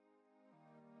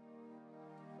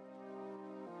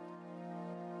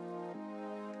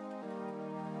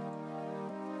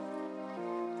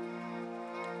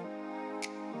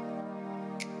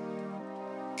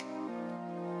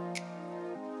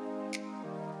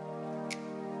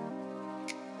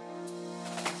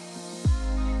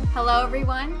Hello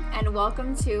everyone, and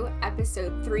welcome to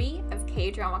episode 3 of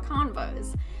K-Drama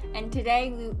Convos. And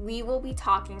today we will be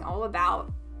talking all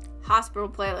about Hospital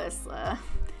Playlist,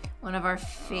 one of our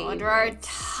favorites. One of our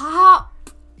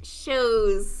top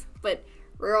shows. But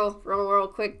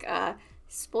real quick,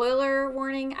 spoiler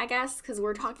warning, I guess, because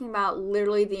we're talking about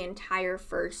literally the entire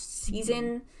first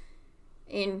season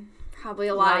in probably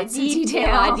a lot of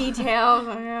detail.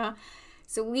 Yeah.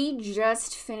 So we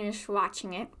just finished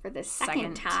watching it for the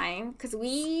second time because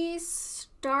we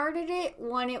started it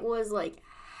when it was like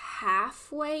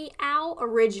halfway out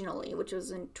originally, which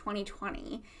was in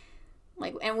 2020.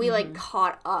 And we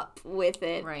caught up with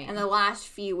it. Right. And the last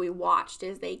few we watched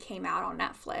as they came out on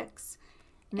Netflix.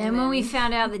 And then when we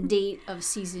found out the date of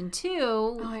season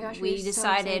 2, we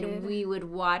decided we would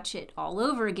watch it all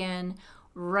over again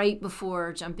right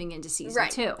before jumping into season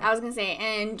 2. I was going to say,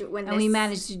 and we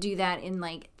managed to do that in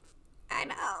I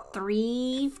know. 4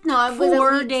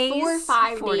 days. 4 or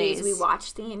 5 days. We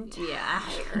watched the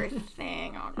entire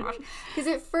thing. Oh gosh.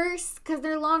 Because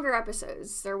they're longer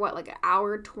episodes. They're an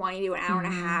hour 20 to an hour and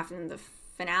a half, and the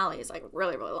finale is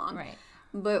really, really long. Right.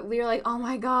 But we were like, oh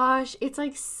my gosh, it's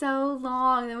so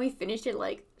long. And then we finished it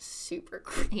super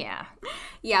quick. Yeah.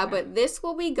 Yeah, but this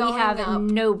will be going up. We have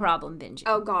no problem binging.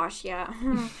 Oh gosh, yeah.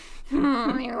 You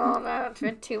know that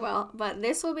fit too well. But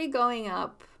this will be going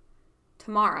up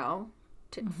tomorrow.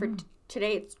 For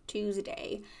today, it's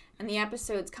Tuesday. And the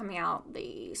episode's coming out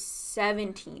the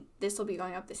 17th. This will be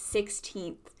going up the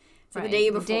 16th. So the day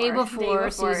before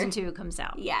season 2 comes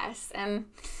out. Yes. And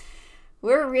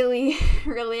we're really,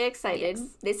 really excited.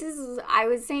 Yes. I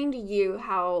was saying to you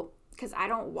how, because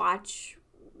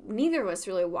neither of us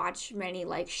really watch many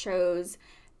shows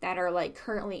that are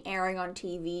currently airing on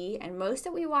TV, and most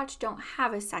that we watch don't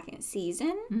have a second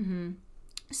season. Mm-hmm.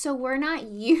 So we're not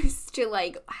used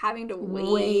to having to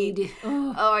wait.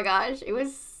 Oh my gosh.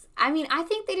 I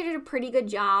think they did a pretty good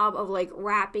job of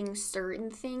wrapping certain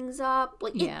things up.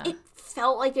 It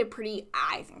felt like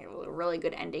I think it was a really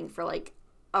good ending for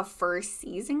a first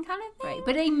season kind of thing. Right,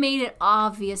 but they made it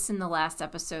obvious in the last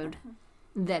eepisode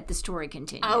that the story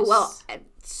continues. Oh, well,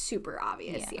 super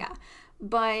obvious, yeah.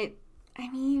 But,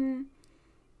 I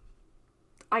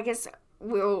guess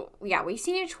we've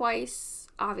seen it twice.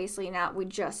 Obviously not. We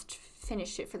just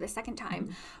finished it for the second time.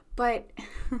 Mm-hmm. But,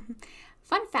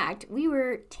 fun fact, we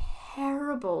were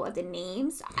terrible at the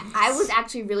names. I was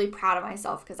actually really proud of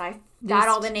myself because I got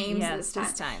all the names this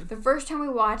time. The first time we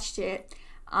watched it,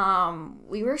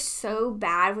 we were so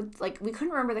bad with, we couldn't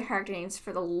remember the character names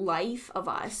for the life of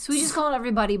us. So we just called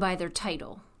everybody by their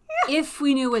title. Yeah. If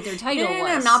we knew what their title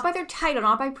was. No, not by their title,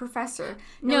 not by professor.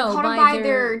 No, we called them by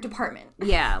their department.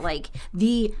 Yeah,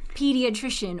 the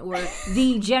pediatrician or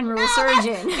the general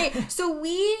surgeon. Okay, so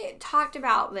we talked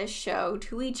about this show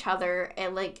to each other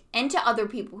and to other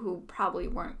people who probably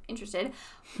weren't interested,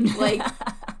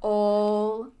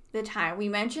 all the time. We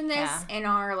mentioned this in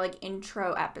our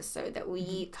intro episode that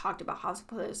we talked about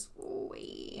Hospital Playlist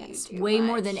way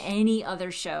more than any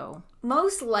other show.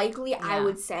 Most likely, I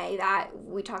would say that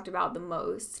we talked about the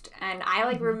most. And I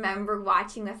remember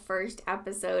watching the first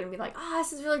episode and be like, oh,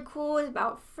 this is really cool. It's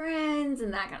about friends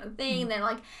and that kind of thing. And then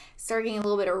started getting a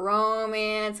little bit of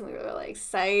romance, and we were really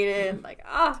excited.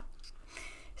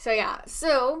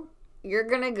 So you're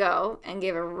gonna go and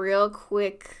give a real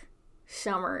quick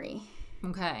summary.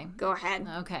 Okay. Go ahead.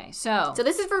 Okay. So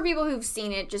this is for people who've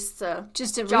seen it, just to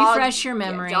refresh your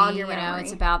memory. Jog your memory.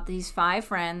 It's about these 5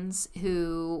 friends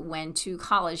who went to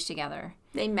college together.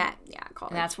 They met,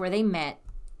 college. And that's where they met.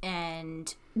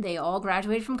 And they all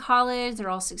graduated from college. They're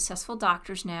all successful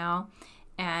doctors now.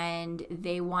 And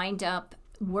they wind up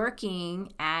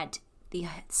working at the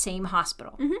same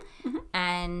hospital. Mm-hmm. Mm-hmm.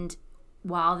 And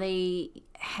while they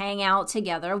hang out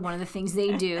together, one of the things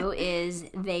they do is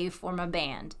they form a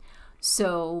band.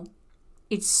 So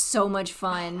it's so much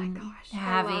fun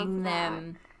having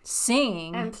them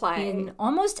sing and play in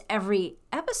almost every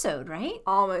episode, right?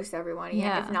 Almost everyone,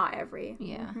 if not every.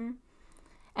 Yeah. Mm-hmm.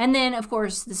 And then, of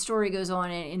course, the story goes on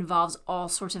and it involves all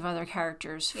sorts of other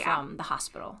characters from the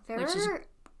hospital, which is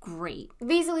great.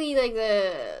 Basically,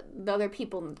 the other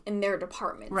people in their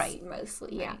departments,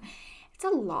 mostly. Right. Yeah, it's a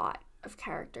lot of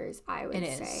characters, I would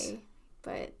say.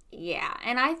 But, yeah,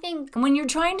 and I think when you're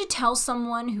trying to tell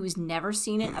someone who's never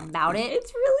seen it about it,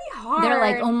 it's really hard. They're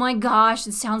like, oh my gosh,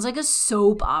 it sounds like a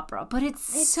soap opera. But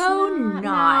it's so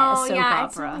not a soap opera.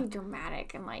 It's really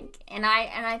dramatic. And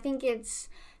I think it's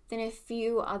than a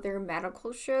few other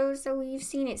medical shows that we've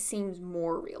seen. It seems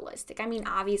more realistic. I mean,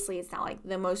 obviously, it's not like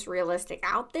the most realistic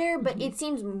out there, but it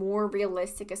seems more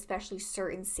realistic, especially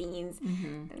certain scenes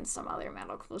than some other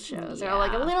medical shows. They're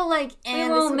like a little like. We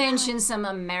won't mention some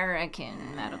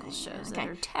American medical shows that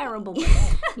are terrible,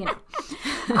 but,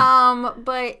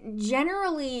 But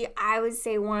generally, I would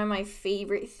say one of my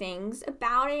favorite things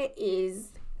about it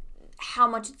is how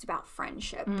much it's about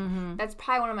friendship. That's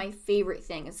probably one of my favorite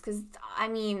things because, I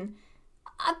mean,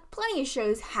 plenty of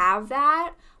shows have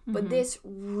that, but this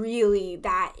really,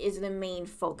 that is the main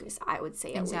focus, I would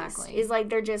say, at least. Is like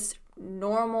they're just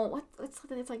normal,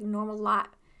 it's like normal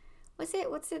lot. What's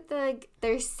it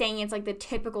they're saying it's like the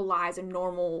typical lives of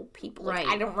normal people. Like,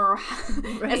 I don't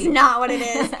remember that's not what it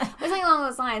is. It's like along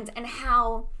those lines, and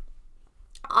how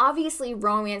obviously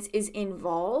romance is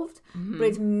involved, but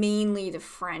it's mainly the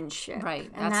friendship.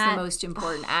 Right. That's the most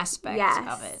important aspect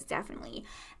of it. Yes, definitely.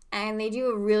 And they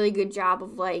do a really good job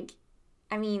of like,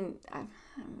 I mean,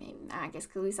 I guess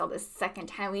because we saw this second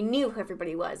time, we knew who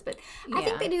everybody was, but I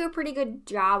think they do a pretty good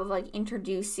job of like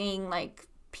introducing like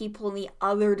people in the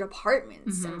other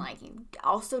departments and like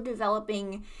also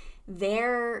developing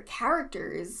their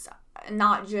characters,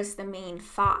 not just the main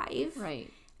five.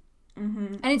 Right.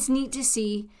 And it's neat to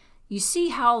see. You see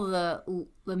how the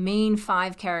main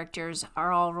five characters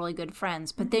are all really good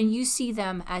friends, but then you see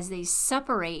them as they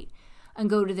separate and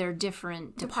go to their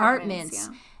different departments,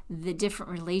 the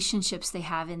different relationships they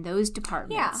have in those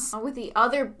departments. Yeah, with the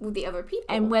other people,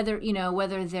 and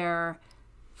whether they're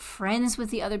friends with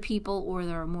the other people or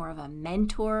they're more of a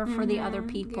mentor for the other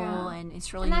people, and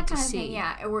it's really neat to see.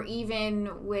 Or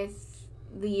even with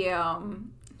the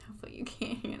hopefully you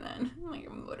can't hear that, like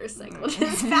a motorcycle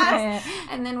just fast.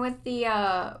 And then with the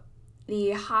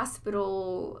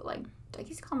hospital, like I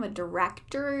guess you call him a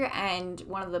director and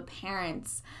one of the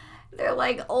parents. They're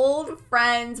like old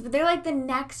friends, but they're like the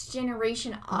next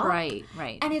generation up. Right.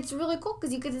 And it's really cool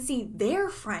because you get to see their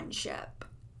friendship.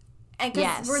 And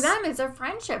for them, it's a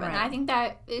friendship. And I think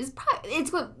that is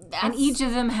and each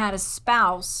of them had a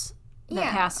spouse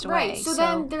that passed away. Right. So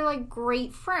then they're like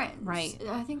great friends. Right.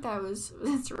 I think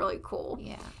that's really cool.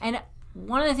 Yeah. And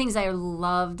one of the things I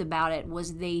loved about it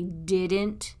was they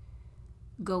didn't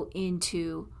go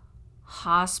into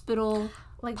hospital,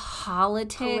 like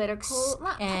politics, political.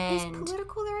 Is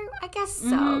political there? I guess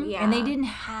so. Yeah. And they didn't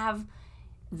have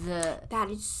that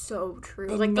is so true.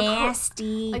 The like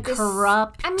nasty,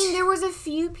 corrupt. I mean, there was a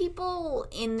few people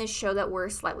in the show that were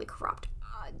slightly corrupt,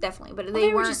 definitely, but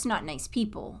they were just not nice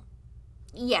people.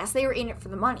 Yes, they were in it for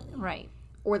the money, right,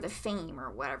 or the fame or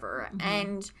whatever,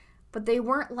 but they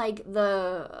weren't like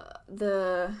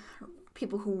the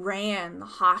people who ran the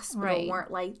hospital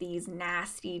weren't like these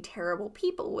nasty, terrible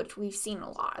people, which we've seen a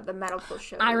lot of the medical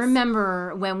shows. I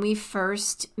remember when we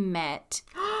first met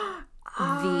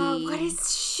what's director.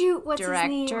 His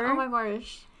name? Oh my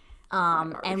gosh.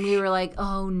 And we were like,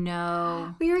 oh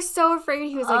no. We were so afraid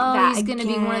he was like that. He's going to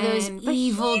be one of those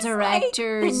evil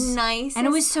directors. Like the nicest and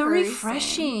it was so person.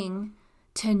 Refreshing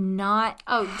to not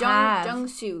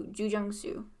Ju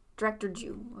Jung-soo. Director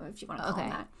Ju, if you want to call him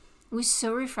that. It was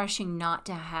so refreshing not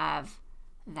to have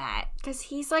that. Because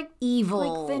he's like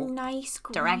evil, like the nice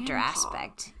director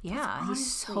aspect. Yeah, he's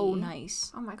so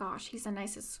nice. Oh my gosh, he's the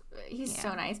nicest. He's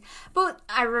so nice. But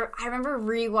I remember when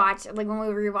we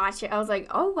rewatched it, I was like,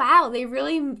 oh wow, they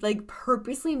really like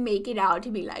purposely make it out to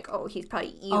be like, oh, he's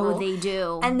probably evil. Oh, they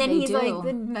do. And then he's like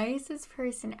the nicest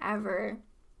person ever.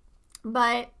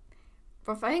 But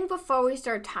I think before we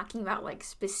start talking about like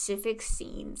specific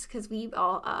scenes, because we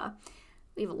have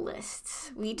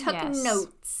lists. We took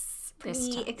notes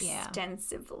pretty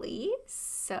extensively,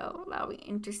 so that'll be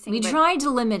interesting. We tried to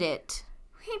limit it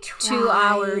to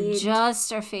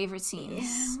our favorite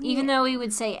scenes, even though we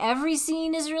would say every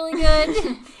scene is really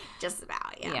good. Just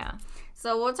about, yeah.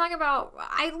 So we'll talk about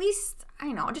at least, I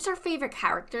don't know, just our favorite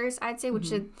characters, I'd say,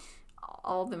 which is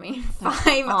all the main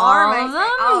five are my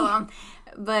favorite. All of them.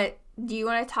 But do you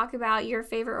want to talk about your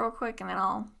favorite real quick, and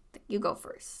then you go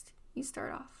first. You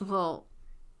start off. Well,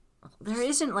 there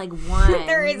isn't like one.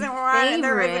 There isn't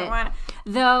one.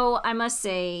 Though I must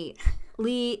say,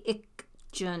 Lee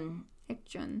Ik-jun,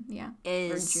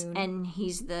 is, and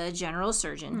he's the general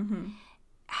surgeon,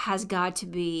 has got to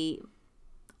be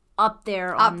up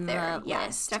there on the list.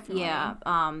 Yes, definitely.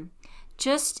 Yeah.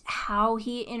 Just how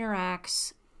he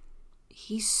interacts.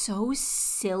 He's so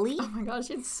silly. Oh my gosh,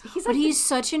 he's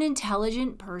such an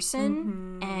intelligent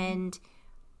person, and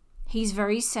he's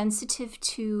very sensitive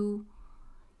to.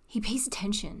 He pays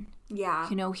attention. Yeah.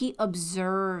 You know, he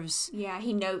observes. Yeah,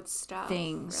 he notes stuff.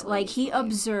 Things. Really, like he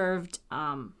observed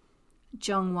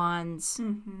Jung-won's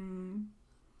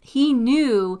he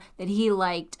knew that he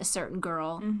liked a certain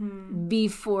girl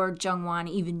before Jungwon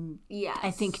even,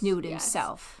 I think, knew it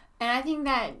himself. And I think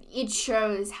that it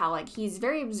shows how, like, he's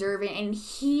very observant, and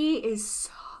he is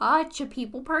such a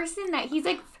people person that he's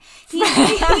like,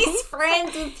 he's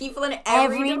friends with people in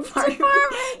every department.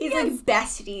 He's like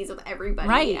besties with everybody.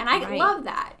 Right. And I love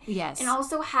that. Yes. And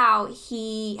also how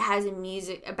he has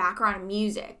a background in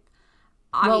music.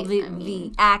 Well,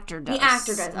 the actor does. The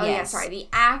actor does. Oh, yeah, sorry. The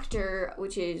actor,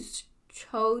 which is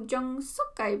Cho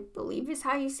Jung-suk, I believe is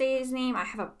how you say his name. I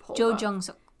have a poll. Jo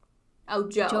Jung-suk. Oh,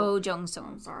 Joe. Jo Jung-suk.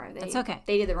 I'm sorry. That's okay.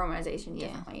 They did the romanization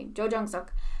differently. Jo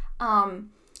Jung-suk.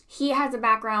 He has a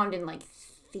background in, like,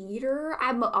 theater.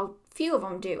 A few of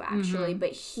them do, actually.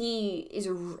 But he is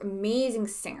an amazing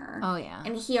singer. Oh, yeah.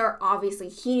 And he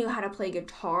knew how to play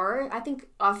guitar. I think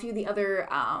a few of the other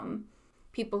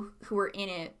people who were in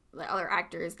it, the other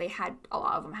actors, a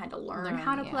lot of them had to learn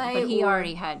how to play. But he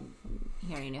already knew how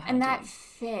to do it. And that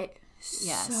fit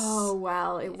so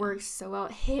well. It works so well.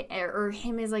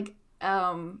 Him as, like,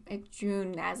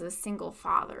 June as a single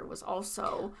father was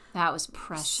also... That was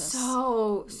precious.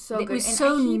 So good. It was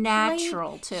so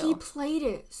natural, too. He played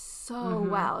it so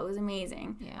well. It was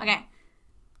amazing. Yeah.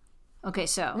 Okay,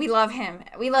 so... We love him.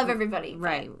 We love everybody.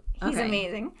 Right. He's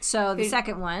amazing. So the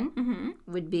second one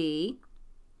would be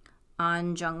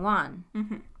An Jung-won,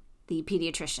 the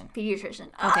pediatrician.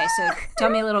 Okay, so tell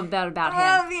me a little bit about him.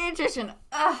 Oh, pediatrician.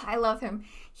 I love him.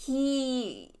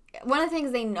 One of the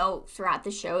things they note throughout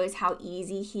the show is how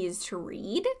easy he is to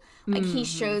read. Like, he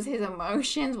shows his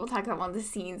emotions. We'll talk about one of the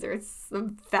scenes where it's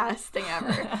the best thing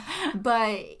ever.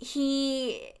 But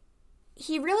he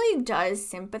really does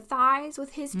sympathize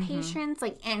with his patients.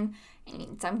 Like, and I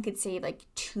mean, some could say, like,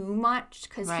 too much,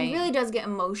 because he really does get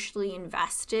emotionally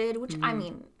invested, which, I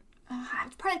mean,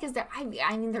 it's probably because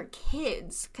they're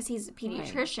kids, because he's a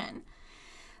pediatrician.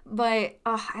 But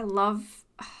I love...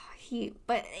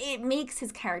 But it makes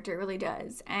his character, it really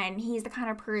does. And he's the kind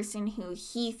of person who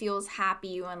he feels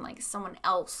happy when, like, someone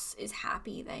else is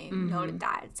happy. They noted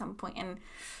that at some point. And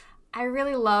I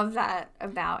really love that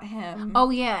about him. Oh,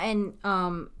 yeah. And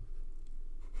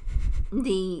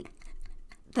the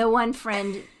one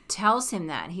friend tells him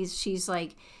that. She's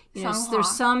like, you know,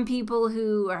 there's some people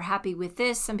who are happy with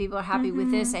this, some people are happy with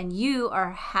this, and you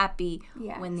are happy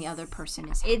when the other person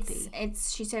is happy.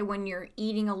 She said, when you're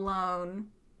eating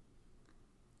alone...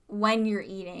 when you're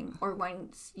eating or when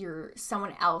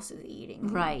someone else is eating.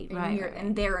 Right.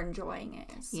 And they're enjoying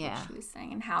it, is what she was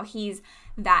saying. And how he's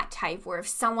that type where if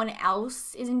someone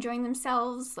else is enjoying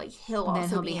themselves, like, he'll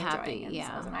be happy.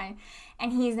 Themselves.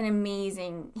 And he's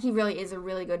he really is a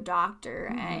really good doctor.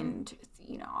 And,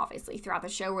 you know, obviously throughout the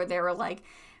show where they were like,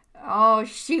 oh,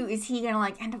 shoot, is he going to,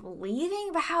 like, end up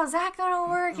leaving? But how's that going to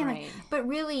work? And but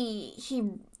really, he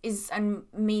is an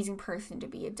amazing person to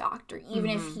be a doctor, even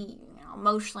if he...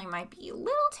 emotionally might be a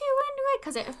little too into it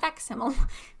because it affects him a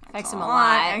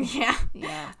lot.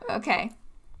 Yeah. Okay.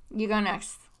 You go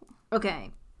next.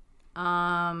 Okay.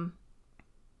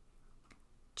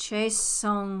 Choi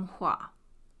Sung-hwa.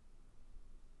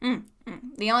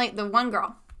 The one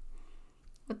girl.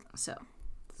 So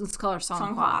let's call her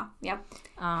Sung-hwa. Yep.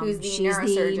 Who's the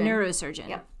neurosurgeon.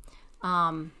 Yep.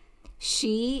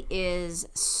 She is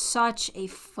such a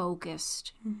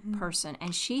focused person,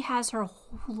 and she has her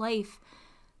whole life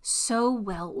so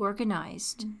well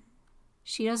organized.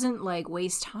 She doesn't, like,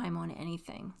 waste time on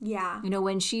anything. Yeah. You know,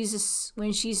 when she's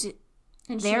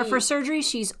there for surgery,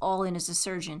 she's all in as a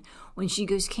surgeon. When she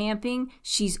goes camping,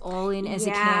 she's all in as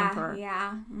a camper.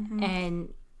 Yeah.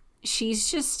 And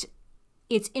she's just...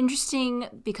 It's interesting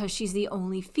because she's the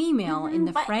only female in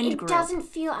the friend group. It doesn't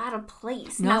feel out of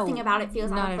place. No, nothing about it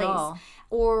feels out of place. Not at all.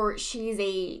 Or she's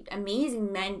an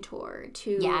amazing mentor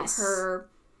to her...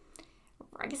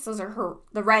 I guess those are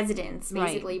the residents,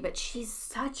 basically. Right. But she's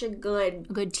such a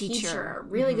good teacher.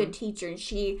 Really good teacher. And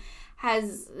she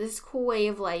has this cool way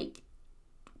of, like,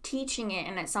 teaching it.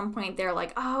 And at some point, they're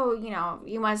like, oh, you know,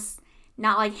 you must...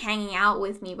 not like hanging out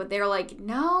with me, but they're like,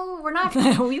 no, we're not.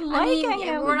 Hanging out with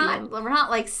you. We're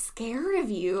not like scared of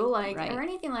you, like or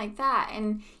anything like that.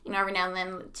 And you know, every now and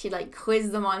then she like quiz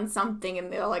them on something,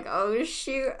 and they're like, oh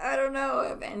shoot, I don't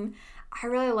know. And I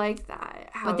really like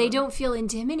that. But they don't feel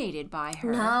intimidated by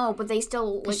her. No, but they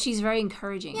still like, she's very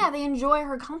encouraging. Yeah, they enjoy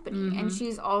her company, and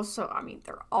she's also. I mean,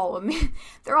 they're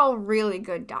all really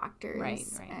good doctors, right.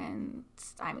 And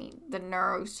I mean, the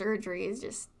neurosurgery is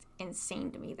just insane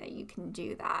to me that you can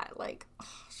do that, like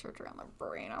surgery on the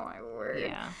brain. Oh my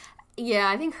word. Yeah,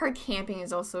 I think her camping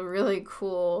is also really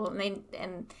cool,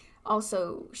 and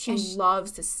also she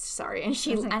loves to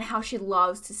and how she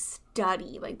loves to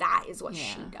study. Like that is what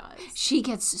she does. She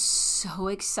gets so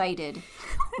excited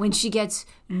when she gets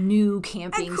new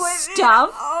camping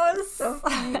stuff. Oh, it's so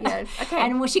funny. Yes. Okay.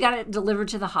 And when she got it delivered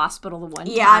to the hospital the one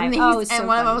Yeah, time. and, Oh, it was and so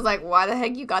one of them funny. was like, "Why the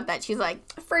heck you got that?" She's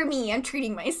like, "For me, I'm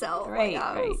treating myself." Right,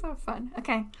 Like, oh, it was so fun.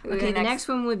 Okay. Okay, the next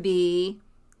one would be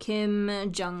Kim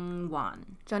Jung-won.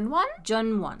 Junwon?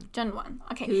 Jun-won, Junwon.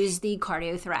 Okay. who's the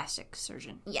cardiothoracic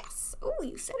surgeon. Yes. Oh,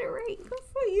 you said it right. Good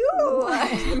for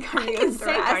you.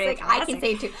 Cardiothoracic. I can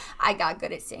say it too. I got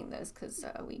good at saying those because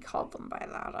we called them by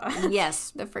that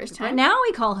Yes. the first But time. now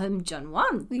we call him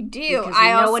Jun-won. We do. Because we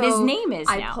know what his name is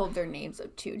I now. pulled their names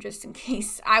up too, just in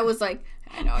case. I was like,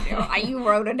 I know, dude. You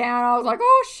wrote it down. I was like,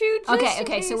 oh shoot.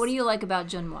 Okay, so what do you like about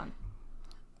Jun-won?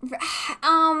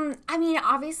 I mean,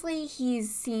 obviously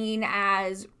he's seen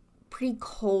as pretty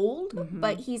cold,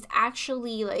 but he's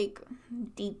actually like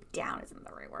deep down isn't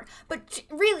the right word. But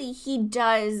really, he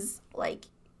does like.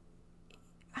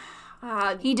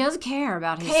 He does care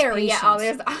about his Yeah.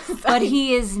 patients, but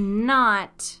he is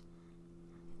not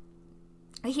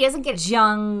he doesn't get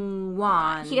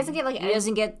Jung-won. He doesn't get like He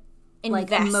doesn't get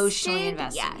like emotionally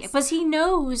invested. Yes. Because he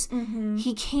knows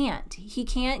he can't. He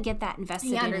can't get that invested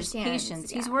in his understands,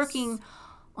 patients. yes. He's working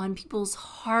on people's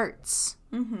hearts.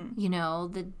 You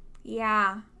know,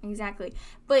 Yeah, exactly.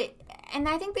 And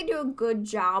I think they do a good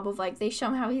job of like, they show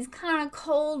him how he's kind of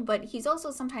cold, but he's also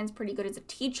sometimes pretty good as a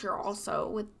teacher also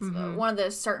with one of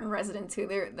the certain residents who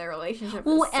their relationship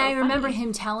is so I remember funny.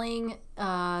 him telling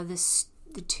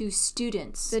the two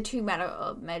students The two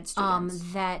med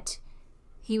students. that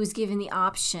he was given the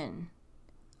option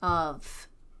of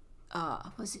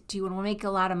do you want to make a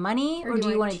lot of money or do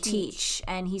you want to teach?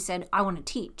 And he said, I want to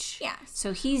teach. Yes.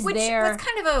 So he's Which there. that's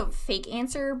kind of a fake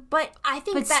answer, but I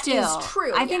think But that is still,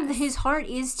 true. I think yes. that his heart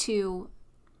is to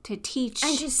teach.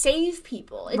 and to save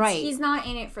people. Right. He's not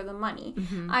in it for the money.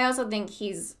 I also think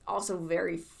he's also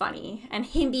very funny. And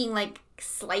him being like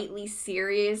slightly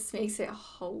serious makes it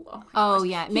Oh,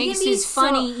 yeah. It He makes can be his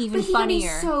funny even but he funnier.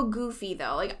 Can be so goofy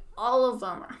though. Like all of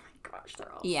them. Oh my gosh, they're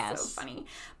all so funny.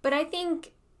 But I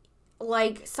think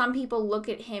like some people look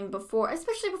at him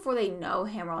especially before they know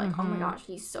him, are like, oh my gosh,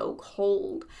 he's so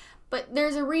cold. But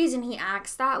there's a reason he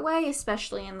acts that way,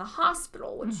 especially in the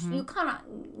hospital, which you kind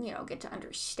of, get to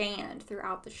understand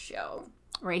throughout the show.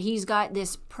 Right. He's got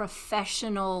this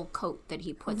professional coat that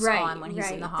he puts on when he's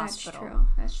in the hospital.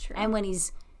 That's true. And when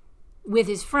he's with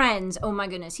his friends, oh my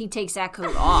goodness, he takes that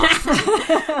coat off.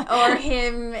 Or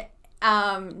him,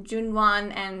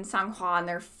 Junwon and Sanghwa, and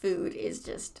their food is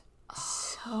just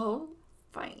so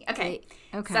funny. Okay.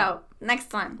 So,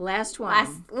 next one. Last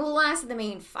one. Last of the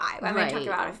main five. I'm going to talk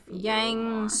about a few.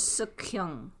 Yang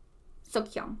Suk-hyung.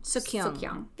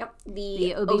 Suk-hyung. Yep.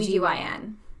 The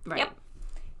OBGYN. Right. Yep.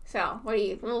 So, what do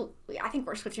you... Well, I think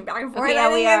we're switching back and forth.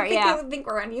 Yeah, we are, I think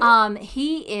we're on you.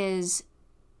 He is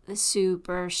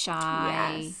super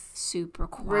shy, super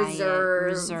quiet,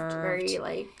 reserved.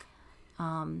 Very,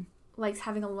 likes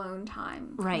having alone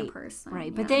time kind of person.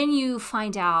 Right. But then you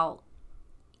find out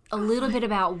a little bit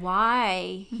about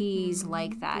why he's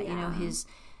like that. You know, his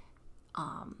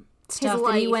stuff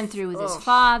that he went through with his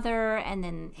father, and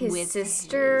then his with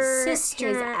sister, his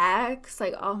ex.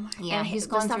 Like, oh my god. Yeah, he's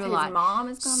gone through a lot. His mom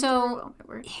has gone so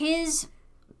through. his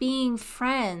being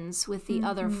friends with the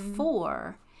other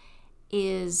four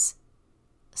is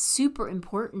super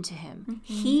important to him.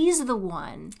 He's the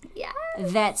one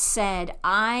that said,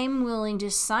 I'm willing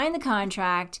to sign the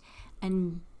contract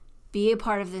and be a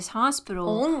part of this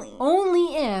hospital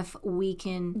only if we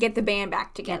can get the band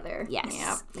back together.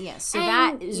 Yes. So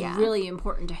that is really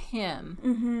important to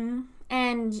him.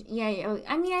 And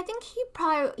I mean, I think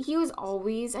he was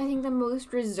always, I think, the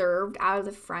most reserved out of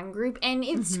the friend group. And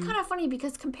it's kind of funny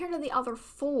because compared to the other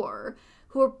four,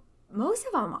 who are, most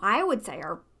of them, I would say,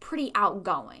 are pretty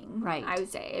outgoing. Right. I would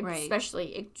say,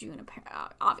 especially Ik-jun,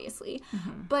 obviously.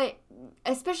 But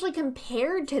especially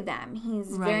compared to them,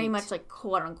 he's very much like,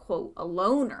 quote unquote, a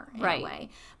loner in a way.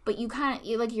 But you kind of,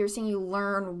 like you were saying, you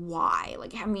learn why.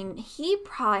 Like, I mean, he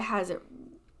probably has it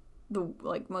the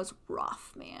most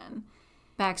rough, man.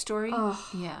 Backstory?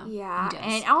 Yeah. He does.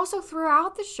 And also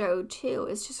throughout the show, too.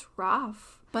 It's just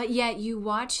rough. But yet you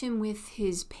watch him with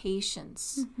his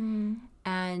patients,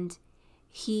 and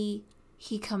he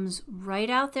he comes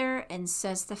right out there and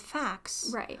says the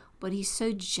facts. Right. But he's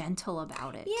so gentle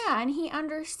about it. Yeah, and he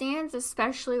understands,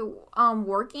 especially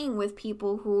working with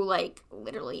people who, like,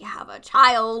 literally have a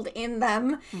child in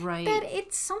them. Right. That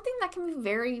it's something that can be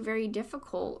very, very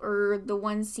difficult. Or the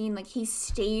one scene, like, he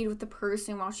stayed with the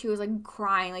person while she was, like,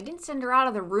 crying. Like, didn't send her out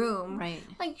of the room. Right.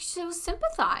 Like, so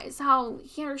sympathize how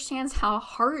he understands how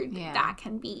hard that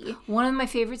can be. One of my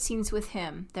favorite scenes with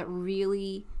him that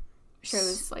really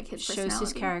Shows, like, his personality. shows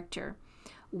his character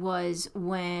was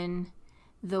when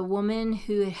the woman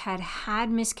who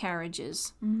had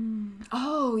miscarriages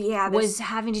Oh, yeah. was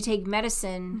having to take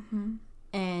medicine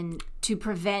and to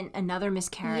prevent another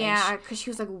miscarriage. Yeah, because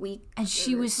she was, like, weak. And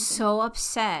she was so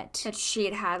upset that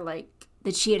she had, like...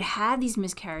 that she had these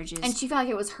miscarriages. And she felt like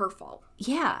it was her fault.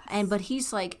 Yeah, but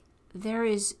he's like, there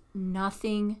is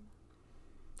nothing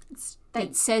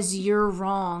that says you're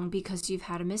wrong because you've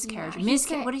had a miscarriage.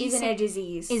 Yeah, what did he isn't say? a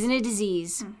disease. Isn't a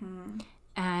disease.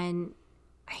 And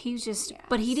he just,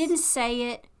 but he didn't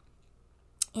say it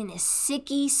in a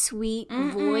sicky, sweet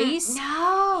voice.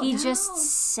 No, he just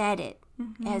said it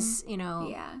as,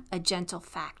 a gentle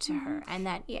fact to her. And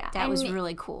that was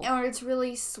really cool. And it's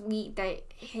really sweet that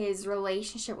his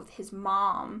relationship with his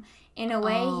mom, in a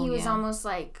way, he was almost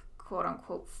like, quote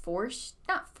unquote,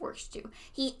 not forced to.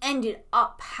 He ended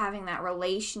up having that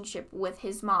relationship with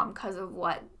his mom because of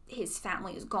what his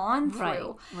family has gone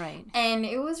through. Right. And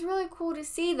it was really cool to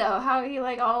see, though, how he,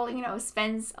 like,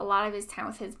 spends a lot of his time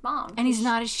with his mom. And he's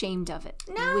not ashamed of it,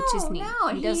 which is neat. No,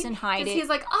 he doesn't hide it. He's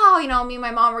like, me and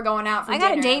my mom were going out for dinner. I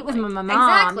got a date with my mom.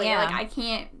 Exactly. Yeah. Like, I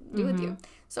can't do with you.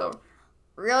 So,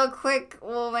 real quick,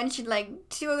 we'll mention, like,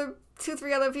 two,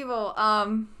 three other people.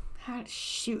 How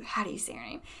do you say her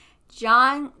name?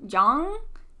 Jang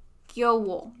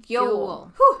Gyo-wol.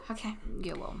 Gyo-wol. Okay.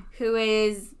 Gyo-wol. Who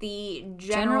is the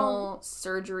general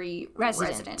surgery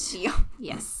resident.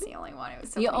 Yes. The only one. It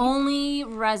was so the funny. only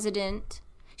resident.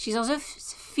 She's also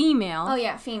female. Oh,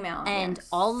 yeah, female. And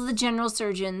all of the general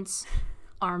surgeons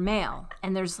are male.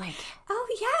 And there's like...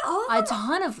 Oh, yeah, all of them. A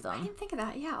ton of them. I didn't think of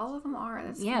that. Yeah, all of them are.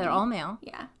 That's they're all male.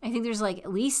 Yeah. I think there's like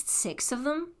at least 6 of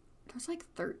them. There's like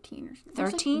 13 or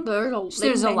something. 13?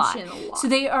 There's a lot. So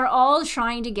they are all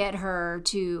trying to get her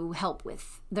to help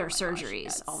with their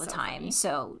surgeries all the time. Funny.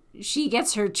 So she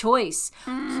gets her choice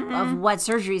of what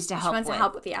surgeries to help with. She wants to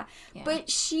help with, yeah.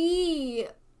 But you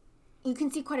can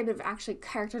see quite a bit of actually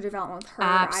character development with her,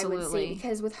 Absolutely. I would say.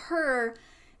 Because with her,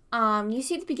 you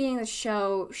see at the beginning of the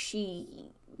show, she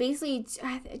basically,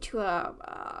 to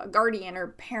a guardian or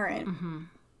parent,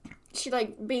 she,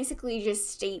 like, basically just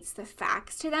states the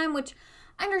facts to them, which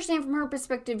I understand from her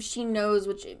perspective. She knows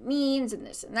what it means and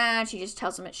this and that. She just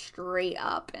tells them it straight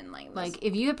up. And, like,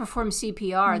 if you had performed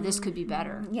CPR, this could be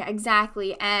better. Yeah,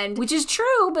 exactly. And which is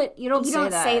true, but you don't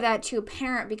say that to a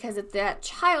parent, because if that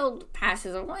child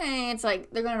passes away, it's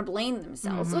like they're going to blame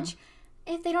themselves, which...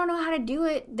 If they don't know how to do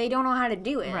it, they don't know how to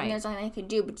do it. Right. And there's nothing they can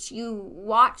do. But you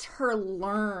watch her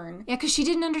learn. Yeah, because she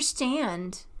didn't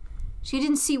understand. She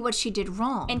didn't see what she did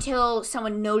wrong. Until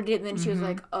someone noted it, and then she was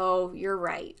like, oh, you're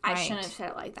right. I shouldn't have said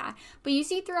it like that. But you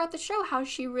see throughout the show how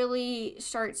she really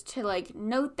starts to, like,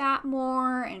 note that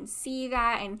more and see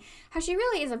that. And how she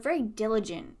really is a very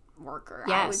diligent worker,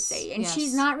 I would say. And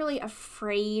she's not really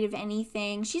afraid of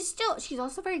anything. She's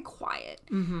also very quiet.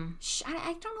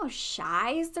 I don't know if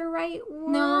shy is the right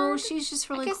word. No, she's just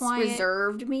really quiet.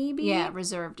 Reserved, maybe. Yeah,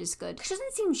 reserved is good. She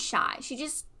doesn't seem shy. She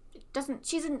just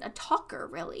she isn't a talker,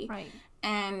 really. Right.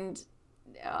 And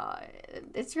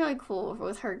it's really cool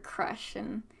with her crush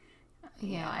and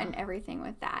and everything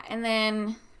with that. And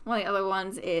then one of the other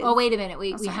ones is... Oh, wait a minute.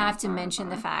 We have to mention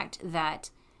the fact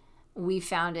that we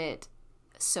found it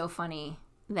so funny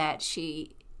that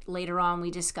later on we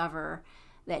discover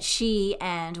that she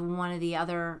and one of the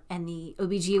other and the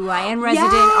OBGYN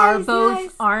resident are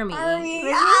both Army.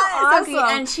 Awesome.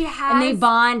 And they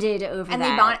bonded over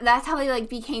that. That's how they, like,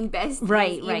 became besties.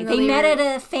 Right. They met at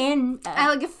a fan...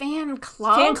 like a fan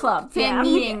club. Fan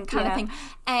meeting kind of thing.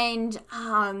 And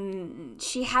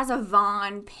she has a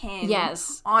Vaughn pin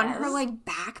on her, like,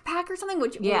 backpack or something,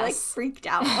 which we, like, freaked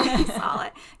out when we saw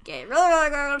it. Okay,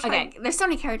 really. Okay. There's so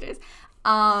many characters.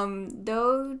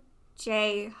 Do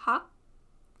Jae-hak,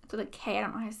 with a K, I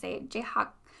don't know how to say it. Jae-hak,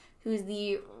 who's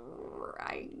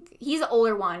he's the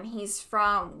older one. He's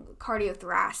from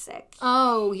Cardiothoracic.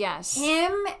 Oh, yes.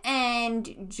 Him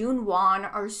and Jun-won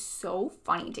are so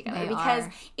funny together because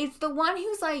it's the one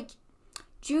who's like,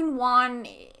 Jun-won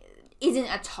isn't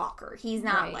a talker. He's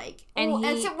not like,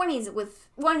 except when he's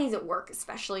at work,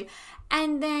 especially.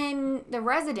 And then the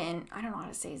resident, I don't know how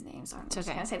to say his name, so I'm just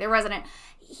gonna say the resident.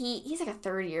 He's like a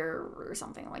third year or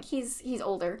something. Like he's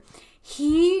older.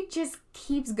 he just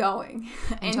keeps going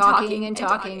and talking. And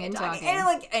it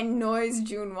like annoys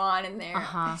Junwan in there.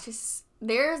 It's just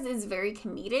theirs is very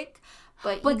comedic,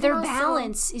 but their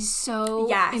balance is so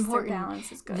important. Their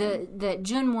balance is good. That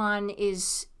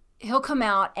Junwan he'll come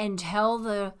out and tell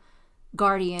the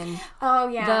Guardian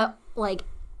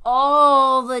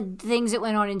all the things that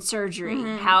went on in surgery,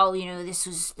 how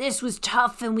this was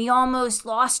tough and we almost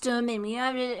lost him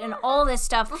and all this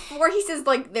stuff before he says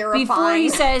like they were before fine. He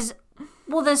says,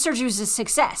 well, the surgery was a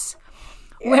success.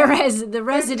 Whereas the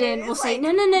resident will say,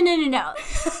 no.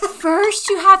 First,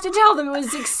 you have to tell them it was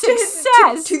a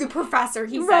success. to the professor,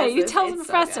 he says. Right, you tell the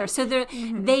professor. So I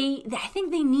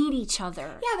think they need each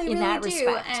other. Yeah, they in really that do.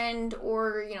 respect. And,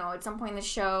 at some point in the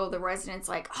show, the resident's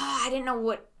like, I didn't know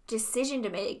what decision to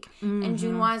make. And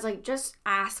Junwan's like, just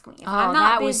ask me. If I'm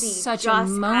not busy, was such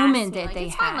just a moment that like, they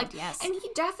had. Yes. And he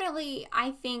definitely,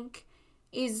 I think,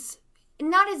 is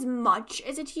not as much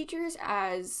as a teacher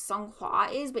as Sung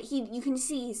Hwa is, but you can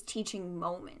see he's teaching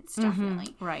moments,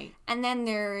 definitely. Right. And then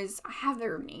I have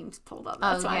their names pulled up.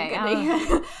 That's why I'm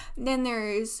getting. Then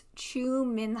there's Chu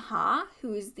Min Ha,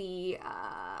 who's the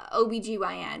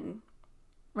OBGYN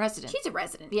resident. She's a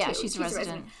resident. Yeah, too. she's a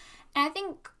resident. And I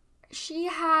think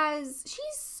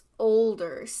she's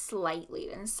older slightly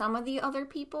than some of the other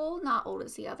people. Not old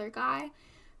as the other guy,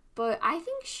 but I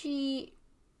think she.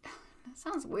 That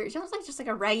sounds weird. She sounds like just like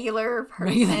a regular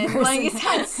person. Like, it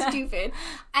sounds stupid.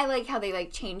 I like how they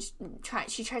like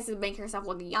she tries to make herself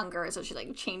look younger, so she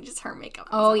like changes her makeup.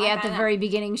 Oh yeah, at the very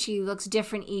beginning she looks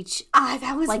different each.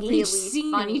 That was like really each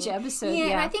scene, funny. Each episode.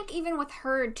 Yeah, and I think even with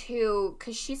her too,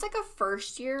 because she's like a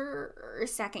first year or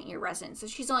second year resident, so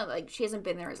she's only she hasn't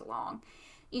been there as long.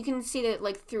 You can see that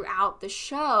like throughout the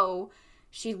show,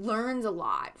 she learns a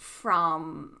lot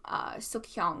from Suk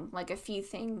Hyung, like a few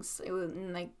things,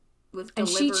 with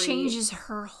delivery. And she changes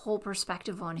her whole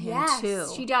perspective on him, too.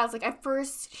 Yes, she does. Like, at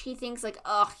first, she thinks, like,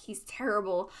 ugh, he's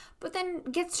terrible. But then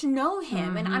gets to know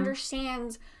him and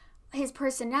understands his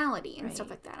personality and stuff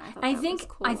like that. I think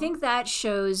cool. I think that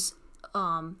shows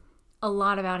a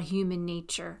lot about human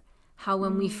nature. How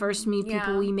when we first meet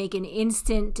people, we make an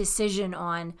instant decision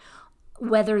on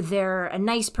whether they're a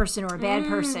nice person or a bad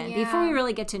person before we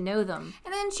really get to know them.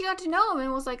 And then she got to know him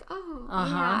and was like, oh,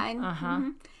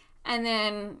 yeah. And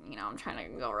then, I'm trying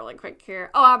to go really quick here.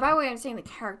 Oh, by the way, I'm saying the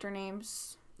character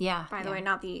names. Yeah. By the way,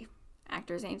 not the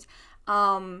actors' names.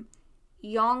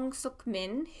 Yong Suk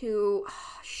Min, who,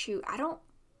 he's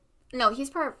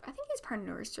part of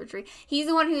neurosurgery. He's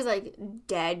the one who's, like,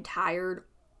 dead, tired,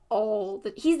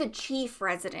 he's the chief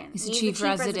resident. He's the chief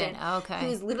resident. Oh, okay.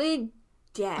 Who's literally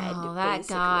dead, that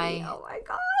basically. guy. Oh, my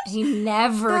gosh. He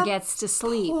never gets to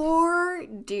sleep. Poor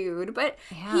dude. But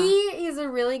he is a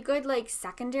really good, like,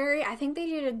 secondary. I think they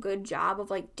did a good job of,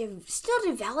 like, still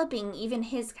developing even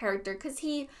his character. Because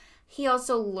he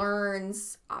also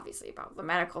learns, obviously, about the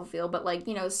medical field. But, like,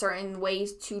 certain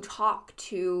ways to talk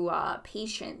to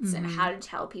patients and how to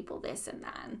tell people this and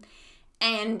that.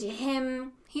 And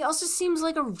him... He also seems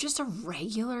like just a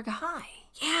regular guy.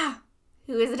 Yeah.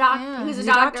 Who is a doctor? Yeah, who's a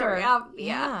doctor?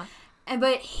 Yeah.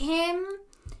 But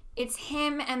it's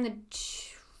him and the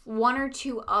one or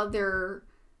two other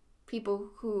people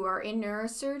who are in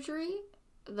neurosurgery.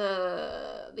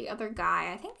 The other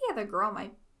guy, I think the other girl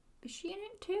is she in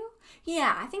it too?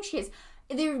 Yeah, I think she is.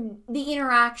 The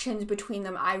interactions between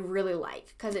them I really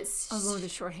like because it's the one with the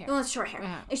short hair. The one with short hair.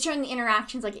 Yeah. It's showing the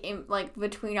interactions like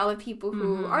between all the people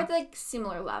who are like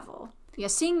similar level. Yeah,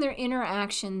 seeing their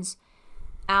interactions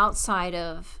outside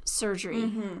of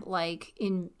surgery, like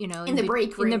in the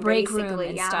break room,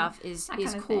 and stuff is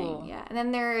cool. Thing, yeah, and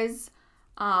then there is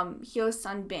Hyo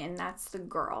Sun Bin. That's the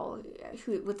girl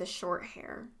who with the short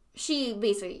hair. She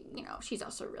basically, she's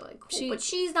also really cool, but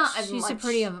she's not as much.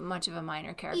 She's much of a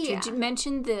minor character. Yeah. Did you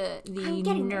mention the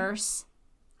nurse?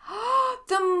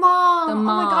 The mom. Oh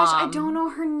my gosh, I don't know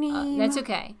her name. That's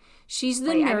okay. She's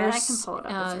the nurse. I can pull it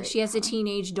up. She has a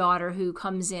teenage daughter who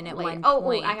comes in at one point. Oh,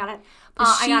 I got it.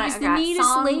 She's the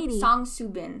neatest lady. Song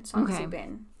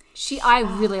Subin. I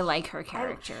really like her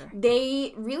character.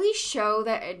 They really show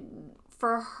that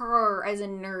for her as a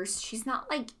nurse, she's not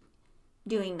like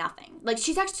doing nothing. Like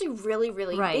she's actually really,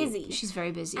 really busy. She's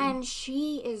very busy, and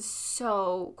she is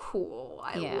so cool.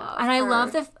 I love and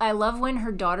her. I love when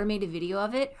her daughter made a video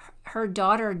of it. Her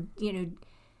daughter,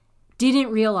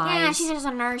 didn't realize. Yeah, she's just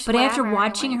a nurse. But after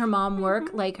watching her mom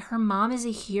work, like her mom is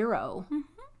a hero.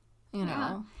 You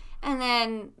know. And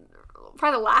then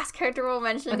probably the last character we'll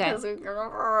mention because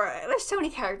there's so many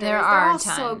characters. There are all a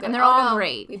ton, so good. and they're all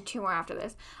great. We have two more after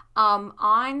this. On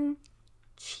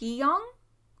Chi-young,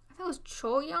 I think it was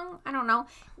Cho-young. I don't know.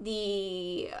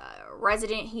 The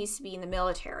resident, he used to be in the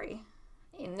military.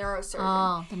 a neurosurgeon.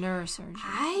 Oh, the neurosurgeon.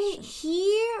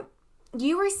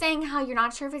 You were saying how you're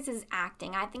not sure if it's his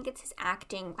acting. I think it's his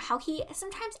acting. How he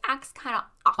sometimes acts kind of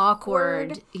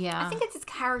awkward. Yeah. I think it's his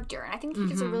character, and I think he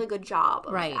does a really good job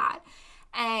of Right. that.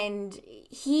 And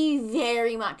he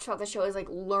very much throughout the show is like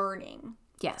learning.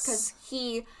 Yes. Because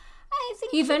he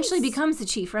eventually becomes the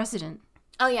chief resident.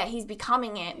 Oh yeah, he's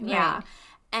becoming it. Yeah.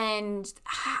 And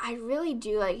I really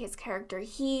do like his character.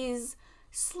 He's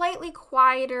slightly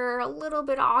quieter, a little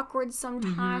bit awkward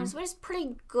sometimes, but he's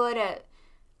pretty good at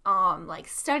like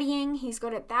studying. He's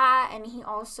good at that, and he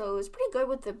also is pretty good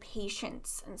with the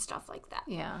patients and stuff like that.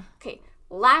 Yeah. Okay,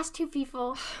 last two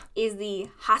people is the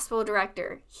hospital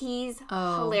director. He's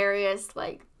hilarious.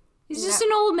 Like, he's just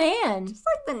an old man. He's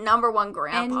like the number one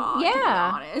grandpa, and, to be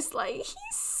honest. Like, he's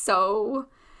so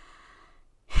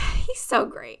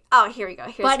great. Oh, here we go.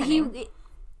 Here's but her name.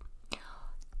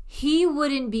 he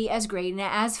wouldn't be as great and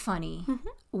as funny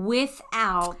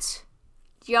without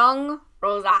young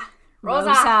Rosa.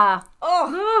 Rosa.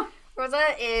 Oh,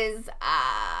 Rosa is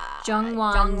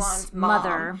Jungwon's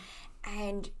mother.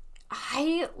 And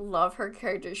I love her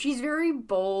character. She's very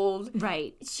bold.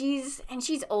 Right. She's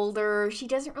older. She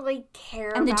doesn't really care.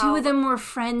 And the two of them were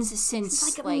friends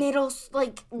since like little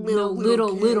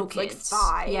kids, like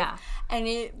 5. Yeah.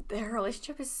 And their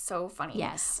relationship is so funny.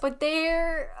 Yes. But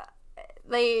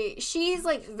she's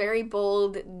like very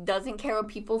bold, doesn't care what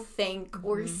people think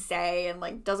or say, and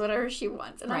like does whatever she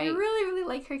wants. And I really, really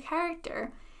like her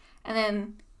character. And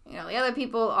then, the other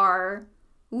people are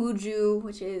Wooju,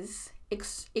 which is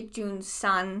Ik-jun's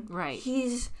son. Right.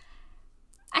 He's,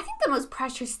 I think, the most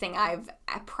precious thing I've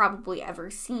probably ever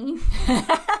seen.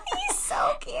 He's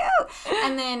so cute.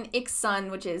 And then Ik-sun,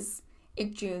 which is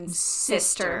Ik-jun's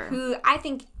sister, who I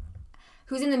think,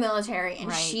 who's in the military,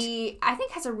 and she, I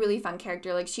think, has a really fun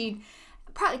character. Like, she,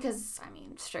 probably because,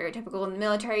 stereotypical in the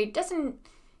military,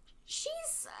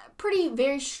 she's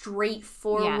very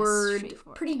straightforward,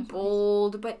 pretty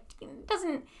bold, but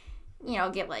doesn't,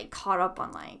 get, like, caught up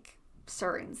on, like,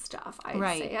 certain stuff, I'd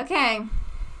say.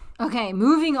 Okay,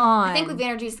 moving on. I think we've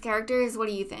introduced the characters. What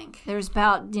do you think? There's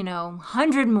about,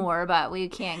 100 more, but we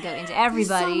can't go into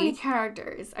everybody. There's so many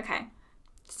characters. Okay.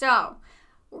 So,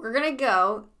 we're going to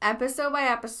go episode by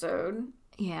episode.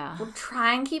 Yeah. We'll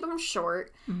try and keep them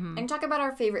short and talk about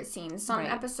our favorite scenes. Some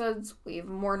episodes, we have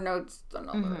more notes than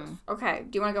others. Okay.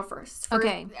 Do you want to go first?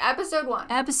 Okay. Episode 1.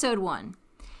 Episode 1.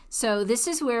 So, this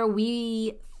is where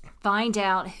we find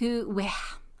out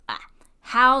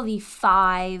how the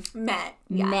 5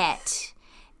 met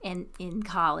in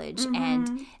college,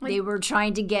 and they were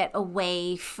trying to get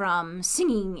away from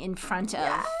singing in front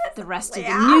of the rest of the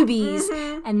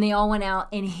newbies, and they all went out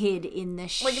and hid in the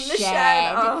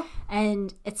shed.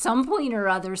 And at some point or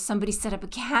other, somebody set up a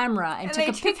camera and took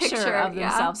a picture of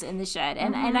themselves in the shed.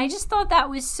 And I just thought that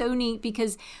was so neat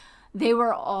because they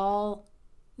were all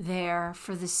there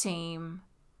for the same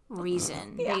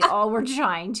reason. They all were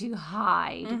trying to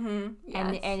hide. And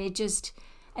it just,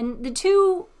 and the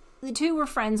two were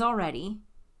friends already.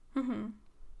 And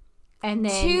then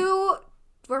 2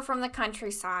 were from the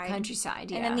countryside.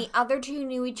 Yeah. And then the other 2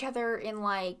 knew each other in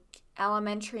like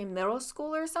elementary, middle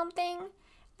school or something.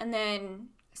 And then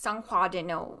Sunghwa didn't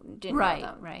know them.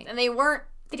 Right. And they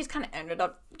just kind of ended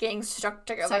up getting stuck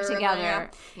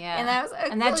together. Yeah. And that was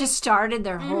that just started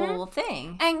their whole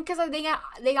thing. And because they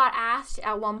got asked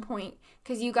at one point,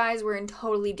 because you guys were in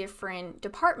totally different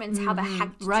departments, how the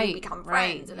heck did you become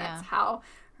friends? And that's how,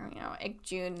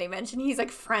 Ik-jun, they mentioned he's like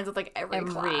friends with like every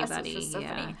class. It's just so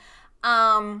funny.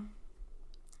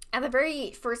 At the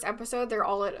very first episode, they're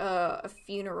all at a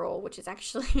funeral, which is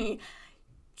actually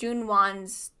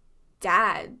Junwon's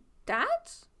dad.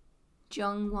 Dad's?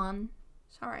 Jungwon.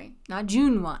 Sorry. Not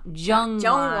Junwon.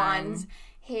 Jungwon's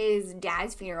his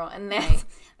dad's funeral. And then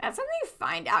that's when they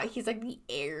find out he's like the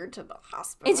heir to the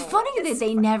hospital. It's funny that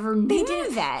they never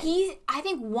knew that. I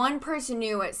think one person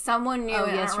knew it. Someone knew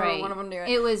it. Yes, right. One of them knew it.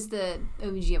 It was the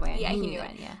OGYN. Yeah, he knew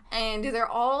it. Yeah. And they're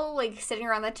all like sitting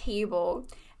around the table.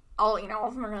 All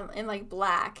of them are in like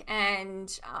black,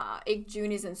 and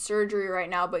Ik-jun is in surgery right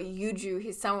now, but Yuju,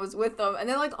 his son, was with them, and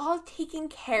they're like all taking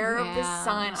care of the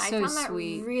son. So I found that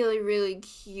really, really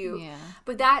cute. Yeah.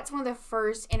 But that's one of the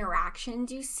first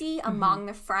interactions you see among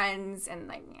the friends, and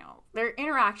like their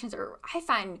interactions are, I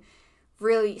find,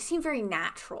 seem very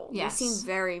natural. Yes. They seem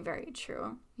very, very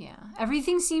true. Yeah,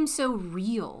 everything seems so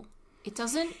real. It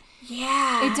doesn't.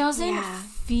 Yeah. It doesn't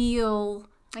feel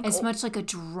like as much like a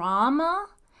drama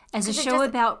as a show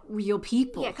about real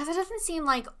people. Yeah, because it doesn't seem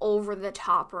like over the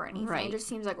top or anything. Right. It just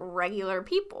seems like regular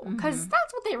people. Because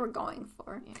that's what they were going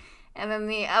for. Yeah. And then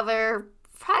the other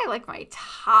probably like my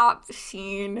top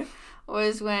scene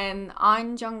was when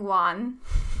An Jung-won,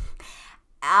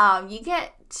 you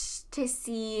get to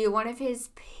see one of his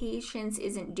patients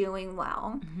isn't doing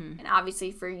well. Mm-hmm. And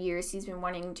obviously for years he's been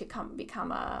wanting to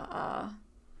become a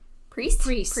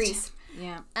priest.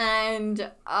 Yeah.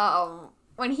 And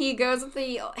when he goes with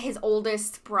his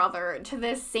oldest brother to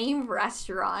the same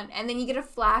restaurant, and then you get a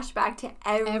flashback to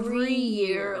every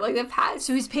year, like the past.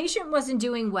 So his patient wasn't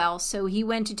doing well, so he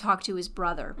went to talk to his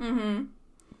brother. Mm-hmm.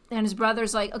 And his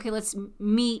brother's like, okay, let's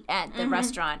meet at the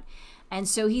restaurant. And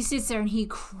so he sits there and he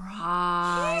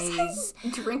cries. He's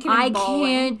drinking and bawling. I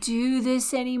can't do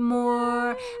this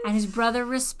anymore. And his brother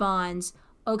responds,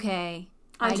 okay,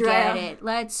 Andrea. I get it.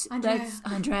 Let's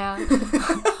Andrea.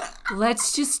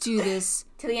 Let's just do this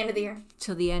till the end of the year.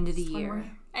 Till the end of the year.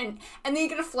 And then you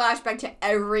get a flashback to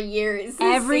every year. It's the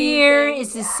every year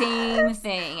is the same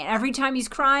thing. And every time he's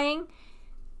crying,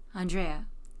 Andrea,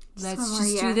 let's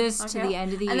just do this to the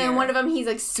end of the year. And then one of them, he's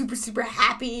like super, super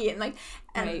happy. And like,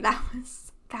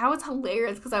 that was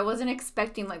hilarious because I wasn't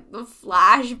expecting like the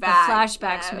flashback. The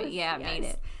flashbacks made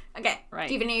it. Okay. Right.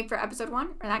 Do you have any for episode 1?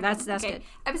 Or that's good.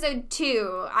 Episode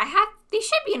 2, they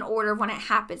should be in order of when it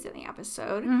happens in the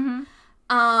episode.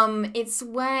 Mm-hmm. It's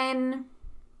when,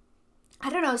 I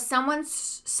don't know, someone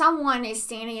is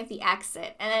standing at the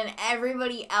exit, and then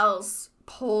everybody else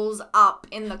pulls up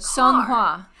in the car.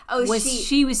 Songhwa.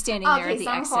 She was standing there at the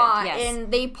exit. Yes. And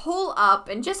they pull up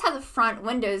and just have the front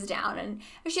windows down. And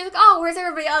she's like, oh, where's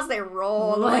everybody else? They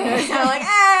roll the windows down, like,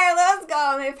 hey, let's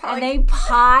go. And they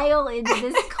pile into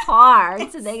this car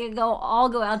so they can all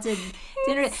go out to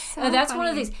dinner. So that's funny. one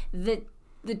of the things.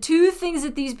 The two things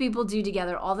that these people do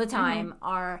together all the time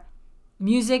are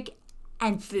music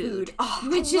and food.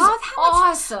 Which is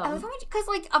awesome. I love how much, because,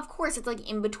 like, of course, it's, like,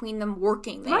 in between them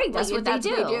working. Right, that's what they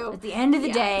do. At the end of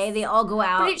the day, they all go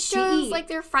out to eat. But it shows, like,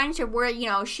 their friendship where,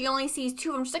 she only sees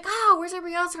 2 of them. She's like, oh, where's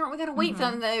everybody else? Aren't we going to wait for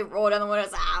them? And they roll down the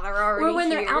windows. They're already Or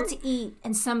when here. they're out to eat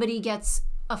and somebody gets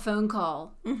a phone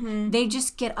call, they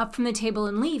just get up from the table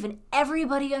and leave, and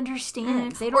everybody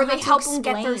understands. They don't or they help them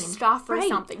get their stuff or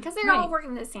something. Because they're all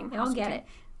working in the same house. They all get it.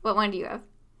 What one do you have?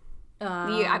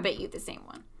 I bet you have the same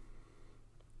one.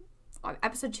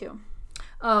 Episode 2.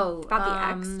 Oh, about the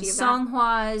ex. Do you have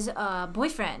Songhwa's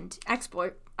boyfriend.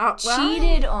 Ex-boy.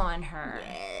 Cheated on her.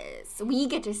 Yes. We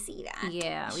get to see that.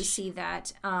 Yeah, we see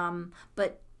that.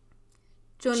 But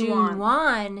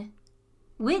Junwon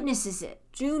witnesses it.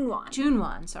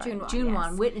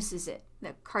 Junwon witnesses it.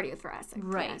 The cardiothoracic.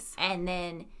 Right. Yes. And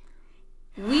then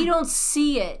we don't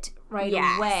see it right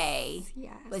away.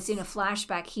 Yes. But it's in a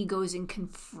flashback. He goes and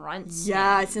confronts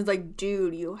him. It's like,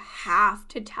 dude, you have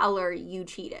to tell her you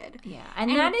cheated. Yeah.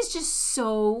 And that is just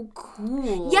so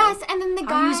cool. Yes, and then the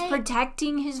guy... He's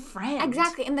protecting his friend.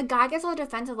 Exactly. And the guy gets all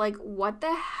defensive, like, what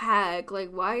the heck? Like,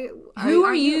 why... Who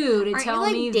are you to tell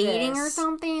me this? Aren't you, like, dating or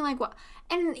something? Like, what?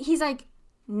 And he's like...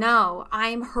 No,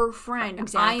 I'm her friend.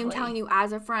 Exactly. I am telling you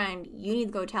as a friend, you need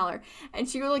to go tell her. And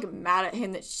she was like mad at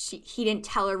him that he didn't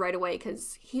tell her right away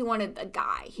because he wanted the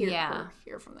guy. Hear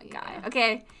from the guy.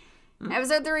 Okay.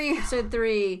 Episode 3. Episode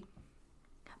 3.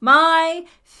 My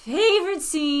favorite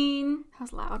scene. That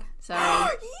was loud. Sorry.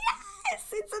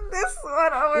 Yes! It's in this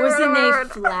one. Oh my was God. In a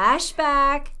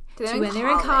flashback to when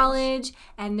they're in college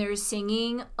and they're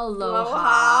singing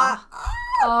Aloha.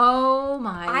 Oh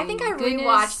my I think I goodness.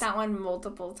 rewatched that one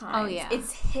multiple times. Oh yeah.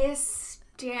 It's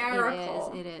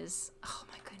hysterical. It is. Oh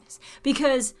my goodness.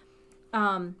 Because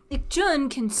Ik-jun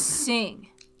can sing.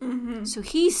 Mm-hmm. So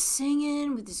he's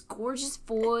singing with this gorgeous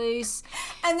voice.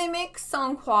 And they make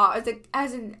Songhwa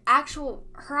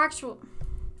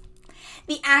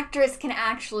the actress can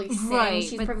actually sing. Right,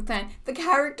 she's perfect fan. The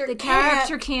character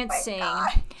can't sing. God.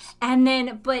 And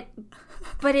then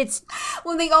but it's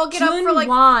when they all get up for like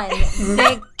Junwon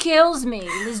that kills me.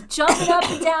 He's jumping up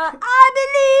and down.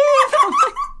 I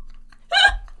believe.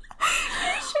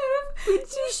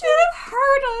 You should have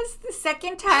heard us the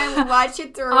second time we watched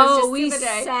it through. We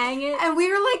sang it. And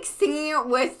we were like singing it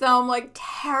with them like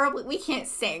terribly. We can't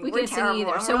sing. We're terrible. Sing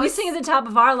either. So we sing at the top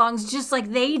of our lungs just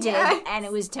like they did. Yes. And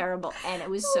it was terrible. And it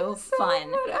was so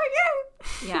fun. Okay.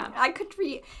 Yeah.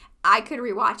 I could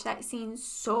rewatch that scene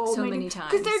so many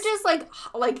times. Because they're just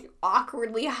like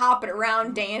awkwardly hopping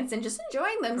around, dancing, just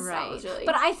enjoying themselves. Right. Really.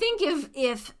 But I think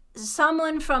if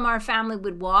someone from our family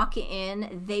would walk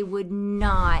in, they would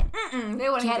not. They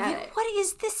wouldn't get it. What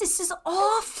is this? This is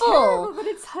awful. Terrible, but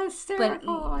it's hysterical. But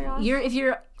oh my gosh. if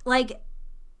you're like,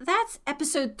 that's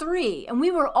episode 3, and we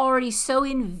were already so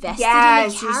invested in the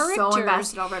characters. You're so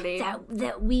invested already.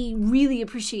 That we really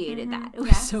appreciated that. It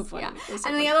was so funny. Yeah.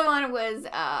 And the other one was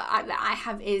I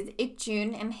have is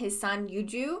Ik-jun and his son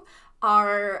Yuju.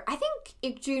 I think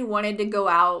Ik-jun wanted to go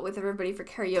out with everybody for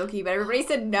karaoke, but everybody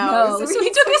said no. So he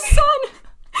took his son.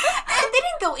 And they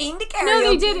didn't go into karaoke. No,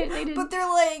 they didn't. But they're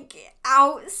like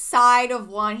outside of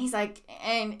one. He's like,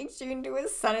 and Ik-jun to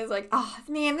his son is like, oh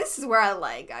man, this is where I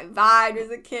vibed as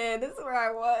a kid. This is where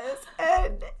I was.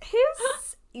 And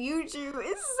his Yuju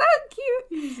is so cute.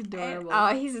 He's adorable.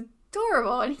 And, he's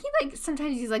adorable. And he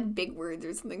sometimes uses big words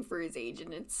or something for his age,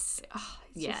 and it's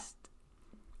just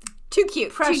too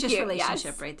cute. Precious too cute,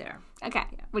 relationship yes. right there. Okay.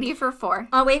 What do you for 4?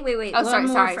 Oh, wait. Oh,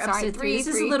 sorry. For episode 3. This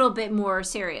is a little bit more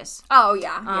serious. Oh,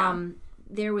 yeah.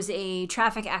 There was a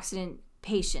traffic accident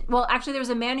patient. Well, actually, there was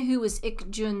a man who was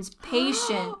Ik-jun's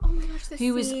patient. Oh my gosh,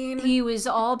 He was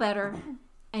all better,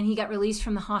 and he got released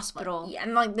from the hospital. Yeah,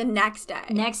 and the next day.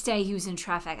 Next day, he was in a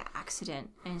traffic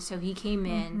accident, and so he came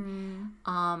in.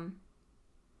 And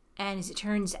as it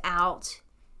turns out,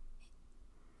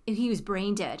 he was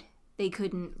brain dead. They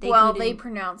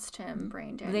pronounced him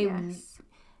brain dead. Yes.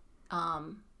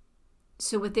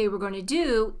 So what they were going to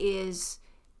do is,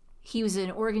 he was an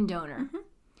organ donor,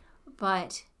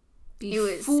 but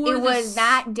it was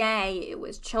that day. It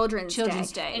was Children's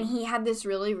Day, and he had this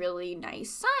really, really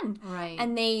nice son. Right,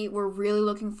 and they were really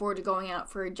looking forward to going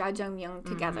out for Jajangmyeon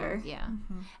together. Yeah,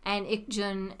 and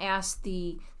Ik-jun asked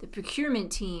the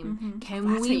procurement team, "Can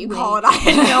That's we what you wait? call it? I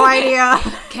had no idea.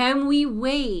 Can we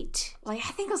wait? I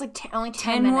think it was only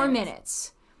 10 more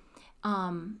minutes."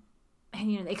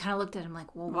 And they kind of looked at him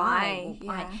like, well, why?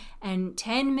 Yeah. And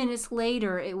 10 minutes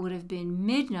later, it would have been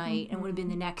midnight and would have been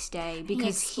the next day,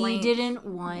 because he didn't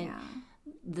want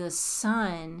the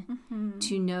son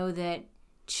to know that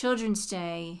Children's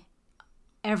Day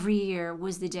every year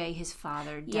was the day his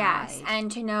father died. Yes,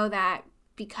 and to know that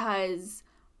because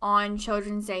on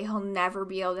Children's Day, he'll never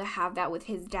be able to have that with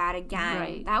his dad again.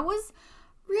 Right. That was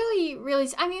really, really,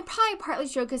 probably partly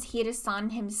true because he had a son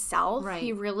himself. Right.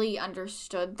 He really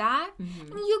understood that. And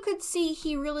you could see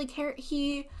he really cared.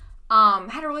 He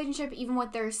had a relationship even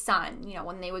with their son,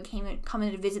 when they would come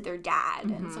in to visit their dad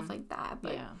and stuff like that.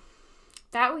 But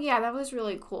that was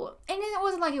really cool. And it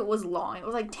wasn't like it was long. It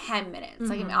was 10 minutes.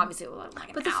 Obviously it was an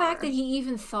But the hour. fact that he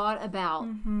even thought about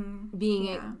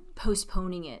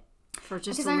postponing it for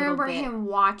just a little bit. Because I remember him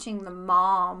watching the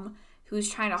mom who's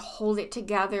trying to hold it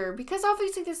together, because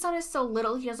obviously the son is so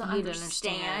little, he doesn't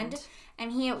understand.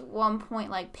 And he at one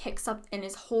point picks up and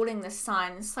is holding the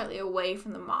son slightly away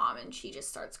from the mom, and she just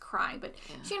starts crying, but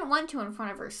she didn't want to in front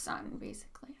of her son,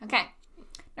 basically. Okay,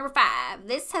 number 5.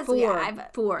 This has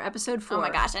Episode 4. Oh my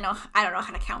gosh, I don't know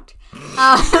how to count.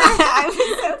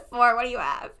 Episode 4. What do you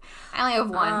have? I only have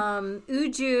 1.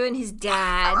 Uju and his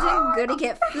dad go to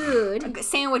get food.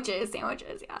 Sandwiches,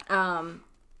 yeah.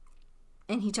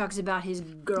 And he talks about his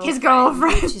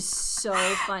girlfriend, which is so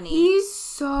funny. He's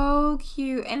so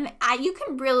cute, and you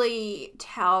can really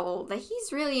tell that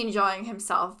he's really enjoying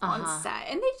himself on set.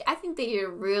 And I think they did a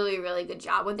really, really good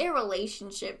job with their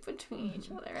relationship between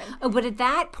each other. But at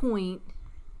that point,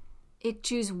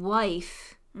 Ik-ju's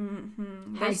wife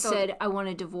had said, "I want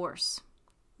a divorce."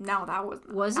 No, that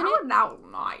wasn't it? No,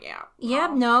 not yet. Yeah,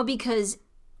 no, because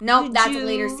that's a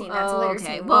later scene. That's a later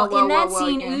scene. Well, in that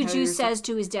scene, Uju says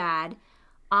to his dad,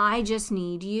 "I just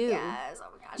need you. Yes, oh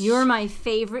my gosh. You're my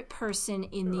favorite person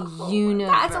in the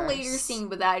universe." That's a later scene,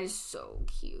 but that is so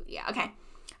cute. Yeah, okay.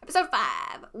 Episode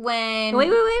 5. When... Wait.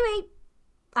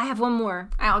 I have one more.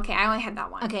 Okay, I only had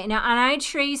that one. Okay, now, and I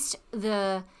traced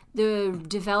the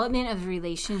development of the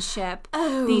relationship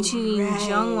between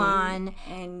Jungwon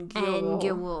and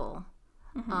Gyeol.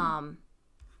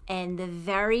 And the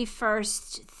very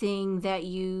first thing that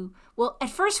at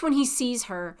first when he sees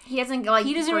her, he doesn't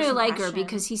really like her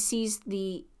because he sees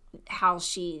how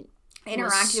she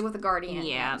interacted with the guardian.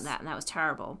 Yeah, that was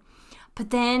terrible.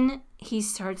 But then he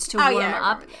starts to warm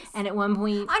up, and at one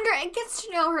point, it gets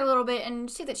to know her a little bit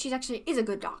and see that she actually is a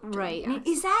good doctor. Right? Yes.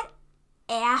 Is that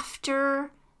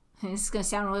after? This is gonna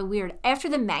sound really weird. After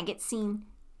the maggot scene,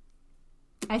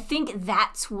 I think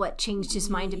that's what changed his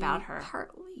mind about her.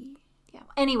 Partly. Yeah.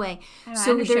 Anyway,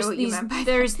 so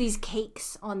there's these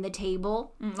cakes on the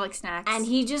table, like snacks, and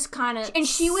he just kind of, and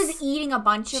she was eating a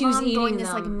bunch of them during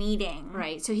this meeting,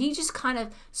 right? So he just kind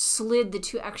of slid the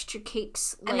 2 extra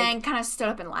cakes, and then kind of stood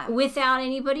up and left without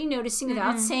anybody noticing,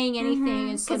 without saying anything,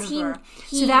 in front of her.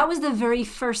 So that was the very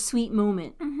first sweet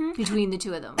moment between the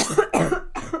 2 of them.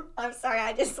 I'm sorry,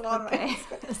 I just swallowed my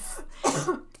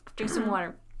Drink some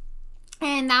water.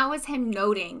 And that was him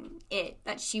noting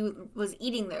that she was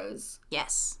eating those.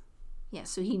 Yes. Yeah,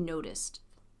 so he noticed.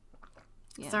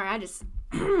 Yeah. Sorry, I just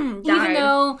Even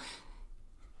though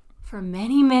for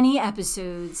many, many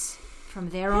episodes, from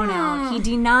there on out, he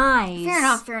denies Fair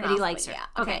enough, that he likes her.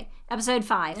 yeah, Okay. Episode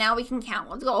 5. Now we can count.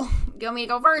 Let's go. Do you want me to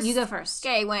go first? You go first.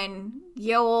 Okay, when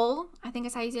Yeol, I think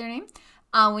that's how you say her name,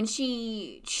 when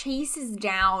she chases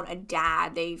down a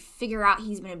dad, they figure out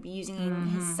he's been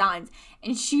abusing his sons.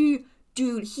 And he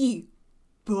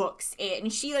books it.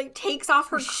 And she, like, takes off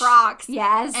her Crocs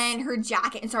and her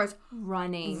jacket and starts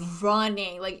running.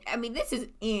 Like, I mean, this is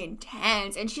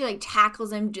intense. And she, like,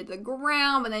 tackles him to the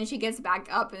ground, but then she gets back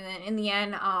up. And then in the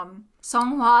end,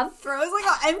 Songhwa throws, like,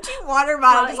 an empty water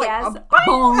bottle. Just, like,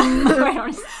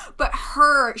 boom. But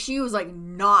she was, like,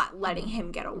 not letting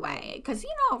him get away. Because,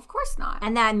 of course not.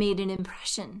 And that made an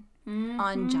impression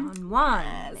on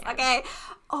Jungwon. Yes. Okay.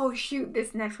 Oh, shoot.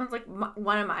 This next one's, like,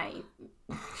 one of my...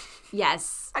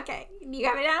 Yes. Okay. You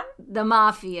got me down? The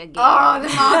Mafia game. Oh, the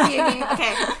Mafia game.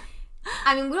 Okay.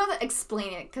 I mean, we don't have to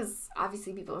explain it because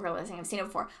obviously people who are listening have seen it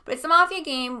before. But it's the Mafia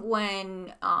game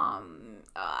when,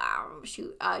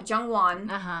 Jungwon,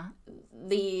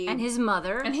 and his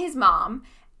mother. And his mom,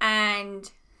 and,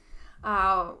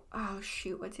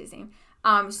 what's his name?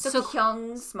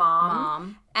 Suk-hyung's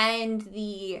mom, and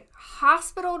the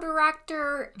hospital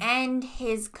director, and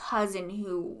his cousin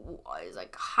who was,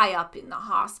 like, high up in the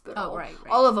hospital. Oh, right.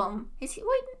 All of them. Is he?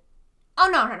 Wait. Oh,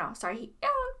 no. Sorry. No,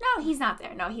 he's not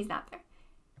there. No, he's not there.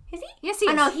 Is he? Yes, he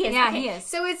is. Oh, no, he is. Yeah, okay. he is.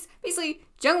 So it's basically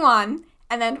Jungwon,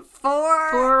 and then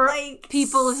four like,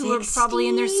 people who 60s. are probably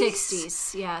in their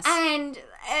 60s. Yes. And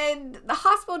the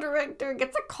hospital director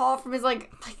gets a call from his,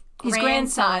 like his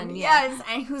grandson. Yes.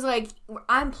 And who's like,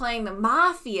 I'm playing the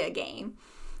Mafia game.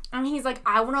 And he's like,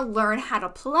 I want to learn how to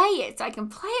play it so I can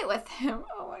play it with him.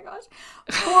 Oh, my gosh.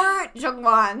 Poor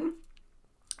Jungwon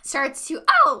starts to,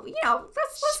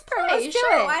 let's play.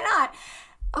 Sure, why not?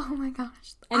 Oh, my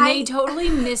gosh. And they totally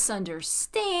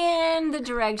misunderstand the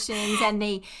directions, and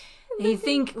they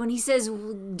think when he says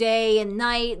day and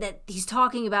night that he's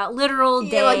talking about literal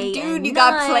day. Like, dude, and you night.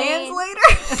 got plans later?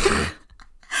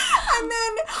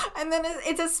 and then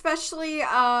it's especially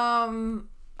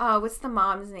what's the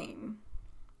mom's name?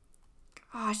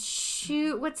 Oh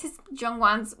shoot! What's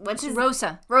Jungwon's?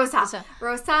 Rosa,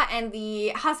 and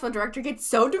the hospital director get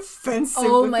so defensive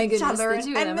with each other,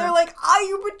 and they're like,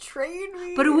 you betrayed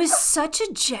me." But it was such a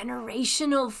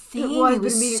generational thing. It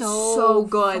was so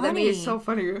good. Funny. That made it so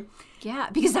funny. Yeah,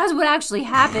 because that's what actually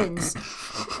happens.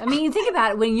 I mean, think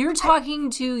about it. When you're talking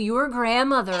to your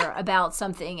grandmother about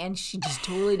something and she just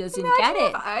totally doesn't get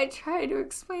it. I tried to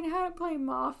explain how to play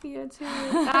Mafia too.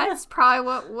 That's probably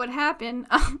what would happen.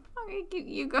 Okay,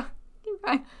 you go. Keep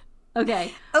going.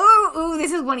 Okay. Ooh,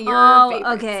 this is one of your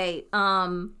favorites. Okay.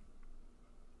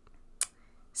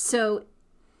 So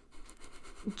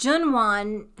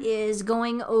Jungwon is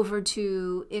going over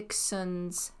to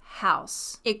Iksun's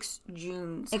house.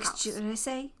 Ik-jun's house. What did I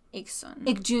say? Ik-sun.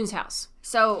 Ik-jun's house.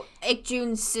 So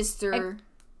Ik-jun's sister.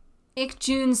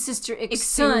 Ik-jun's sister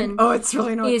Ik-sun. Oh, it's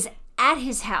really annoying. Is at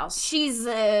his house. She's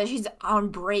on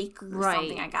break or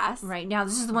something, I guess. Right. Now,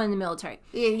 this is the one in the military.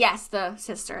 Yes, the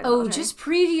sister in the military. Just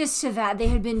previous to that, they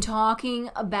had been talking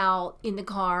about, in the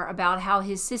car, about how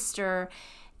his sister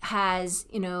has,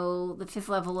 the 5th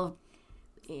level of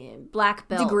black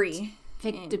belt. Degree.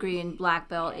 5th degree in black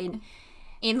belt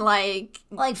in like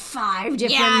 5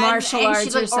 different martial arts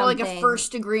she's like, or something. Or like a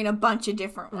 1st degree in a bunch of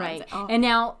different ones. Right. Oh. And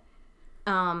now,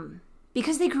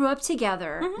 because they grew up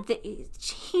together,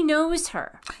 he knows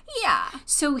her. Yeah.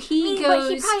 So he goes...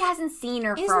 But he probably hasn't seen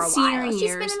her for a while.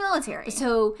 She's been in the military.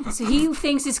 So he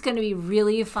thinks it's going to be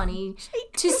really funny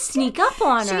to sneak up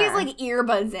on her. She has like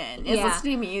earbuds in. Is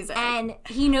listening to music. And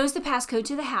he knows the passcode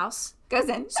to the house. Goes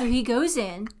in. So he goes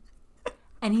in.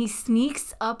 And he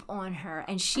sneaks up on her,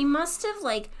 and she must have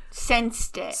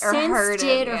sensed it or heard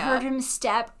him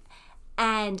step.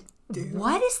 And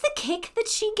what is the kick that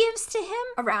she gives to him?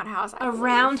 A roundhouse. A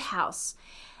roundhouse.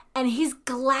 And his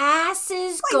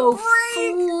glasses go break.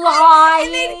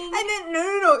 flying. And then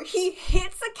no. He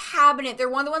hits the cabinet. They're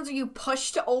one of the ones where you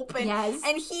push to open. Yes.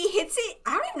 And he hits it.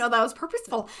 I don't even know that was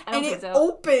purposeful. And it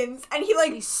opens. And he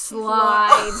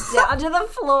slides down to the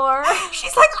floor.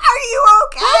 She's like, "Are you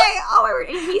okay?" Oh,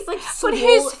 and he's like, but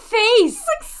his face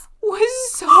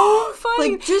was so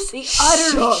funny. Just the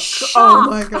utter shock. Oh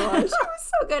my gosh. It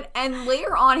was so good. And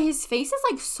later on, his face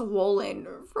is swollen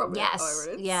from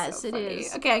it. Yes, it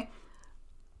is. Okay.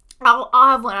 I'll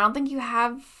have one. I don't think you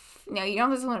have. No, you don't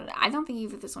have this one. I don't think you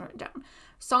have this one written down.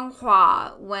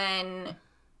 Songhwa, when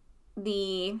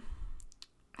I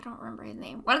don't remember his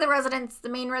name. One of the residents, the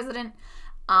main resident,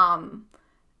 they're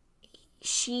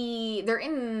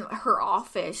in her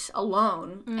office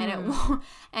alone,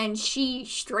 and she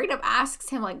straight up asks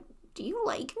him, do you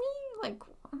like me?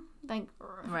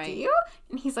 Right. Do you?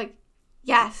 And he's like,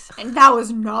 Yes, and that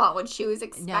was not what she was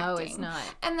expecting. No, it's not.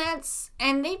 And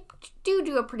they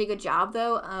do a pretty good job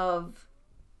though of.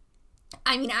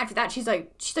 I mean, after that, she's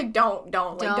like, don't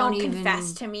even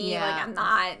confess to me. Yeah. Like, I'm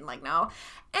not, like, no.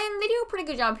 And they do a pretty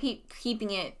good job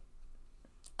keeping it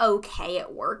okay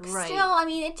at work. Right. Still, I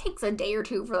mean, it takes a day or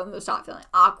two for them to stop feeling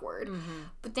awkward. Mm-hmm.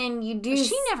 But then you do.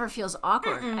 She never feels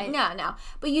awkward. No.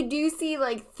 But you do see,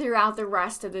 like, throughout the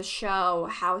rest of the show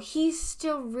how he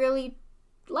still really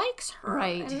likes her.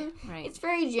 Right. And Right. it's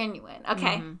very genuine.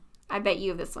 Okay. Mm-hmm. I bet you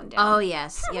have this one down. Oh,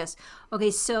 yes. Yes.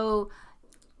 Okay, so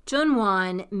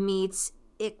Jun-Wan meets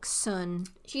Ik-sun.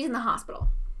 She's in the hospital.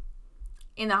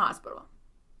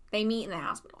 They meet in the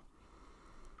hospital.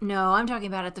 No, I'm talking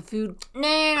about at the food. No.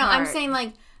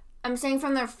 I'm saying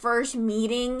from their first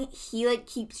meeting, he like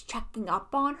keeps checking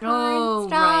up on her and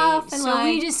stuff. Right. And, So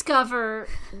we discover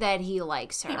that he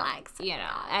likes her. He likes her. You know,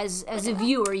 as a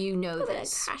viewer, you know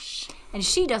this, Crush. and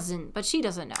she doesn't. But she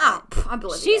doesn't know. Oh, it.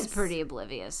 oblivious. She's pretty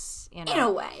oblivious. You know, in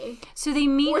a way. So they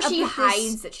meet. Or up she at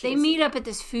hides that They she's- meet up at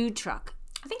this food truck.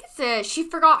 I think it's she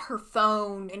forgot her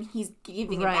phone and he's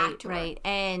giving it back to her. Right.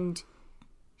 And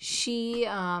she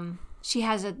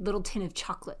has a little tin of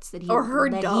chocolates that he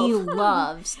Dove. he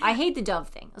loves. I hate the Dove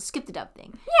thing. Let's skip the Dove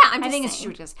thing. Yeah, I'm just I think saying. it's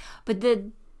ridiculous. But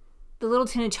the little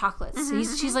tin of chocolates.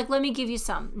 She's like, let me give you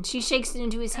some. And she shakes it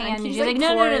into his hand. And he's she's like, like,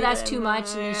 no, pour it that's in. too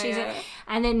much. And she's like,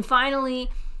 and then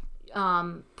finally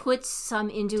puts some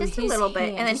into Just his a little bit.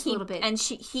 hand, And then just a little bit.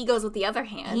 he goes with the other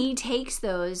hand. He takes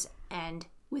those and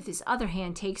with his other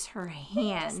hand takes her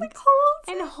hand like holds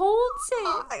and holds it.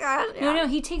 Oh my god. Yeah. No,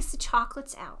 he takes the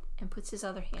chocolates out and puts his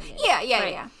other hand in.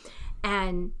 Yeah.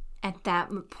 And at that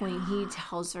point, he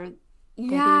tells her that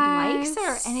he Yes. likes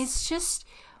her. And it's just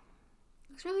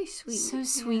It's really sweet. so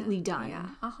sweetly done. Yeah.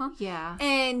 Uh-huh. Yeah.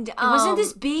 And It wasn't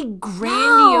this big,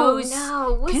 grandiose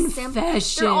no, it was confession.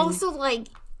 simple. They're also like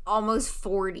almost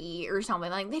 40 or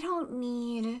something. Like they don't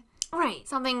need Right.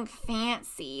 something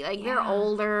fancy. Like they're Yeah.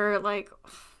 older, like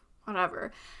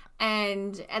whatever.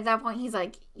 And at that point, he's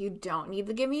like, "You don't need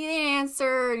to give me the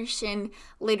answer." And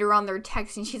later on, they're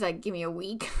texting. She's like, "Give me a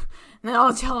week, and then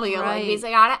I'll tell you." Right. Like he's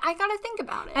like, "I gotta think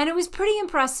about it." And it was pretty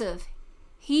impressive.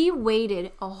 He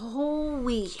waited a whole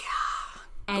week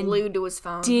and Glued to his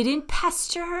phone. didn't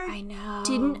pester her. I know.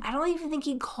 I don't even think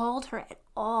he called her at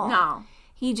all. No.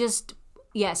 He just,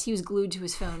 yes, he was glued to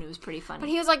his phone. It was pretty funny. But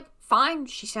he was like, "Fine."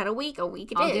 She said a week. A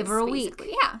week it is. I'll give her a week.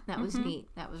 basically. Yeah. That was neat.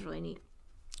 That was really neat.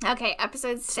 Okay,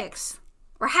 episode 6.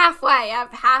 We're halfway.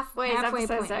 Halfway is Halfway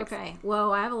episode point. 6. Okay.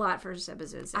 Whoa, I have a lot for episode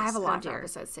 6. I have a lot Oh, for dear.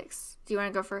 episode 6. Do you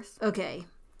want to go first? Okay.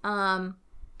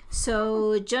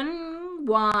 So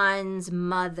Jun-Wan's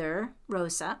mother,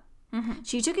 Rosa,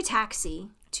 she took a taxi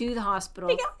to the hospital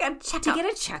We got a checkup. to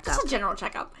get a checkup, Just a general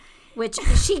checkup. which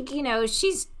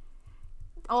she's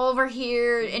Over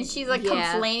here, and she's like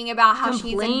Yeah. complaining about how she's a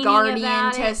Complaining guardian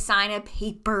about to it. sign a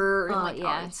paper. And like,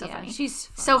 yeah, it's so yeah. funny. She's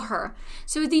fun. So her.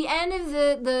 So at the end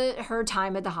of her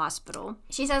time at the hospital,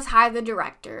 She says hi to the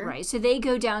director. right? So they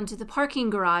go down to the parking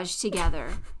garage together,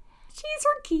 She's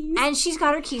her keys. and she's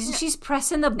got her keys, and she's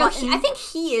pressing the No, button. I think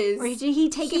he is. or did he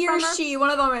take He it or from her? she, one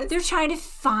of them is. They're trying to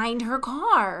find her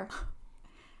car.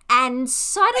 And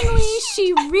suddenly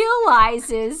she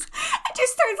realizes, I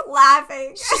just starts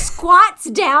laughing. she squats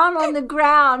down on the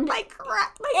ground, like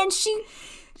and the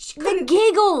couldn't-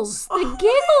 giggles. The Oh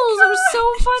giggles my are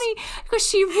so funny because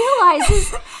she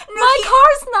realizes, my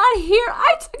car's not here.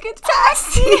 I took a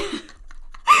taxi.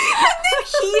 and then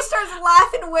he starts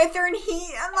laughing with her, and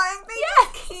I'm like, they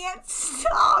just can't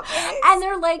stop it. And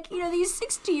they're like, these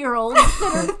 60-year-olds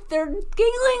that they're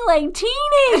giggling like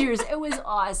teenagers. It was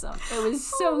awesome. It was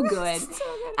so good. So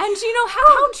good. And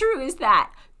how true is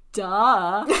that?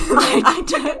 Duh. I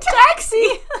took a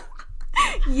taxi.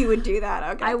 You would do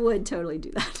that, okay? I would totally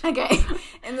do that. Okay.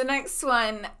 And the next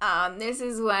one, this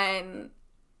is when,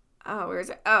 where is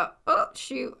it? Oh,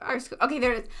 shoot. Okay,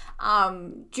 there it is.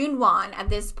 Jun-Wan at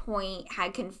this point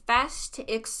had confessed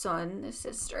to Ik-sun, the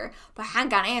sister, but hadn't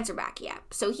got an answer back yet.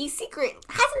 So he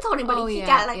hasn't told anybody. Oh, He yeah,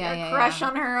 got like yeah, a yeah, crush yeah.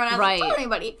 on her and hasn't Right. told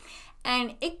anybody.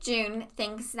 And Ik-jun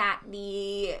thinks that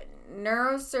the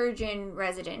neurosurgeon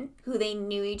resident, who they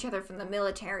knew each other from the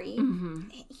military,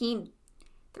 the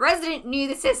resident knew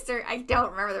the sister. I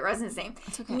don't remember the resident's name.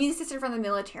 It's okay. Knew the sister from the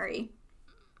military.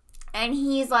 And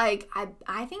he's like,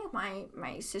 I think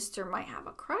my sister might have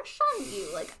a crush on you.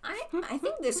 Like, I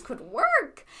think this could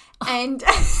work. And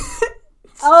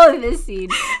Oh, this scene.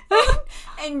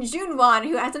 And Junwon,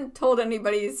 who hasn't told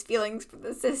anybody his feelings for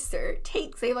the sister,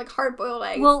 takes a hard-boiled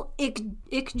egg. Well,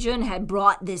 Ik-jun had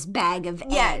brought this bag of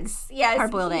eggs. Yes.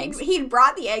 Hard-boiled eggs. He'd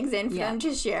brought the eggs in for them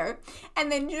to share.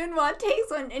 And then Junwon takes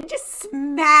one and just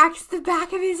smacks the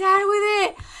back of his head with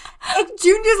it. And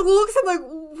Jun just looks at him like,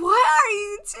 what are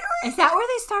you doing? Is that where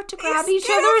they start to grab each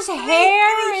other's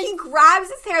hair? And he grabs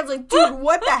his hair and is like, dude,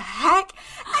 what the heck?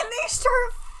 And they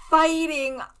start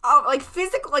fighting, like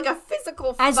a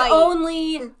physical fight. As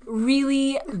only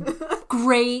really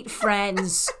great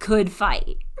friends could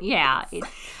fight. Yeah. It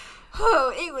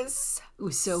was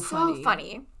so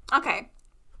funny. Okay.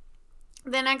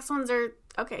 The next ones are,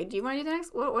 okay, do you want to do the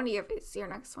next? What one do you have? It's your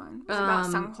next one. It's about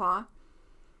Seonghwa.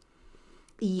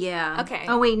 Yeah. Okay.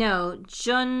 Oh, wait, no.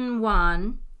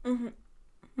 Junwon.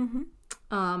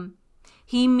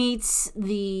 He meets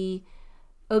the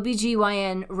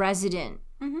OBGYN resident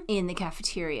in the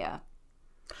cafeteria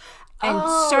and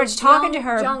starts talking to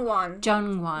her.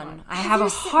 Jungwon. I have a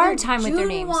hard time with their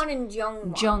names. Jungwon and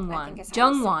Jungwon.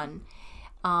 Jungwon.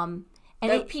 And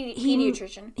the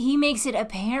pediatrician. He makes it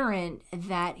apparent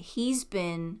that he's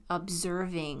been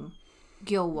observing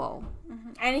Gyeowol.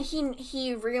 And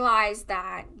he realized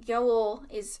that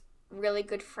Gyeowol is really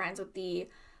good friends with the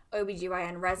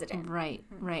OBGYN resident. Right.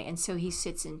 And so he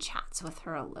sits and chats with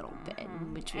her a little bit.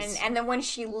 Which was... and then when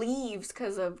she leaves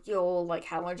because of Gyeowol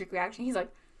had an allergic reaction, he's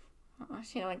like,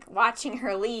 watching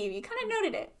her leave. You kind of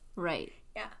noted it. Right.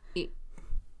 Yeah.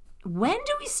 When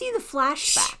do we see the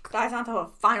flashback? That's not the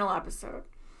final episode.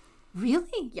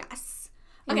 Really? Yes.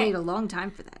 I waited a long time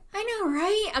for that. I know,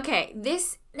 right? Okay,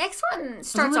 this next one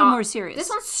starts off more serious. This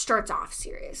one starts off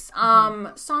serious.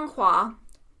 Seonghwa,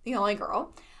 the only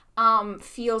girl,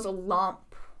 feels a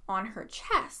lump on her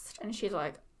chest, and she's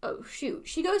like, "Oh shoot!"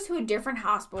 She goes to a different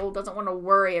hospital. Doesn't want to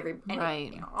worry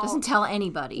right. Doesn't tell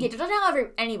anybody. Yeah, doesn't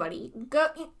tell anybody.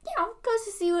 Goes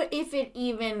to see if it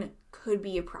even could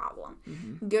be a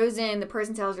problem. Goes in. The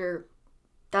person tells her.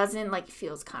 Doesn't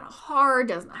feels kind of hard,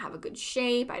 doesn't have a good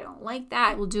shape. I don't like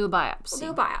that. We'll do a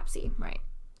biopsy. Right.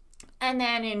 And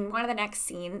then in one of the next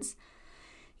scenes,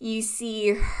 you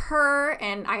see her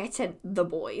and I said the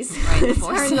boys. Right,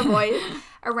 her and the boys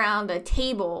around a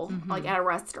table, at a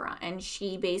restaurant. And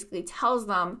she basically tells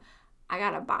them, I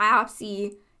got a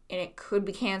biopsy and it could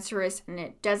be cancerous and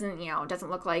it doesn't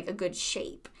look like a good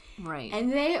shape. Right.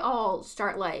 And they all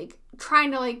start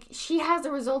trying to she has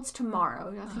the results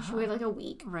tomorrow. I think she waited a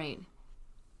week. Right.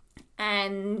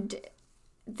 And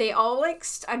they all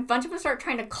a bunch of them start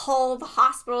trying to call the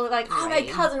hospital. They're oh, my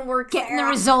cousin works getting there.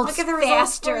 The results I'll get the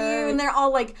faster. Results for you. And they're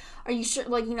all are you sure?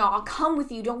 I'll come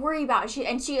with you. Don't worry about it.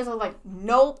 She is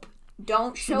nope.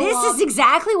 Don't show this up. This is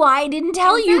exactly why I didn't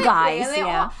tell you guys.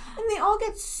 And they all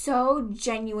get so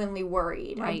genuinely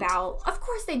worried about, of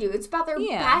course they do. It's about their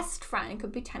best friend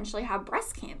could potentially have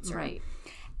breast cancer. Right.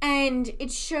 And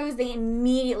it shows they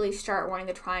immediately start wanting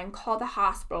to try and call the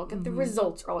hospital, get the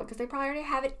results early, because they probably already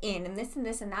have it in, and this and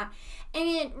this and that. And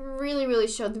it really, really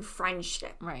showed the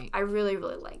friendship. Right. I really,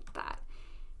 really liked that.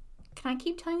 Can I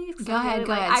keep telling you? Go ahead.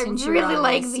 I really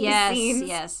like these scenes.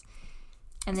 Yes.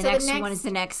 And the next one is the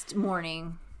next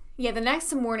morning. Yeah, the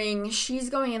next morning,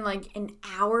 she's going in an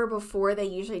hour before they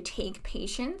usually take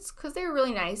patients, because they're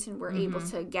really nice and we're able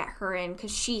to get her in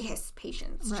because she has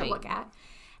patients to look at.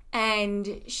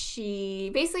 And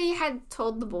she basically had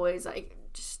told the boys,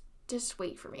 just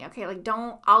wait for me, okay?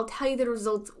 I'll tell you the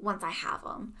results once I have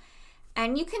them.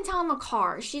 And you can tell in the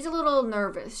car, she's a little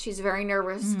nervous. She's very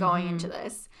nervous going into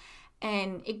this.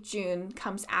 And Ik-jun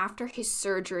comes after his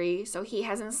surgery, so he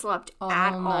hasn't slept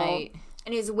at all.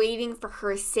 And is waiting for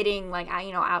her sitting,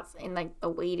 out in, the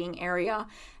waiting area.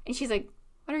 And she's like,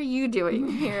 what are you doing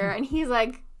here? And he's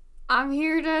like, I'm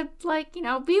here to,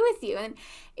 be with you. And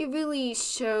it really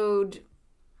showed,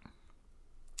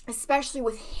 especially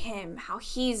with him, how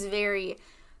he's very,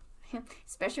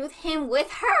 especially with him,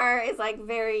 with her, is,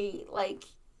 very,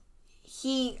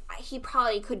 he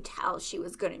probably could tell she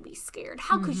was going to be scared.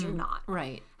 How could you not?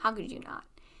 Right. How could you not?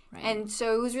 Right. And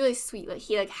so it was really sweet.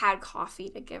 He had coffee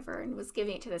to give her and was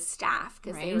giving it to the staff.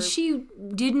 And she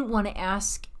didn't want to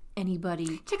ask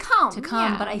anybody to come.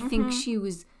 Yeah. But I think she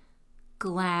was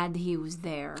glad he was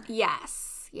there.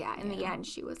 Yes. Yeah, in the end,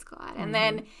 she was glad. And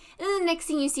then the next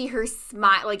thing you see her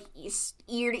smile,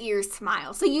 ear to ear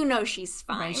smile. So she's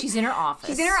fine. Right, she's in her office.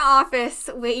 She's in her office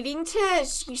waiting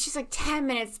she's 10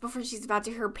 minutes before she's about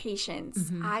to hear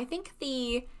patients. I think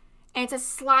and it's a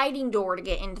sliding door to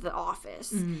get into the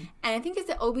office. And I think it's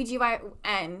the OBGYN.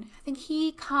 I think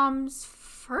he comes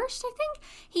first,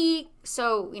 they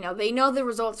know the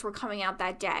results were coming out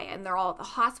that day and they're all at the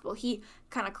hospital. He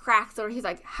kind of cracks the door. He's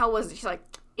like, how was it? She's like,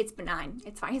 it's benign.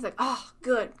 It's fine. He's like, oh,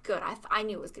 good. I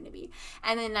knew it was going to be.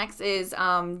 And then next is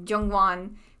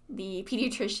Jungwon, the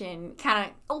pediatrician, kind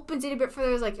of opens it a bit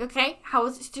further. He's like, okay, how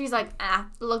was it? She's like,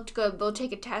 looked good. They'll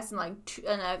take a test in like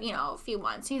a few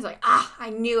months. He's like,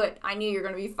 I knew it. I knew you're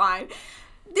going to be fine.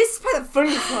 This is probably the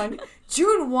funniest one.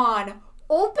 Junwon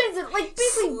opens it, like,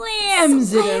 basically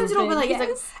slams it open. Like, he's like,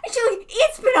 and she's like,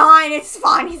 it's benign, it's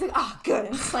fine. He's like, oh, good,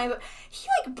 and slams it. He,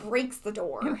 like, breaks the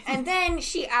door. And then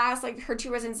she asks, like, her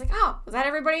 2 residents, like, oh, was that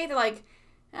everybody? They're like,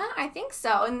 I think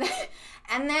so.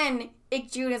 And then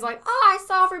Ik-jun is like, I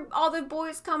saw all the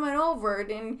boys coming over.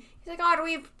 And he's like, do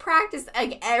we practice?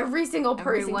 Like, every single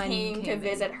person came to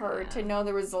visit her to know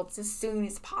the results as soon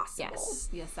as possible.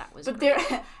 Yes, that was. But great.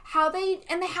 how they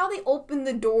open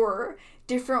the door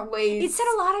different ways. It said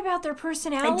a lot about their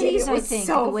personalities, I think,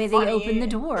 so the way funny. they opened the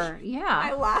door. Yeah.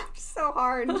 I laughed so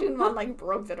hard. Junwon, like,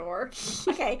 broke the door.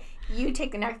 Okay, you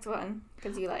take the next one.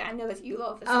 Because I know that you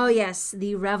love this Oh, one. yes.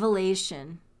 The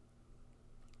revelation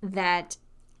that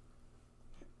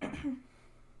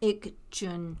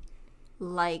Ik-jun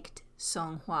liked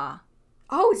Songhwa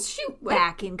Oh, shoot. What?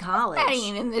 back in college. That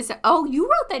ain't in this. Oh, you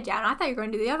wrote that down. I thought you were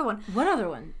going to do the other one. What other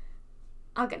one?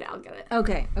 I'll get it.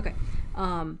 Okay.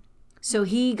 So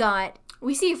he got...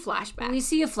 We see a flashback. We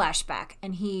see a flashback,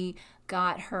 and he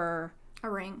got her a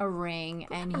ring.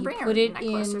 and A he ring or put it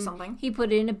necklace in or something. He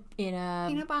put it in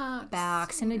a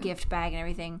box. in a gift bag and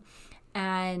everything,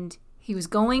 and he was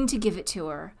going to give it to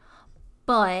her,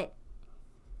 but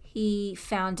he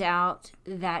found out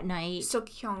that night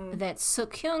Suk-hyung. that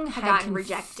Suk-hyung had gotten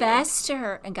rejected. confessed to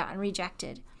her and gotten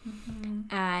rejected.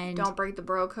 And Don't break the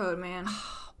bro code, man.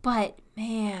 but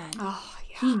man, Oh,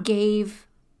 yeah. he gave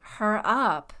her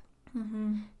up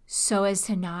so as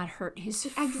to not hurt his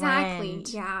Exactly. friend.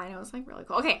 Yeah, and it was like really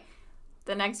cool. Okay,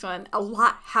 the next one. A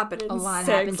lot happened in A lot 6.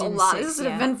 happened in 6, This is an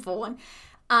yeah. eventful one.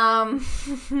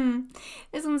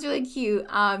 This one's really cute.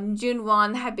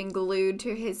 Junwon had been glued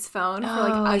to his phone for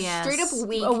like straight up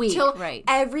week. A week, till right.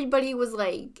 everybody was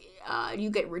like, you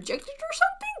get rejected or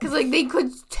something? Because like they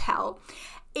could tell.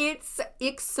 It's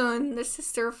Ik-sun, the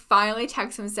sister, finally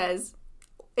texts him and says,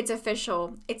 it's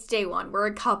official. It's day 1. We're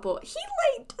a couple. He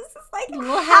like does this like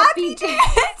little happy happy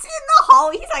dance in the hall.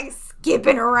 He's like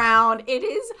skipping around. It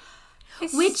is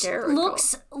hysterical.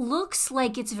 Which looks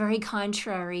like it's very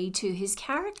contrary to his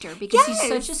character because he's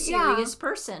such a serious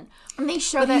person. And they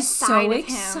show But that he's side so of him.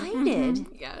 excited.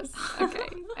 Yes. Okay.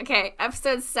 Okay.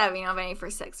 Episode 7. You don't have any for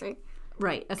 6, right?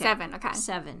 Right. Okay. 7. Okay.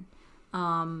 7.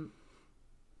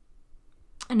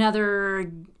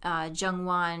 Another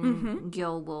Jungwon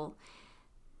Gyeolwol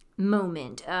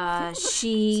moment.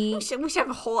 She We should have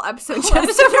a whole episode just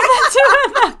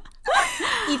for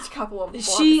each couple of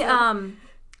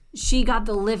she got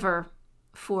the liver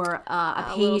for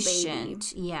a little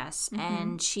patient. Yes,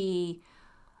 and she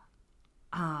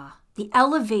the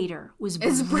elevator was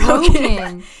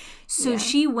broken. So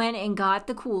she went and got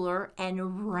the cooler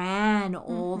and ran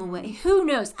all the way. Who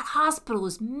knows? That hospital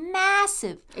is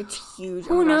massive. It's huge.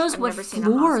 Who knows what never seen a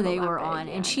floor hospital they that were big. on?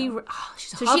 Yeah, And I she, know.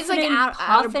 she's So she's like huffing out of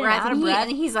puffing, breath. out of And breath.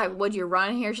 he's like, would you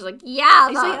run here? She's like, yeah.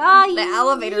 He's like, the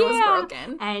elevator was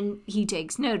broken. And he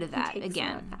takes note of that takes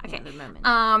again. note of that. Okay. Another moment.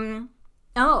 I'm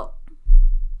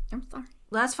sorry.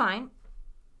 That's fine.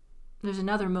 There's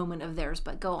another moment of theirs,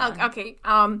 but go on. Okay.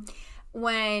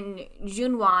 When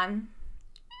Junwon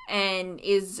and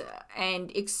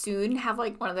Ik-sun have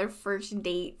like one of their first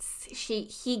dates,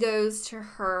 he goes to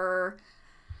her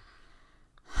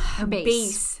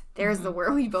base. There's the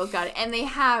word, we both got it. And they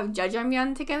have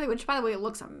jjajangmyeon together, which by the way, it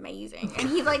looks amazing. And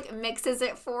he like mixes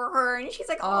it for her, and she's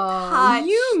like all touched.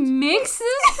 You mix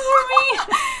this for me?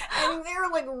 And they're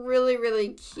like really, really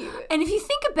cute. And if you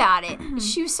think about it,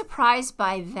 she was surprised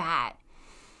by that.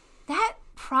 That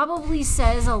probably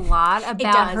says a lot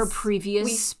about her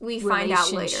previous we find out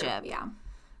relationship. later. Yeah.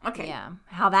 Okay. Yeah.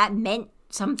 How that meant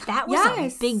that was a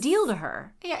big deal to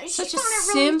her. Yeah, Such she a found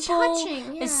it really simple,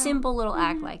 touching. Yeah. a simple little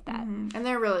act like that. And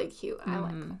they're really cute. I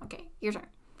like them. Okay, your turn.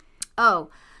 Oh,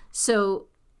 so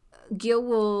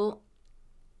Gyeolwol,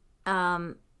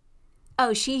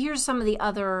 she hears some of the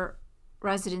other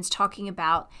residents talking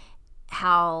about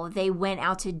how they went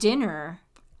out to dinner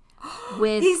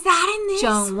with Is that in this?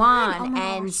 Jungwon, Oh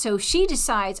my and gosh. so she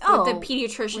decides, With the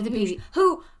pediatrician with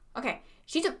who okay,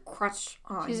 she's a crutch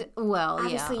on.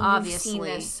 obviously, You've seen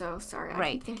this, so sorry. I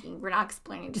Right. keep thinking we're not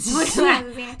explaining this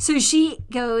much. So she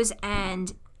goes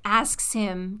and asks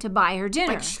him to buy her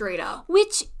dinner, Like straight up.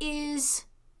 which is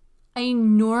a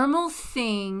normal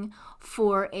thing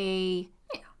for a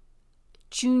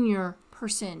junior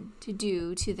person to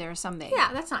do to their sunbae.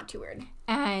 Yeah, that's not too weird.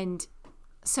 And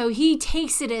so he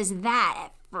takes it as that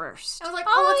at first. I was like,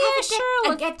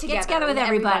 let's get together together with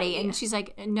everybody. And Yeah. she's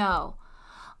like, no,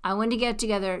 I want to get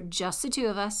together, just the two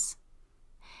of us,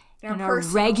 in our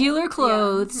regular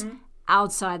clothes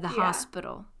outside the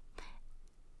hospital.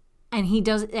 And he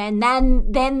does, and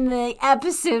then the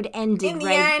episode ended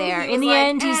there. In the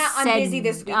end, he said, "I'm busy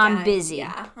this weekend." I'm busy.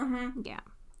 Yeah. Yeah.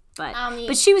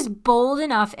 But she was bold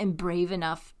enough and brave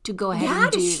enough to go ahead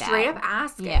and do that. Yeah, straight up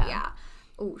ask it. Yeah.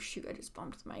 Oh, shoot, I just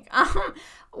bumped the mic.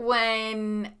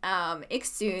 When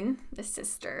Iksun, the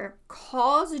sister,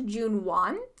 calls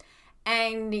Junwon,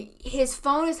 and his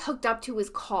phone is hooked up to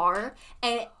his car,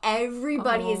 and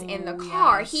everybody is in the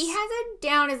car. Yes. He has it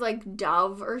down as like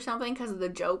Dove or something because of the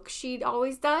joke she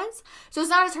always does. So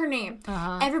it's not as her name.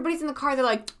 Everybody's in the car. They're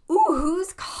like, ooh,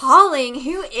 who's calling?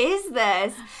 Who is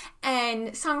this? And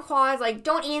Sunghwa is like,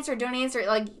 don't answer.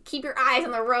 Like, keep your eyes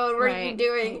on the road. What are you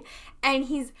doing?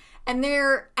 And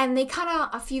they kind of,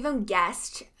 a few of them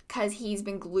guessed, because he's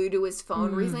been glued to his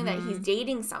phone recently, that he's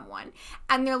dating someone.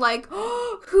 And they're like,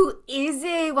 oh, who is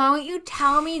it? Why don't you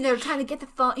tell me? They're trying to get the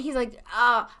phone. He's like,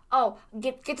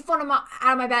 get the phone out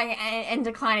of my bag and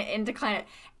decline it.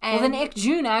 And then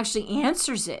Ik-jun actually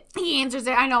answers it. He answers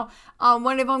it. I know.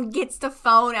 One of them gets the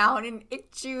phone out, and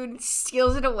Ik-jun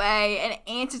steals it away and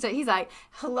answers it. He's like,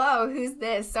 hello, who's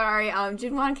this? Sorry,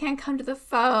 Junwon can't come to the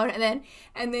phone. And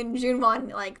then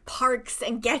Junwon, like, parks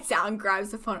and gets out and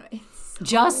grabs the phone.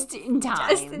 Just in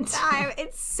time.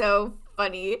 It's so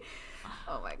funny.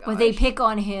 Oh my gosh. But they pick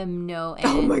on him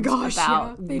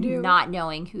about they do. not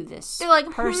knowing who this They're like,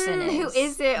 person is. Who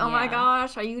is it? Oh my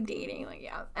gosh, are you dating? Like,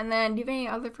 yeah. And then, do you have any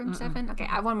other from Seven? Okay,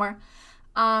 I have one more.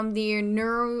 The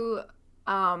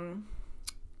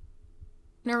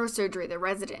neurosurgery, the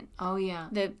resident. Oh yeah.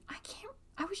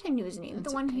 I wish I knew his name. That's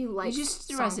the one okay. who likes just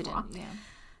the resident. Yeah.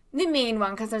 The main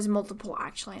one, because there's multiple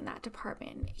actually in that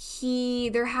department.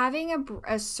 They're having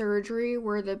a surgery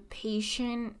where the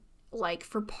patient, like,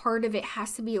 for part of it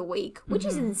has to be awake, which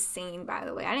is insane, by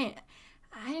the way. I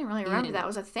didn't really remember that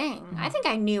was a thing. I think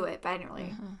I knew it, but I didn't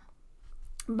really.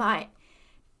 But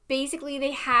basically,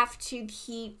 they have to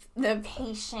keep the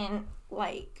patient,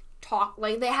 like, talk.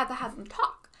 Like, they have to have them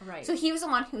talk. Right. So he was the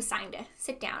one who signed to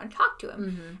sit down and talk to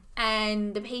him.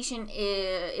 And the patient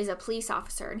is a police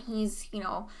officer, and he's,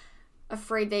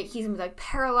 afraid that he's going to be, like,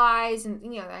 paralyzed. And,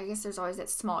 I guess there's always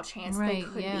that small chance that it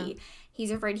could be.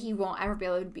 He's afraid he won't ever be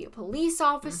able to be a police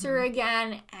officer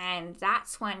again. And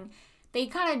that's when they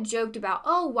kind of joked about,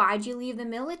 oh, why'd you leave the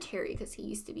military? Because he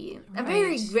used to be a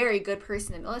very, very good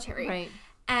person in the military. Right.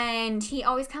 And he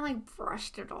always kind of, like,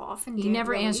 brushed it off. And he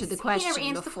never answered the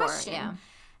question before. Yeah.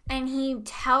 And he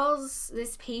tells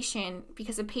this patient,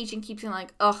 because the patient keeps being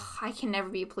like, ugh, I can never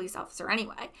be a police officer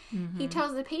anyway. He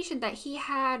tells the patient that he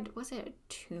had, was it a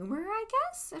tumor, I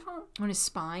guess? On his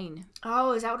spine.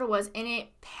 Oh, is that what it was? And it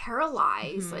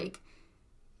paralyzed, like,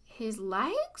 his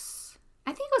legs?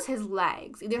 I think it was his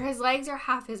legs. Either his legs or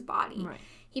half his body. Right.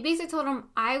 He basically told him,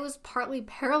 I was partly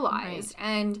paralyzed.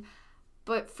 Right.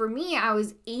 But for me, I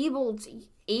was able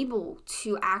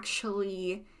to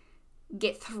actually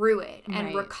get through it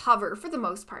and recover for the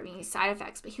most part, meaning side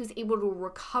effects, but he was able to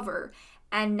recover,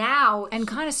 and now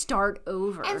kind of start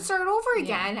over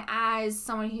again as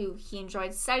someone who he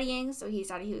enjoyed studying, so he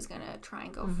decided he was going to try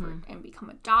and go for and become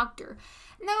a doctor.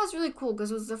 And that was really cool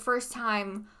because it was the first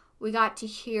time we got to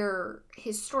hear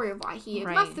his story of why he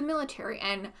had left the military.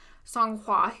 And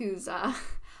Sunghwa, who's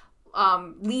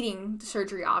leading the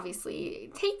surgery,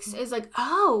 obviously is like,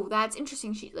 oh, that's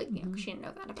interesting. She she didn't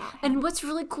know that about him. And what's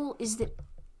really cool is that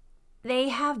they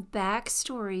have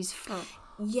backstories for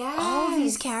all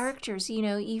these characters.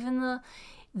 Even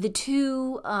the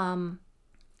two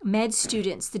med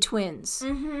students, the twins,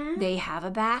 they have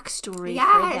a backstory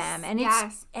for them, and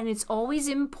it's always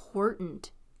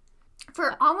important.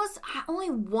 For almost only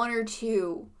one or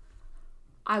two,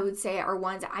 I would say, are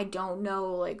ones that I don't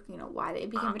know, why they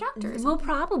became a doctor. We'll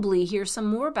probably hear some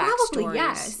more backstories. Probably,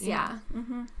 yes. Yeah.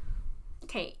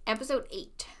 Okay, episode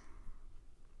 8.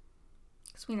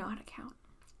 Because we know how to count.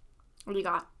 What do you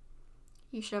got?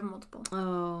 You should have multiple.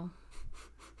 Oh,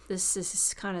 this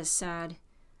is kind of sad.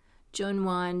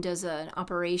 Junwon does an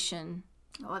operation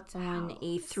on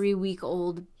a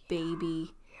 3-week-old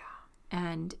baby. Yeah.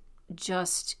 And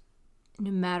just, no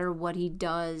matter what he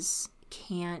does,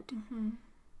 can't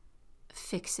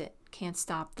fix it, can't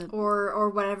stop the or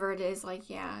whatever it is, it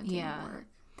didn't work.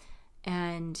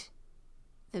 And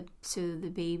so the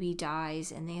baby dies,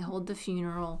 and they hold the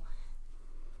funeral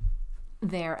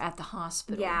there at the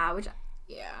hospital.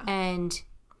 And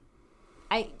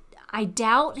I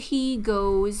doubt he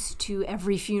goes to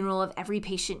every funeral of every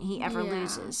patient he ever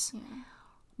loses.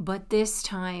 But this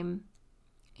time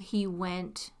he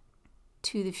went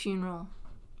to the funeral.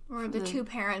 Or the two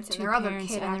parents and Two their other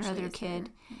parents kid. and Actually, their other kid.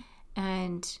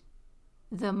 And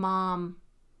the mom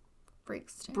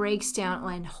breaks down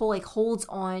and holds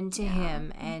on to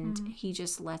him, and he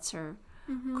just lets her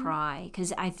cry,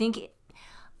 because I think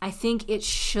it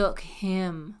shook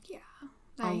him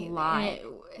a lot.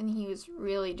 And he was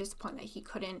really disappointed that he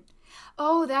couldn't.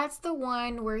 Oh, that's the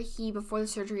one where he, before the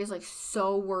surgery, is like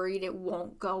so worried it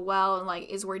won't go well, and like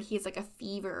is worried he has like a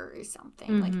fever or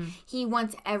something. Like he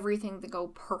wants everything to go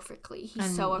perfectly.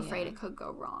 He's so afraid it could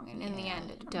go wrong, and in the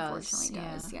end, it unfortunately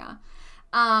does. Yeah.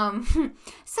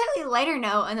 Slightly lighter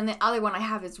note, and then the other one I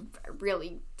have is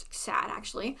really sad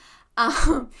actually.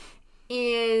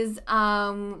 Is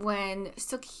when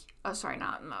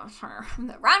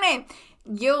the wrong name.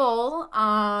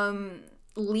 Yul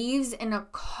leaves in a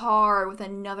car with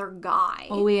another guy.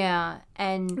 Oh yeah,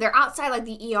 and they're outside like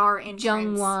the ER entrance.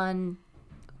 Jung-won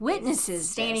witnesses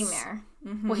standing this. there.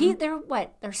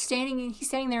 Well, they're standing. He's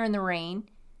standing there in the rain.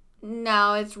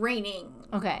 No, it's raining.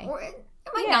 Okay. Or it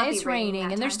might not be it's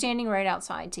raining, and they're time. standing right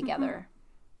outside together,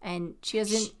 and she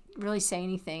doesn't really say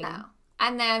anything. No.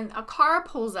 And then a car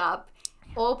pulls up,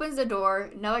 opens the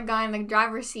door. Another guy in the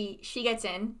driver's seat. She gets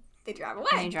in. They drive away.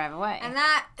 And they drive away. And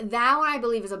that one I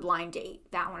believe is a blind date.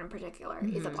 That one in particular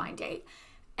is a blind date.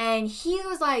 And he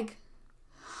was like,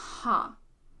 huh.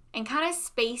 And kind of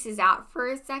spaces out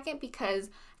for a second, because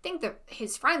I think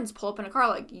his friends pull up in a car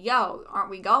like, yo, aren't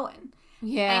we going?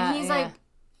 Yeah. And he's like,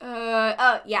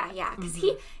 yeah. Because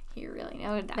he really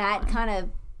noted that. That kind of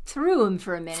threw him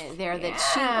for a minute there.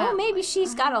 That maybe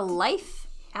she's got a life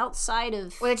outside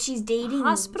of that she's dating.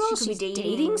 Hospital. She could be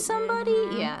dating somebody.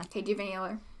 Yeah. Okay, do you have any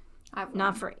other?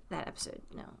 Not for that episode,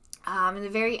 no. In the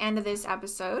very end of this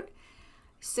episode,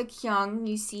 Suk-hyung,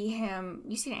 you see an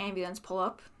ambulance pull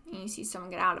up, and you see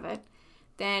someone get out of it.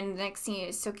 Then the next scene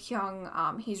is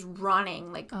Suk-hyung, he's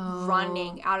running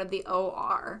out of the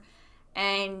OR.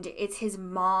 And it's his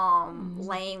mom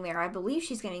laying there. I believe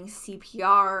she's getting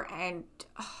CPR, and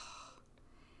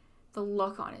the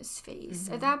look on his face.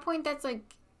 At that point, that's like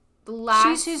the last...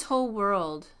 She's his whole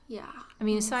world. Yeah. I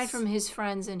mean, aside from his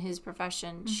friends and his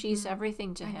profession, she's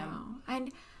everything to him. Know.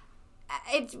 And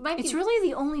it might be... It's really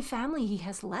the only family he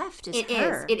has left is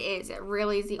her. It is. It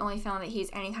really is the only family that he has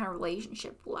any kind of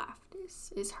relationship left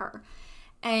is her.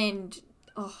 And...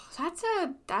 oh, that's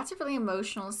a really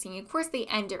emotional scene. Of course, they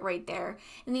end it right there.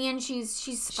 In the end,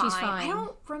 she's fine.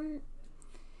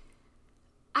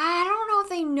 I don't know if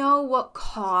they know what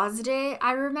caused it.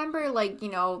 I remember,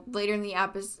 later in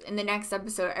the next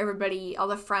episode, all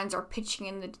the friends are pitching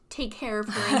in to take care of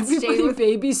her and stay with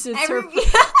babysits her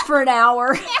for an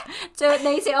hour. So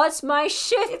they say, "Oh, it's my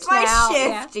shift. It's my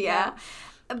shift." Yeah.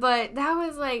 But that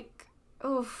was like,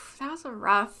 oof, that was a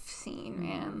rough scene,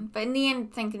 man. But in the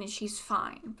end, thinking she's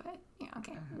fine. But yeah,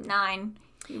 okay, 9.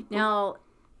 Now,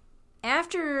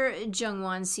 after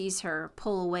Jung-won sees her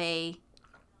pull away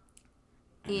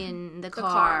in the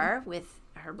car with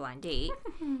her blind date,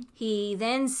 he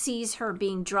then sees her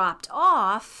being dropped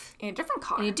off in a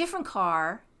different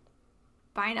car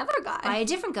by another guy, by a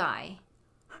different guy,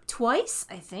 twice,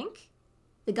 I think.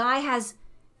 The guy has...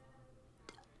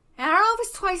 I don't know if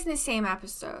it's twice in the same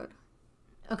episode.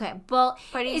 Okay, well,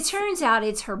 but it turns out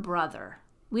it's her brother.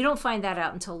 We don't find that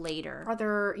out until later.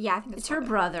 Brother, yeah, I think it's her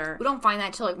brother. We don't find that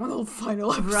until one of the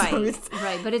final episodes.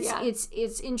 Right. But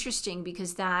it's interesting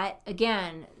because that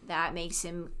makes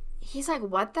him. He's like,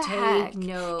 what the heck?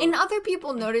 No. And other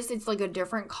people notice it's like a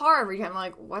different car every time.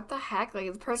 Like, what the heck?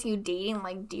 Like the person you dating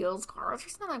like deals cars or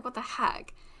something. Like, what the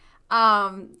heck?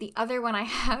 The other one I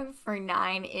have for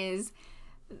 9 is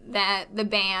that the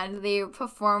band, they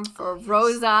perform for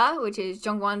Rosa, which is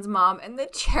Jung-won's mom, and the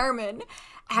chairman.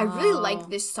 I really like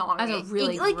this song. It's a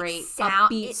really great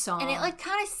upbeat song. And it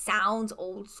kind of sounds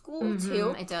old school,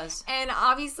 too. It does. And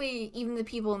obviously, even the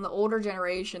people in the older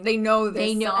generation, they know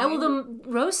this song. Well,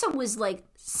 Rosa was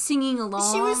singing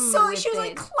along. She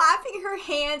was clapping her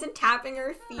hands and tapping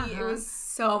her feet. It was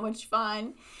so much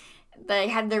fun. They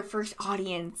had their first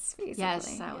audience, basically.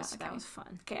 Yes, that was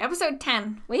fun. Okay, episode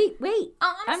 10. Wait.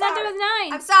 Oh, I'm not done with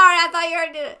 9. I'm sorry, I thought you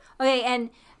already did it. Okay, and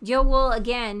Yeowol,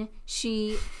 again,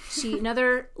 she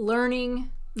another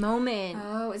learning moment.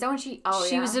 Oh, is that when she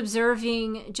was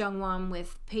observing Jung-won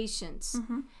with patience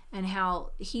and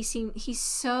how he's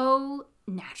so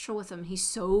natural with them. He's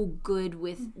so good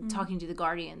with talking to the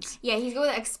guardians. Yeah, he's good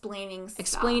at explaining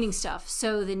stuff.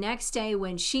 So the next day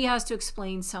when she has to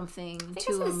explain something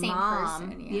to a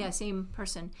mom, same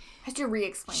person, has to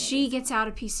re-explain. She gets out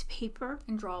a piece of paper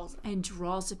and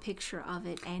draws a picture of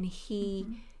it, and he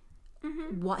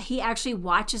he actually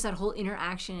watches that whole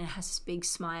interaction and has this big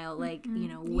smile, like,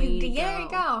 way to go. There you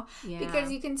go. Yeah.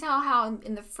 Because you can tell how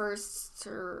in the first,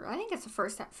 or I think it's the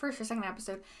first or second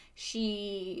episode,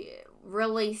 she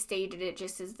really stated it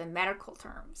just as the medical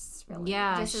terms, really.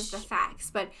 Yeah. Just as the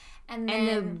facts. And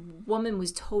the woman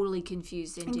was totally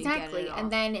confused and didn't get it at all.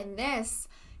 And then in this,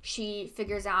 she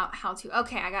figures out how to,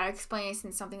 okay, I gotta explain this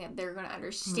in something that they're gonna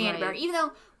understand better. Even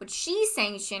though what she's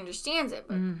saying, she understands it,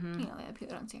 but, the other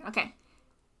people don't see it. Okay.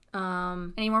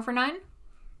 Any more for 9?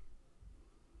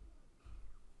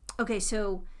 Okay,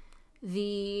 so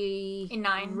in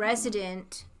 9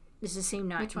 resident, this is the same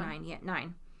 9. Which one? 9, yeah,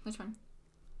 9. Which one?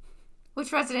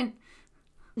 Which resident?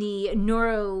 The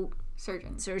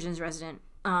surgeon's resident.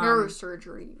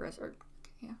 Neurosurgery resident.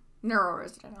 Yeah. Neuro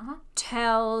resident,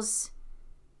 tells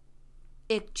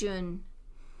Ik-jun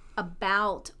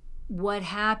about what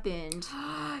happened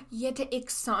to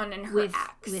Ik-sun and her with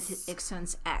ex. With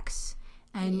Ik-sun's ex.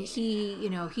 And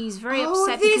he's very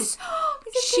upset because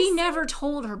she never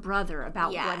told her brother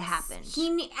about what happened.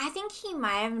 I think he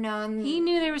might have known. He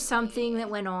knew there was something that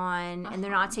went on, and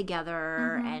they're not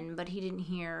together, but he didn't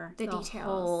hear the details,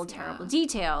 whole terrible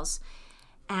details.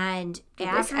 And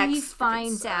after he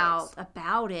finds out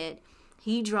about it,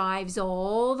 he drives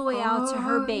all the way out to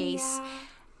her base,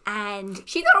 and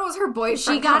she thought it was her boyfriend.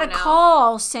 She got a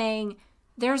call saying,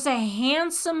 there's a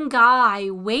handsome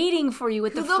guy waiting for you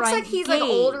at the front gate. Who looks like he's like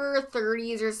older,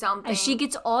 30s or something. And she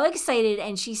gets all excited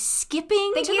and she's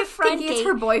skipping to the front gate. It's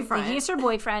her boyfriend. Thinking it's her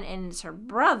boyfriend and it's her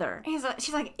brother.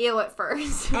 She's like ill at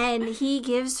first. And he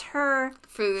gives her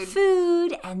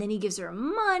food and then he gives her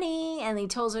money and he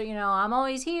tells her, I'm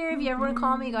always here. If you ever want to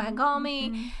call me, go ahead and call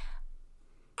me.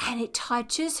 And it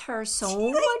touches her so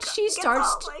much. She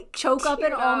starts to choke up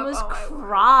and almost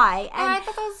cry. And I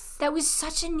thought that was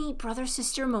such a neat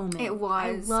brother-sister moment. It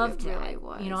was. I loved it. Really it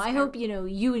was. I hope,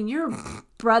 you and your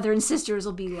brother and sisters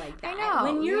will be like that. I know.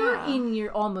 When you're in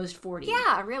your almost 40.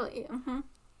 Yeah, really.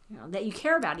 That you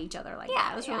care about each other like that.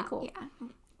 That was really cool. Yeah.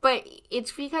 But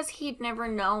it's because he'd never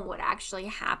known what actually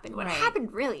happened. What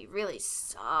happened really, really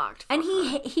sucked. And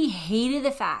he hated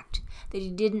the fact that he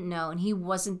didn't know and he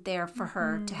wasn't there for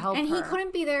her to help her. And he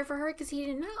couldn't be there for her because he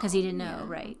didn't know. Because he didn't know,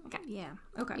 right. Okay. Yeah.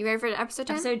 Okay. You ready for episode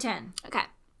 10? Episode 10. Okay.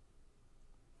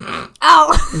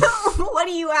 Oh, what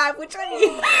do you have? Which one?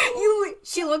 You?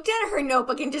 She looked at her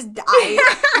notebook and just died.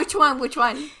 Which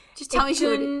one? Just tell me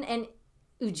who. And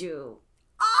Uju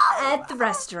at the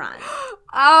restaurant.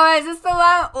 Oh, is this the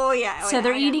one? Oh, yeah. So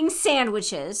they're eating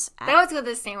sandwiches. They always go to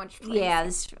the sandwich place. Yeah,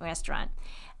 this restaurant.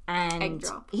 And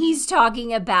he's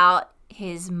talking about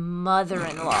his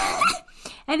mother-in-law.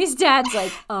 And his dad's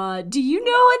like, do you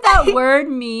know what that word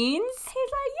means? He's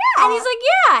like, yeah. And he's like,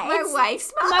 yeah. My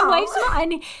wife's mom. My wife's mom.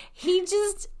 And he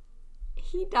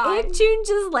died. Ik-jun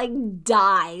just like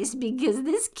dies because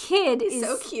this kid is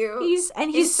so cute. He's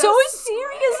so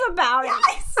serious about it.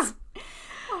 Yes.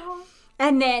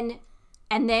 And then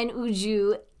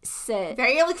Uju said,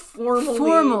 very like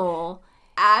formal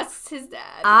asks his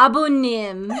dad,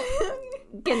 Abonim,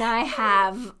 can I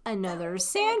have another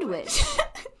sandwich?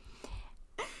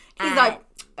 He's like,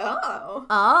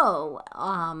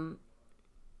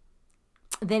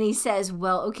 then he says,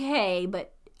 well, okay,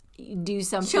 but do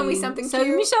something. Show me something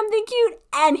cute.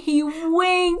 And he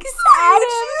winks at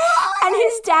him. And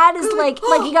his dad is like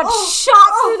he got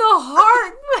shot through the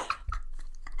heart.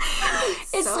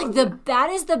 It's so like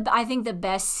I think the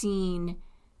best scene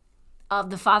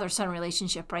of the father-son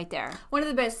relationship right there. One of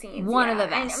the best scenes. One of the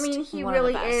best. And I mean, he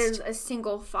really is a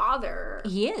single father.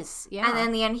 He is, yeah. And then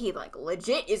in the end, he like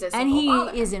legit is a single father.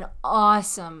 And he is an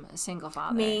awesome single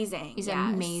father. Amazing. He's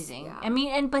amazing. Yeah. I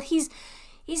mean, but he's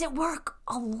at work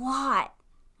a lot.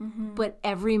 Mm-hmm. But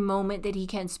every moment that he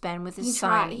can spend with his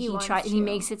son, he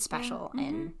makes it special. Yeah.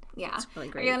 And it's really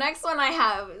great. Okay, the next one I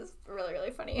have is really, really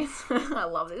funny. I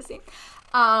love this scene.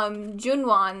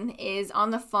 Junwon is on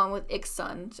the phone with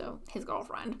Ik-sun, so his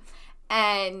girlfriend,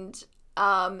 and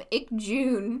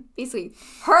Ik-jun, basically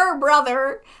her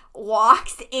brother,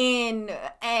 walks in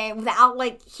and without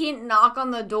he didn't knock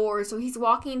on the door, so he's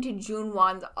walking into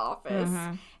Junwon's office.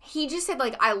 Mm-hmm. He just said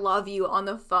I love you on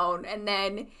the phone, and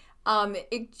then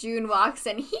Ik-jun walks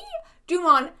in.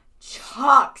 Junwon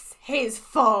chucks his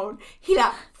phone. He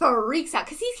freaks out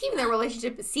because he's keeping their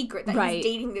relationship a secret that he's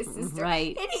dating this sister.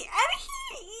 Right. And he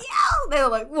yelled. They were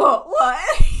like, what? What?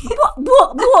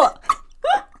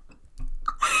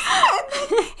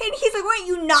 and he's like, wait,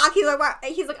 you knock? He's like, what?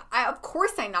 He's like, of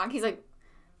course I knock. He's like,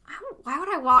 why would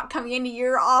I walk coming into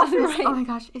your office? Right. Oh my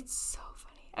gosh, it's so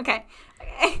funny. Okay.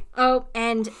 Oh,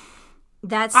 and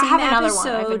that same episode,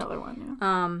 I have another one.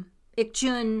 Yeah.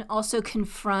 Ik-jun also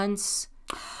confronts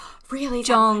Really?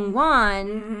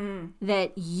 Jongwon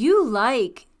that you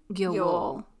like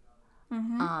Gyeol.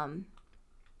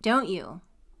 Don't you?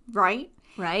 Right?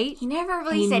 Right? He never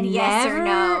really said yes or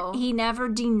no. He never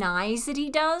denies that he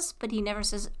does, but he never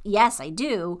says, yes, I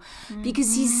do,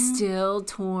 because he's still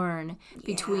torn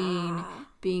between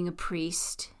being a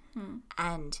priest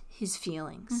and his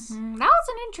feelings. That was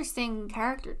an interesting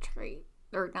character trait.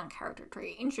 Or not character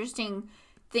trait. Interesting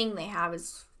thing they have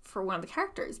is for one of the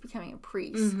characters becoming a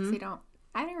priest.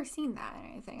 I've never seen that in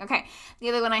anything. Okay, the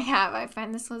other one I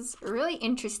find this was a really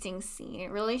interesting scene. It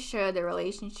really showed the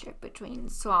relationship between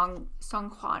Songhwa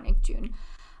and Ik-jun.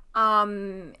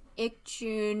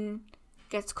 Ik-jun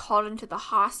gets called into the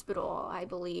hospital, I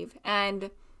believe, and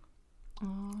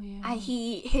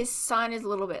his son is a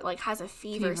little bit has a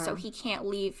fever, so he can't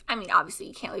leave. I mean, obviously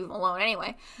you can't leave him alone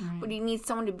anyway, but he needs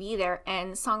someone to be there.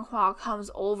 And Songhwa comes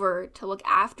over to look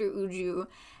after Uju.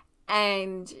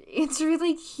 And it's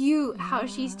really cute how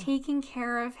she's taking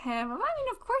care of him. I mean,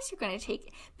 of course you're going to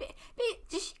take...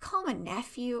 Does she call him a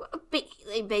nephew?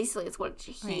 Basically, it's what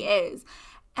he is.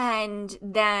 And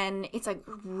then it's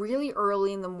really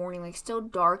early in the morning, still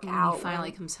dark out. He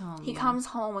finally comes home. He comes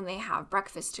home when they have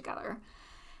breakfast together.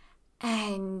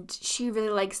 And she really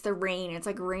likes the rain. It's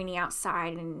raining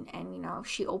outside, and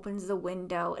she opens the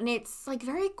window, and it's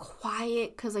very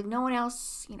quiet because no one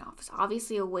else is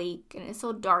obviously awake, and it's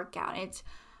so dark out. And it's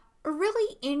a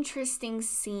really interesting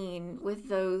scene with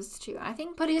those two, I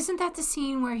think. But isn't that the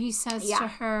scene where he says to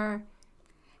her,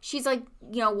 she's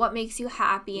what makes you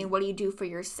happy, and what do you do for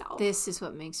yourself? This is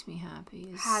what makes me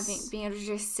happy. Being able to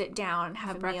just sit down and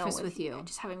have a breakfast meal with you.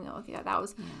 Just have a meal with you. That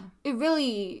was it.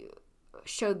 Really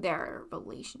showed their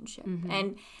relationship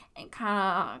and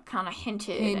kind of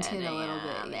hinted a little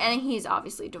bit. And he's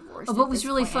obviously divorced. What was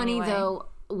really funny though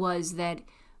was that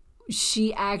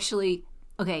she actually,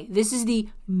 this is the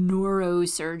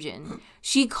neurosurgeon.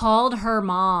 She called her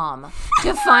mom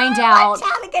to find out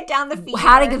how to get down the fever.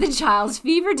 How to get the child's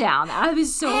fever down. That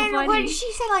was so funny. When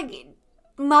she said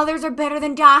mothers are better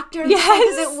than doctors.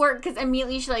 Yes. Does it work? Because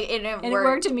immediately she it didn't work. And it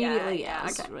worked immediately. Yeah, okay.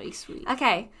 It's really sweet.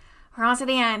 Okay. We're on to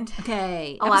the end.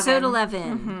 Okay. 11. Episode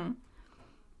 11.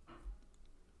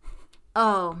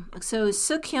 Oh, so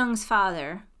Suk-hyung's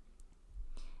father,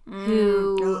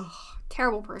 who...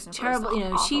 terrible person.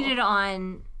 Cheated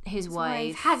on his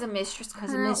wife. Has a mistress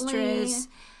currently.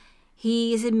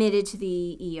 He is admitted to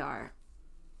the ER.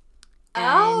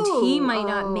 And he might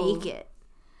not make it.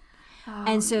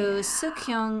 And so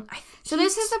Suk-hyung... So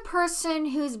this is a person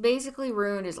who's basically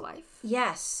ruined his life.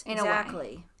 Yes,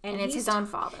 exactly. And it's his own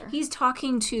father. He's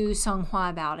talking to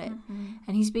Songhwa about it.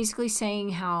 And he's basically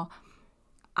saying how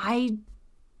I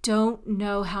don't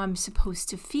know how I'm supposed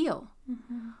to feel.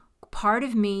 Part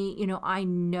of me, I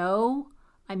know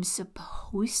I'm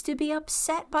supposed to be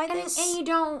upset by this. And you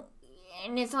don't,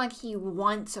 and it's not like he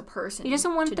wants a person. He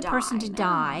doesn't want the person to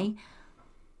die.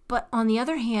 But on the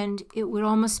other hand, it would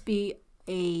almost be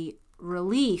a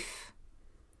relief.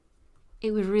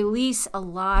 It would release a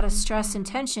lot of stress and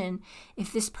tension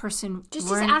if this person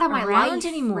weren't out of my around life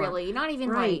anymore. Really, not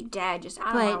even dead, just out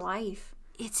of my life.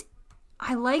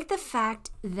 I like the fact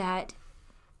that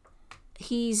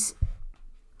he's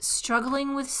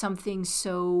struggling with something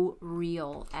so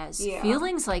real as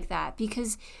feelings like that,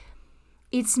 because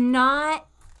it's not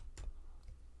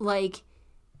like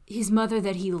his mother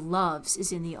that he loves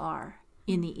is in the ER.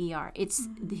 It's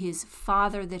his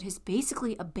father that has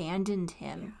basically abandoned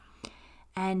him.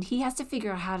 And he has to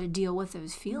figure out how to deal with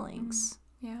those feelings.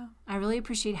 Yeah. I really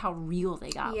appreciate how real they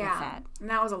got with that. And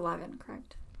that was 11,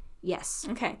 correct? Yes.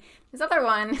 Okay. This other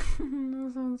one.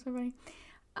 This one's so funny.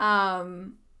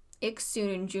 Ik-soon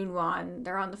and Junwon,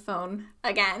 they're on the phone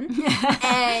again.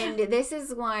 And this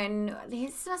is one,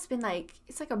 this must have been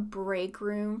it's a break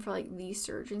room for these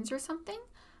surgeons or something.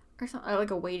 Or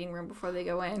a waiting room before they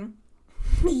go in.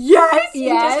 Yes.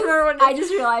 I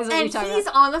just realized what you're talking about. And he's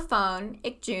on the phone.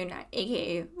 Ik-jun,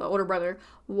 aka the older brother,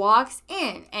 walks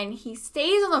in, and he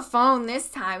stays on the phone this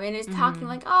time and is talking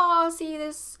I'll see you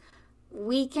this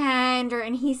weekend,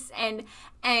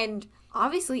 and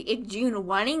obviously Ik-jun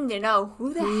wanting to know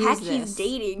who the heck he's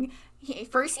dating.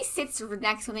 First he sits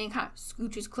next to him and then kind of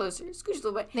scooches closer, a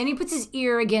little bit. Then he puts his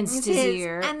ear against his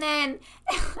ear. And then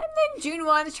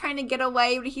Junwon's trying to get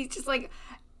away, but he's just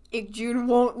Ik-jun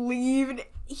won't leave.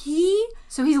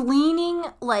 So he's leaning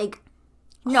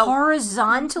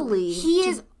horizontally. He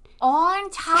is on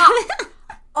top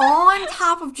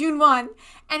of Junwon.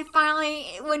 And finally,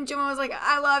 when Junwon was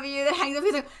I love you, then hangs up,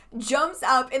 he jumps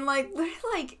up and what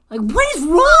is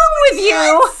wrong with you?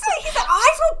 Yes! He's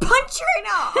I will punch you right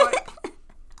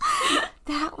now.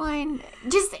 That one,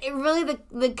 just really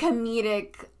the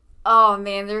comedic Oh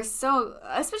man, they're so,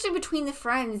 especially between the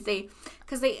friends,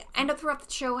 because they end up throughout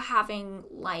the show having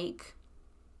like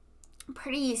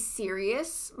pretty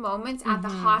serious moments at the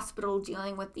hospital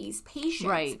dealing with these patients.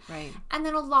 Right. And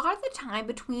then a lot of the time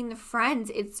between the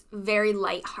friends, it's very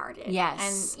lighthearted.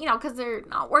 Yes. And, because they're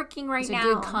not working right now. It's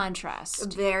a good contrast. A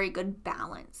very good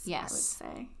balance, Yes. I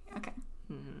would say. Okay.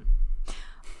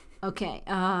 Okay.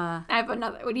 I have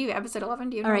another. What do you, episode 11?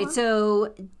 Do you know? All right, one?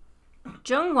 so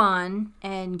Jungwon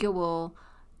and Gyeol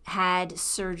had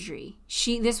surgery.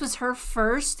 This was her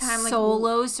first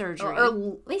solo surgery.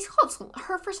 Or they called it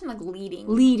her first time, like, leading.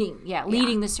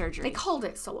 Leading the surgery. They called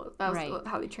it solo. That was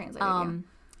how we translated it.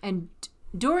 And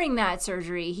during that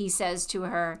surgery, he says to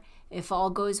her, if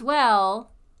all goes well,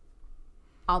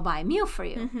 I'll buy a meal for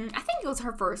you. I think it was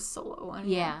her first solo one.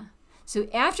 Yeah. So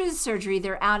after the surgery,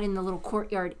 they're out in the little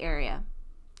courtyard area.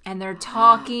 And they're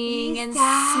talking and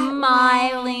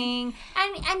smiling.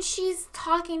 And she's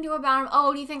talking to him about him.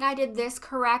 Oh, do you think I did this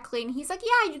correctly? And he's like, yeah,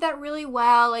 I did that really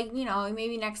well. Like,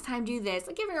 maybe next time do this.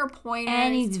 Like, giving her pointers.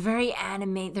 And he's very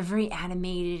animated. They're very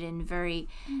animated and very...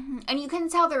 And you can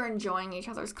tell they're enjoying each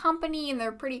other's company. And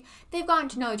they've gotten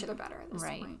to know each other better at this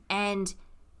point. And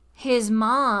his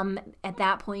mom, at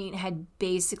that point, had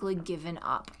basically given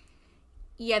up.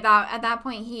 Yeah, at that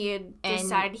point, he had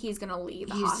decided he's going to leave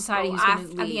the hospital at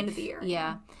the end of the year.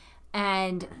 Yeah.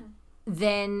 And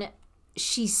then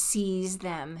she sees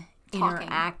them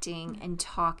interacting and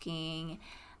talking.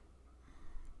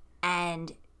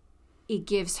 And it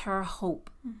gives her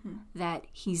hope that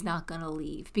he's not going to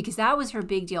leave. Because that was her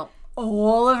big deal.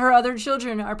 All of her other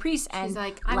children are priests. And she's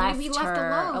like, I'm going to be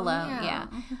left alone. Yeah.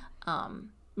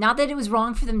 Not that it was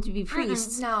wrong for them to be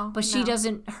priests. But she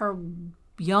doesn't... Her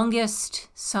youngest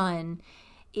son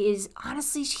is,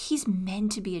 honestly, he's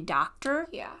meant to be a doctor.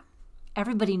 Yeah.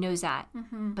 Everybody knows that,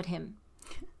 but him.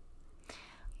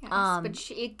 Yes,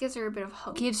 but it gives her a bit of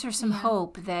hope. Gives her some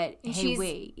hope that, and hey,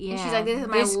 wait. Yeah. And she's like, this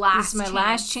is my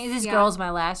last chance. This girl's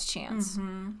my last chance.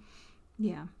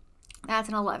 Yeah. That's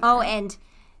an 11. Oh, and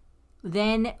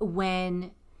then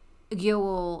when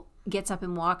Gyeol gets up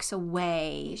and walks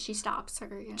away, she stops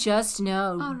her. Yeah. Just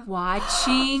know,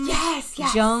 watching yes.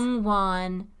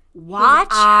 Jungwon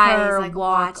watch her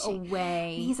walk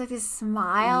away. And he's like this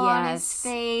smile on his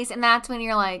face, and that's when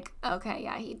you're like, okay,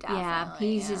 yeah, he definitely. Yeah,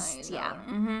 he's just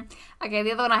Okay,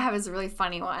 the other one I have is a really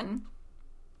funny one.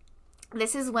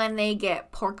 This is when they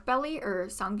get pork belly, or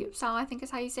samgyeopsal, I think is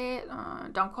how you say it.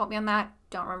 Don't quote me on that.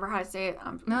 Don't remember how to say it.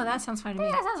 No, that sounds fine to me.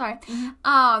 Yeah, that sounds right.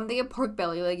 They get pork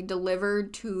belly, like,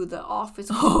 delivered to the office.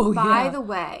 By the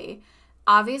way,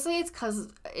 obviously it's because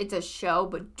it's a show,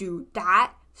 but dude,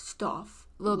 that stuff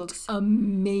looks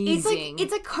amazing.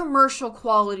 It's a commercial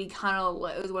quality kind of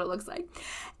is what it looks like.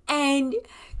 And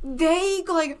they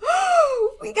go like,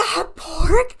 oh, we got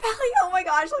pork belly. Oh my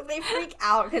gosh, like they freak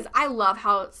out because I love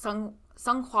how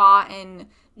Sunghwa and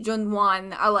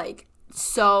Jungwon are like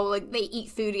so like they eat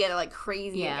food together like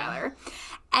crazy together.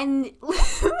 And they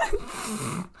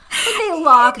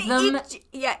lock them.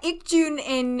 Ikjun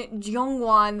and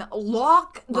Jungwon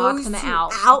lock those them two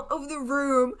out of the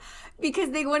room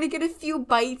because they want to get a few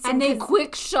bites. And they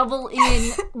quick shovel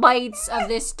in bites of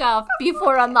this stuff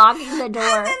before unlocking the door.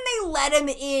 And then they let him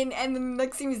in, and the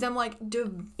next thing is them like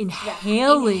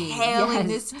inhaling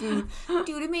this food.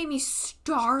 Dude, it made me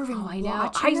starving. Oh, I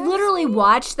know. I literally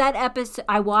watched that episode.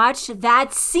 I watched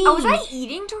that scene. Oh, was I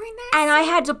eating during that? And I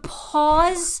had to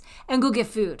pause and go get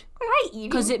food. Was I eating?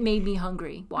 Because it made me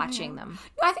hungry watching them.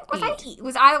 I think you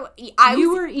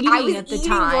were eating at the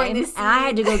time, and I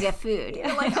had to go get food. You're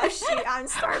like, oh shit, I'm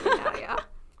starving now. Yeah.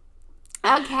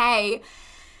 Okay.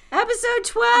 Episode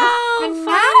 12. The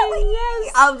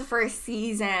finale of the first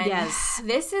season. Yes.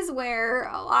 This is where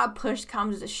a lot of push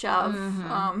comes to shove.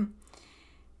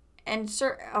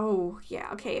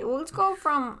 Okay. Well, let's go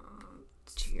from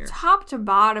top to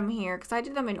bottom here because I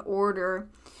did them in order.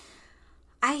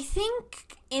 I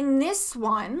think in this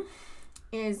one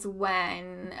is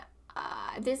when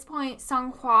at this point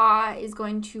Sunghwa is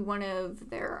going to one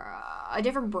of their a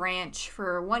different branch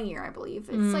for 1 year, I believe.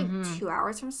 It's like 2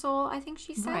 hours from Seoul, I think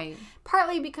she said. Right.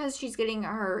 Partly because she's getting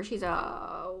she's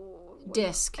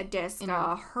disc.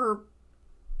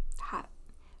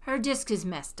 Her disc is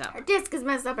messed up. Her disc is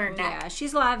messed up in her neck. Yeah,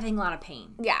 she's having a lot of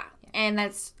pain. Yeah. And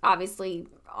that's obviously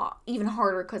even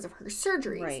harder because of her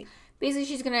surgeries. Right.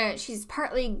 Basically, she's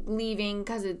partly leaving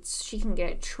because she can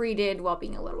get treated while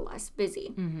being a little less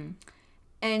busy.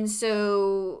 And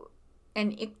so,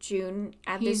 and Ikjun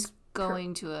he's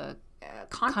going to a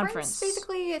conference,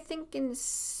 basically, I think in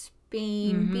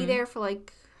Spain. Be there for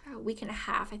like a week and a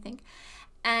half, I think.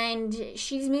 And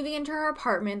she's moving into her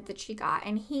apartment that she got.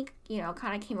 And he,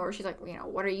 kind of came over. She's like,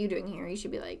 what are you doing here? You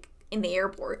should be, like, in the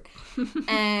airport.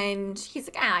 And he's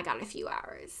like, I got a few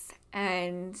hours.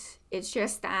 And it's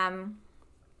just them.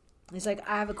 He's like,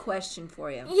 I have a question for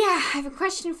you. Yeah, I have a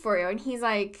question for you. And he's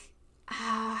like,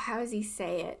 how does he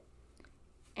say it?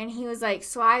 And he was like,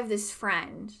 so I have this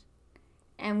friend.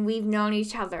 And we've known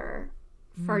each other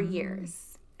for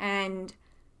years. And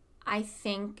I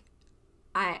think...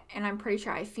 I'm pretty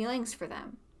sure I have feelings for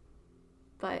them,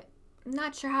 but I'm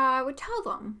not sure how I would tell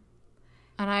them.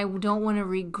 And I don't want to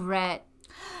regret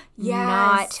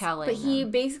not telling them. But he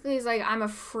basically is like, I'm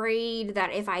afraid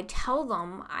that if I tell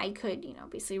them, I could,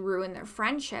 basically ruin their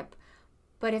friendship.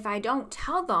 But if I don't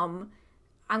tell them,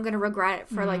 I'm going to regret it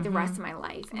for, like, the rest of my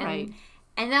life. And, right.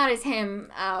 And that is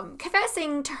him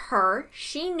confessing to her.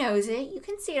 She knows it. You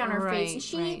can see it on her face. And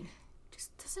she...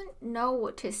 doesn't know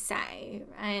what to say,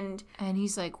 and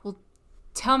he's like, well,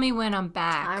 tell me when I'm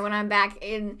back. When I'm back.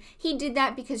 And he did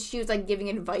that because she was like giving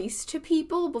advice to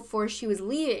people before she was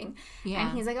leaving. Yeah.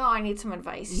 And he's like, I need some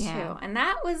advice too. And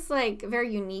that was like a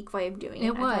very unique way of doing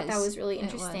it. I thought that was really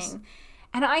interesting.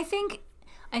 And I think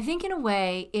in a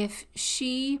way, if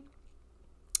she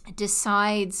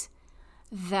decides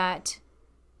that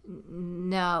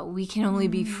no, we can only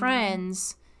be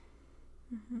friends,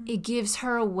 it gives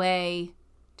her a way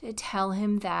to tell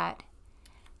him that,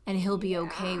 and he'll be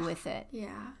okay with it.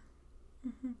 Yeah.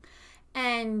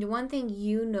 And one thing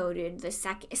you noted,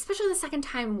 especially the second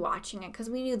time watching it, because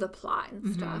we knew the plot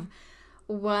and stuff,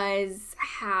 was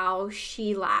how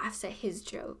she laughs at his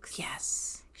jokes.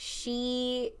 Yes.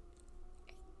 He's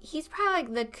probably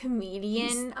like the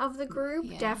comedian of the group.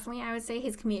 Yeah. Definitely, I would say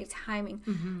his comedic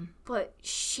timing. But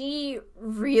she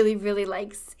really, really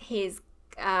likes his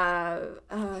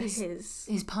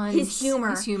puns, his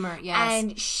humor, yes.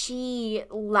 And she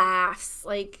laughs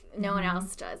like no one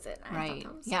else does it. Right?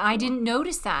 I didn't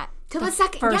notice that till the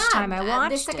first time I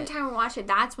watched it. The second time I watched it,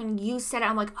 that's when you said it.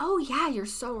 I'm like, oh yeah, you're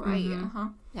so right.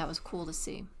 That was cool to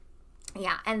see.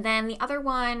 Yeah, and then the other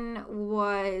one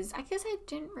was, I guess I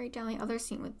didn't write down the other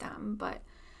scene with them, but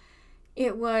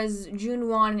it was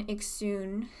Junwon and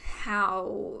Iksun,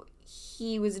 how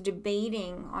he was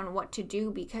debating on what to do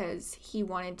because he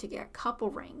wanted to get couple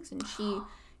rings, and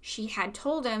she had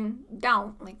told him,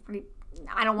 don't, like,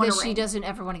 I don't want to ring. She doesn't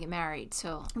ever want to get married,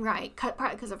 so. Right,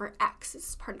 probably because of her ex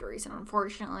is part of the reason,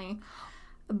 unfortunately.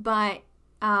 But,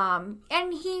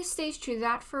 and he stays true to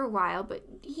that for a while, but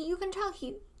you can tell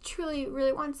he truly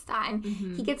really wants that, and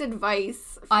he gets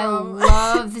advice from... I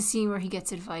love the scene where he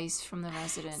gets advice from the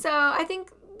resident. So I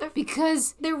think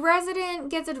because the resident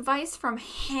gets advice from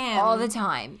him all the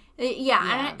time.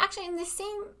 Yeah. And actually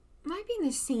might be in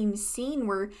the same scene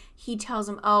where he tells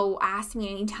him, ask me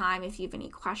anytime if you have any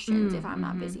questions if I'm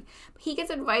not busy. But he gets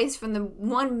advice from the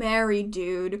one married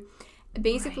dude.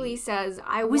 Basically says,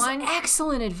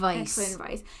 excellent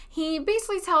advice. He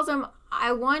basically tells him,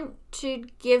 I want to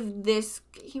give this,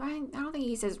 I don't think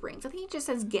he says rings. I think he just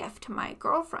says gift to my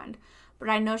girlfriend. But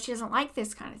I know she doesn't like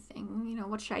this kind of thing.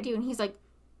 What should I do? And he's like,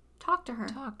 talk to her.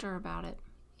 Talk to her about it.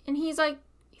 And he's like,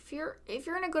 if you're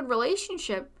in a good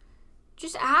relationship,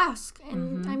 just ask.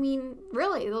 And I mean,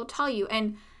 really, they'll tell you.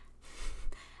 And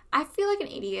I feel like an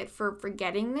idiot for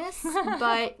forgetting this,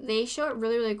 but they show it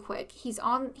really, really quick. He's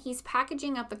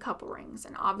packaging up the couple rings,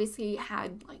 and obviously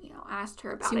had asked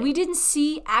her about it. We didn't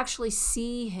actually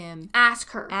see him ask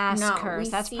her. So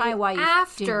that's probably why you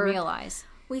didn't realize.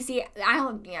 We see.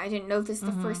 I didn't know this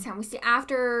the first time. We see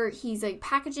after he's like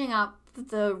packaging up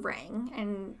the ring,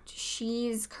 and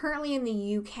she's currently in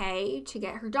the UK to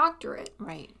get her doctorate.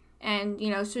 Right. And,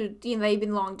 so, they've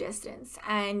been long distance.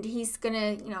 And he's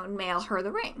going to, mail her the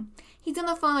ring. He's on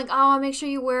the phone like, I'll make sure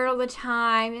you wear it all the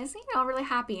time. And it's, really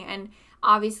happy. And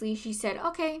obviously she said,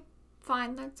 okay,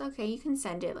 fine, that's okay. You can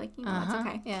send it. Like, that's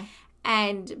okay. Yeah.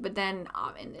 But then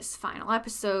in this final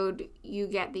episode, you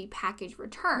get the package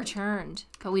returned.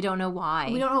 But we don't know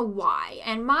why.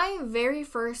 And my very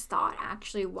first thought,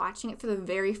 actually, watching it for the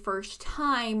very first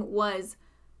time was...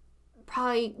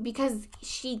 probably because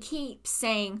she keeps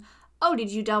saying,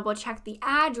 did you double check the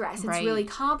address? It's really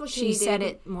complicated. She said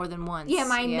it more than once. Yeah,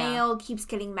 my mail keeps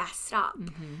getting messed up.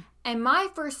 And my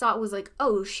first thought was like,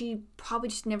 she probably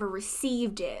just never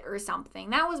received it or something.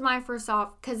 That was my first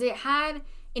thought, because it had,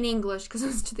 in English, because it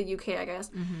was to the UK, I guess.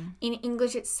 In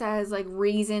English, it says, like,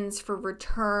 reasons for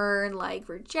return, like,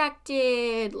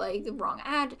 rejected, like, the wrong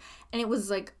ad. And it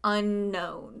was, like,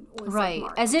 unknown. Right.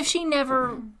 Like, as if she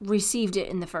never received it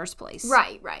in the first place.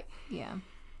 Right. Yeah.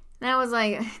 And I was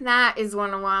like, that is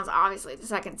one of the ones, obviously, the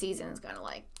second season is going to,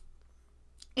 like,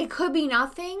 it could be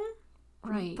nothing.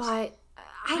 Right. But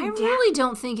I really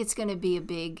don't think it's going to be a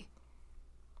big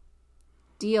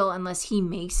deal unless he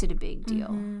makes it a big deal.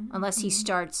 Unless he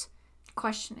starts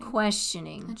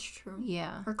questioning. That's true.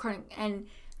 Yeah. And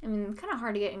I mean, kind of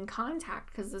hard to get in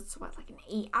contact because it's like an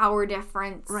 8-hour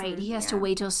difference. Right. And, he has to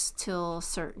wait till a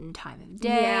certain time of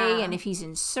day. And if he's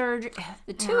in surgery,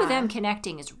 the two of them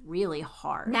connecting is really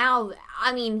hard. Now,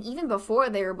 I mean, even before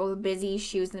they were both busy,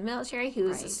 she was in the military, he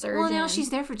was a surgeon. Well, now she's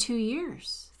there for 2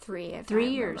 years. 3 years.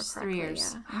 3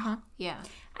 years. Yeah.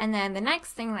 And then the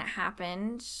next thing that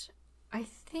happened, I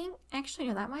think, actually,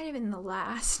 no, that might have been the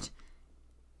last.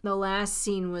 The last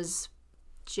scene was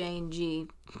J&G.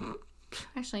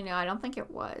 Actually, no, I don't think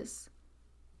it was.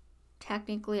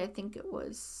 Technically, I think it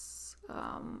was,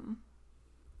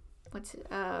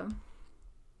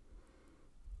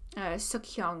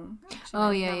 Suk-hyung. Oh,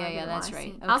 yeah, that's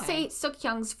right. Okay. I'll say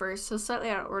Suk-hyung's first, so slightly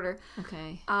out of order.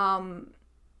 Okay.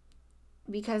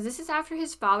 Because this is after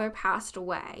his father passed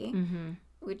away,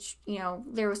 which, you know,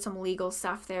 there was some legal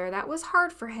stuff there that was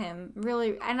hard for him,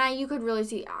 really. And you could really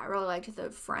see, I really liked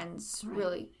the friends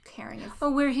really caring.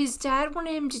 Where his dad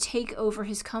wanted him to take over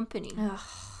his company. Ugh.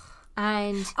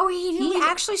 And he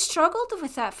actually struggled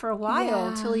with that for a while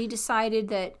until he decided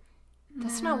that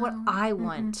that's not what I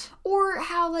want. Or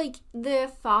how, like,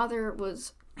 the father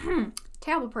was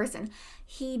terrible person.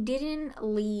 He didn't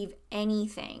leave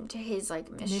anything to his,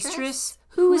 like, mistress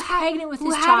who was pregnant with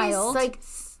his child.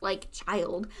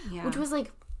 Child, which was,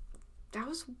 like, that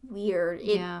was weird.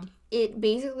 It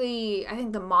basically, I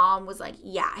think the mom was like,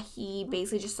 he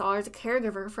basically just saw her as a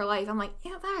caregiver for life. I'm like,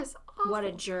 that is awful. What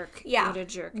a jerk. Yeah. What a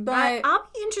jerk. But I'll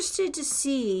be interested to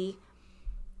see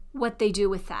what they do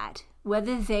with that.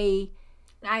 Whether they...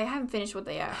 I haven't finished what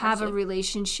they have a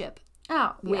relationship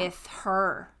with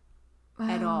her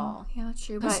at all. Yeah, that's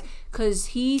true. Because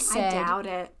he said... I doubt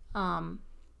it.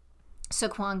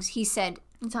 Suk-hwang, he said,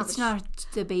 it's not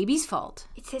the baby's fault.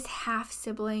 It's his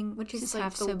half-sibling, which is like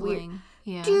half-sibling. Weird...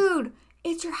 Yeah. Dude,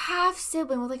 it's your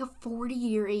half-sibling with like a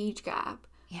 40-year age gap.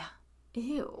 Yeah.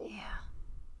 Ew.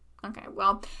 Yeah. Okay,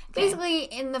 well, basically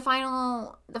in the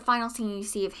final scene you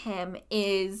see of him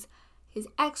is his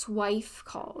ex-wife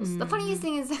calls. The funniest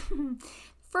thing is,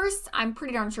 first, I'm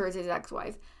pretty darn sure it's his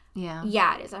ex-wife. Yeah.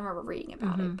 Yeah, it is. I remember reading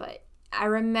about it, but I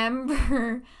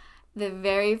remember the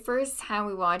very first time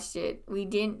we watched it,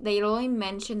 they'd only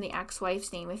mentioned the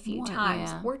ex-wife's name a few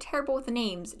times. Yeah. We're terrible with the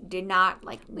names. Did not,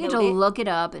 we had to look it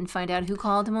up and find out who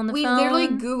called him on the phone. We literally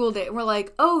Googled it. We're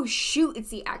like, oh, shoot, it's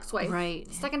the ex-wife. Right.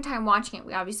 The second time watching it,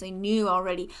 we obviously knew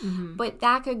already. But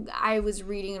I was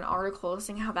reading an article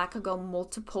saying how that could go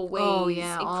multiple ways. Oh,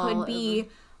 yeah. It could be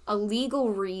a legal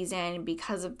reason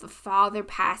because of the father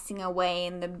passing away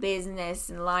and the business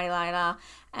and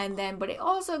but it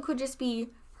also could just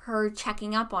be her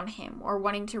checking up on him or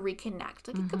wanting to reconnect.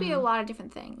 Like, it could be a lot of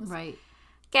different things. Right.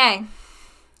 Okay.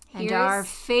 And our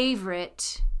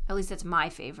favorite, at least that's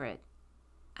my favorite.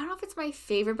 I don't know if it's my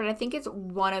favorite, but I think it's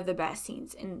one of the best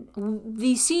scenes.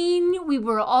 The scene we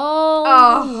were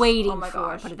all waiting for,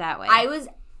 gosh. put it that way. I was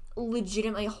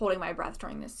legitimately holding my breath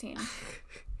during this scene.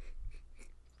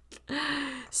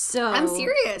 So I'm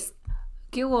serious.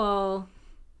 Gilwell,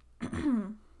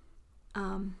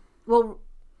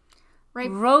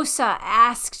 Rosa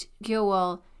asked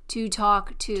Gilwell to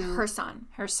talk to her son,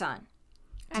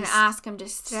 and ask him to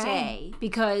stay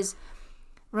because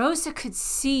Rosa could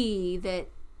see that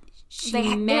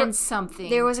she meant something.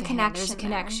 There was a connection. There's a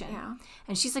connection, yeah.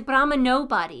 And she's like, "But I'm a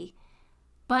nobody."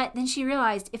 But then she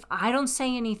realized if I don't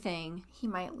say anything, he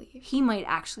might leave. He might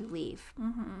actually leave.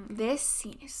 This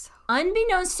scene is so...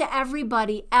 Unbeknownst to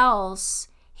everybody else,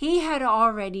 he had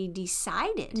already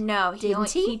decided. No,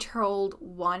 he told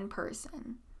one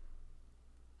person.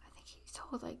 I think he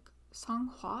told like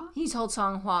Songhua. He told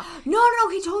Songhua. No,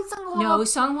 he told Songhua. No,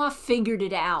 Songhua figured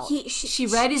it out. She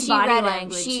read his body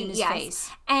language in his face.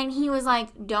 And he was like,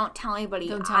 don't tell anybody.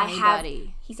 Don't tell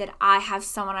anybody. He said, I have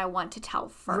someone I want to tell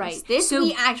first. Right. This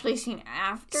we actually seen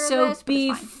after this. So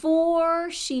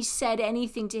before she said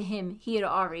anything to him, he had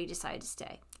already decided to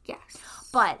stay. Yes.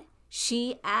 But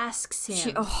she asks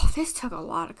him. This took a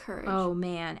lot of courage. Oh,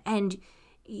 man. And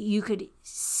you could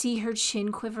see her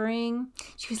chin quivering.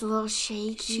 She was a little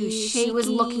shaky. She was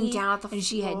looking down at the floor. And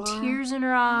she had tears in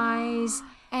her eyes.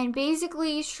 And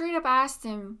basically straight up asked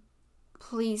him,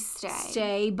 please stay.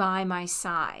 Stay by my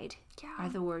side, are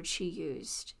the words she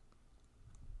used.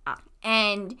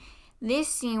 And this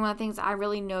scene, one of the things I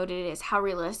really noted is how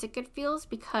realistic it feels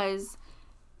because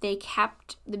they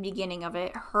kept the beginning of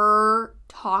it, her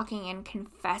talking and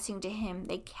confessing to him,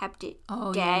 they kept it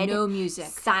dead. No music.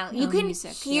 Silent. No you can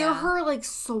music, hear her like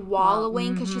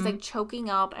swallowing because she's like choking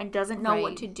up and doesn't know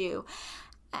what to do.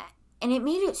 And it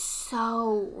made it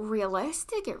so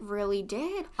realistic. It really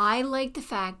did. I like the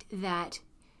fact that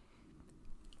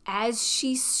as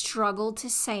she struggled to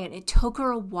say it took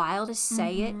her a while to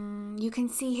say it. You can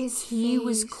see his He face.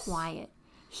 was quiet.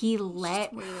 He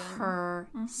let waiting. her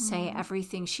say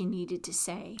everything she needed to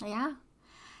say. Yeah.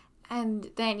 And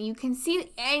then you can see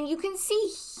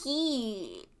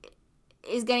he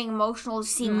is getting emotional,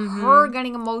 seeing her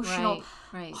getting emotional.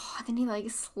 Right. Oh, then he like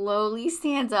slowly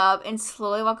stands up and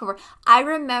slowly walk over. I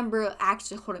remember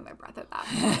actually holding my breath at that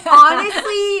point.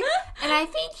 Honestly. And I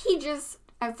think he just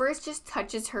at first just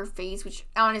touches her face, which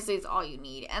honestly is all you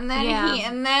need. And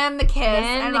then the kiss.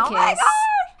 And oh my gosh.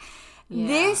 Yeah.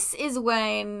 This is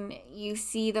when you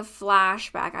see the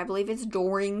flashback. I believe it's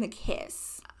during the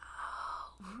kiss.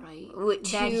 Right.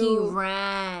 That he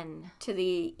ran to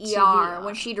the ER, ER.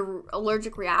 when she had an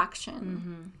allergic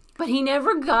reaction. But he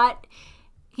never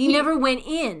went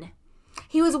in.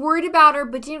 He was worried about her,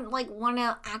 but didn't want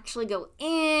to actually go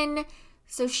in.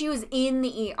 So she was in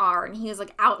the ER, and he was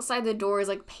outside the doors,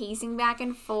 pacing back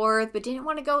and forth, but didn't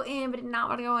want to go in, but did not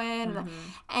want to go in.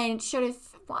 And it showed a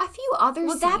few other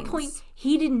scenes. At that point,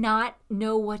 he did not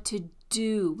know what to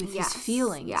do with his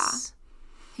feelings. Yeah.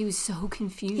 He was so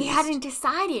confused. He hadn't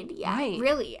decided yet, Right.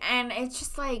 really. And it's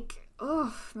just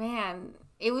oh, man.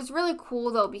 It was really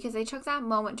cool, though, because they took that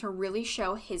moment to really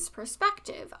show his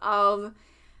perspective of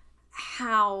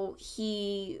how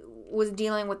he was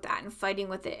dealing with that and fighting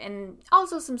with it. And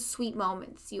also some sweet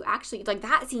moments. You actually,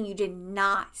 that scene you did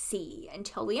not see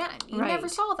until the end. You never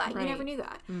saw that. You never knew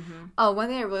that. Oh, one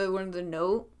thing I really wanted to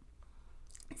note,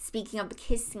 speaking of the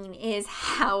kiss scene, is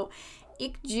how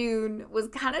Ik-jun was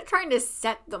kind of trying to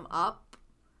set them up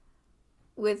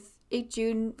with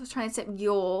Ik-jun was trying to set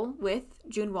Yeol with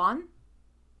Jun-won.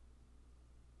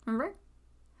 Remember?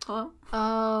 Hello?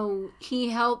 Oh, he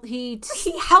helped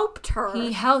her.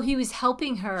 He was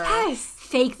helping her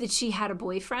fake that she had a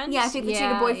boyfriend. Yeah, fake that she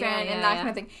had a boyfriend and that kind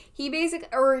of thing.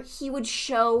 He would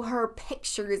show her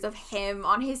pictures of him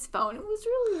on his phone. It was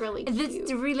really, really cute.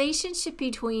 The relationship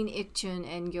between Ik-jun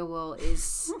and Yeol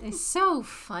is so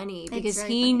funny because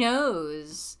he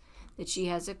knows that she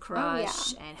has a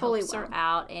crush and helps her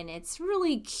out, and it's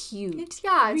really cute. It's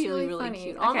really funny.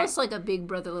 Cute. Almost like a big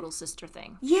brother, little sister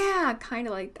thing. Yeah, kind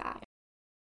of like that.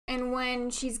 And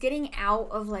when she's getting out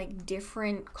of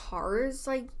different cars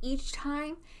each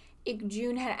time,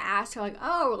 Ik-jun had asked her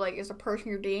is the person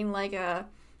you're dating a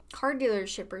car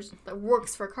dealership or that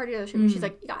works for a car dealership? And she's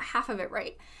you got half of it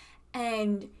right.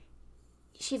 And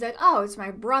she's oh, it's my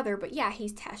brother, but yeah,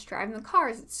 he's test driving the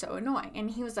cars. It's so annoying.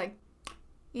 And he was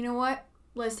you know what?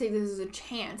 Let's take this as a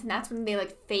chance. And that's when they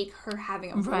fake her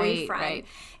having a boyfriend. Right.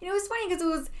 And it was funny because it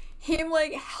was him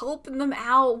helping them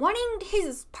out,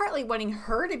 partly wanting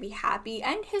her to be happy,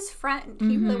 and his friend.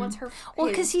 He really wants her. Well,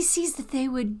 because he sees that they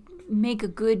would make a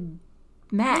good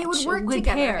match. They would work a good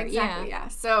together. pair. Exactly. Yeah.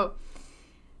 So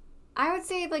I would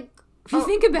say if you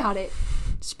think about it,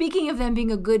 speaking of them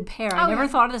being a good pair, I never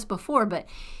thought of this before, but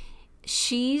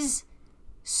she's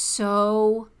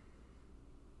so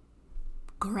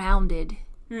grounded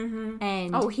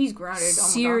and he's grounded,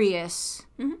 serious,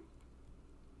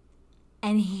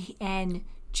 and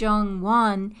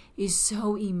Jung-won is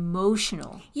so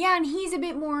emotional. Yeah, and he's a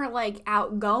bit more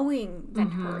outgoing than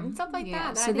her and stuff like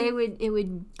that. So it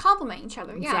would complement each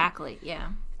other. Yeah. Exactly. Yeah.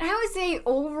 And I would say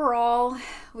overall,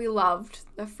 we loved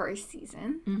the first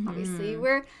season. Obviously,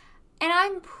 and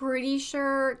I'm pretty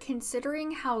sure,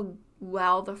 considering how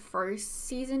well the first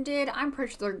season did, I'm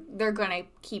pretty sure they're gonna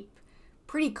keep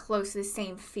pretty close to the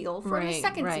same feel for the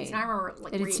second season. I remember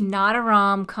it's not a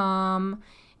rom-com,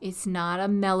 it's not a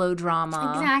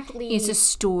melodrama. Exactly. It's a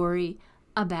story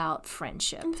about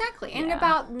friendship. Exactly. And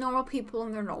about normal people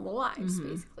and their normal lives,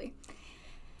 basically.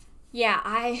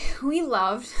 Yeah, we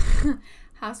loved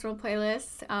House Rule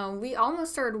Playlist. We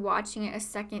almost started watching it a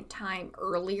second time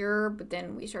earlier, but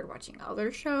then we started watching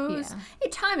other shows. Yeah.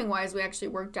 Timing-wise, we actually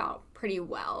worked out pretty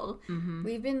well.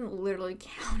 We've been literally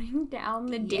counting down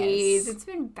the days. It's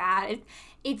been bad.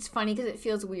 It's funny because it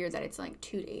feels weird that it's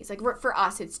 2 days. For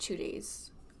us, it's 2 days.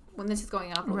 When this is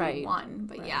going up, it'll be 1.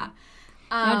 But yeah.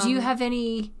 Now, do you have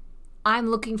any... I'm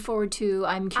looking forward to...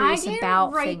 I'm curious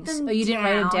about things. Oh, you didn't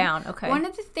write them down. Okay. One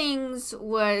of the things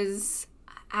was...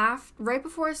 right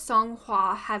before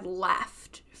Songhwa had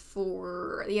left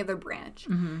for the other branch,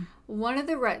 one of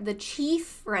the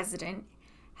chief resident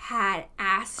had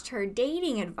asked her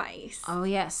dating advice. Oh,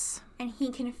 yes. And he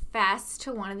confessed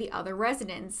to one of the other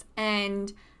residents.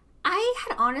 And I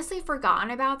had honestly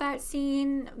forgotten about that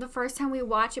scene the first time we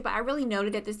watched it, but I really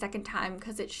noted it the second time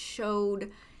because it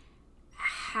showed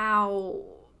how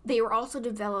they were also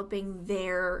developing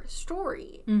their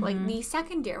story, like the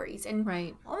secondaries and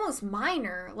Right. almost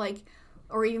minor, like,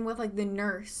 or even with like the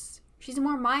nurse. She's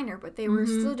more minor, but they were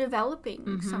still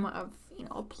developing somewhat of,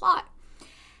 a plot.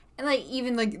 And like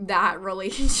even like that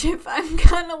relationship, I'm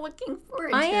kind of looking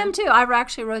forward to. I am too. I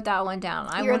actually wrote that one down.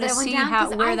 I want to see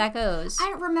where that goes.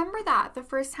 I remember that the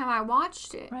first time I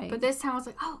watched it, Right. but this time I was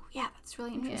like, oh yeah, that's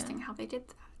really interesting how they did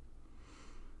that.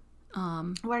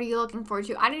 What are you looking forward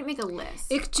to? I didn't make a list.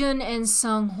 Ikjun and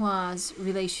Sunghwa's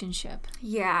relationship.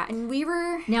 Yeah, and we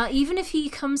were. Now, even if he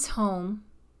comes home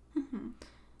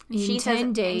in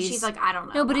 10 days, and she's like, I don't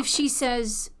know. No, but if she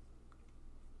says,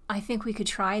 I think we could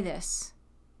try this,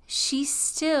 she's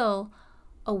still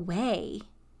away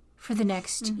for the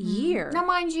next year. Now,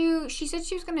 mind you, she said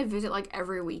she was going to visit like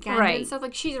every weekend and stuff.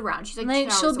 Like she's around. She's like 2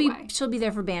 hours away. She'll be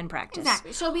there for band practice.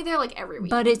 Exactly. She'll be there like every weekend.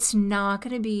 But it's not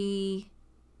going to be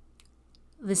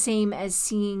the same as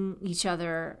seeing each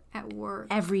other at work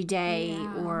every day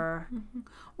or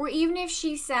even if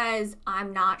she says,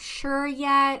 I'm not sure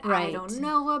yet, I don't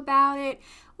know about it.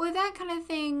 Well, that kind of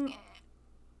thing,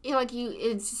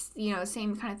 it's just,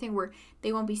 same kind of thing where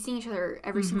they won't be seeing each other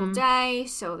every single day,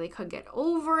 so they could get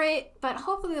over it, but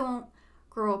hopefully they won't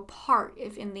grow apart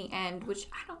if in the end, which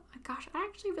I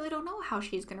actually really don't know how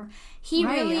she's gonna. He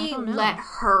really let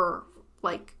her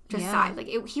decide.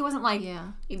 He wasn't like,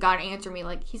 you gotta answer me.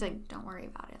 Like he's like, don't worry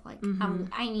about it. Like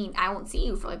I won't see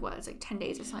you for it's like 10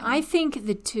 days or something. I think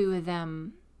the two of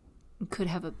them could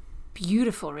have a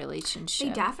beautiful relationship.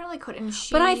 They definitely could. And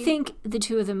but I think the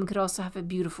two of them could also have a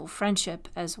beautiful friendship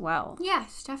as well.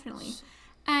 Yes, definitely.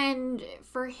 And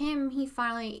for him, he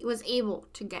finally was able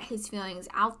to get his feelings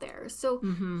out there. So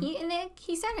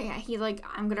he said it. Yeah, he's like,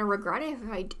 I'm gonna regret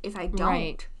it if I don't.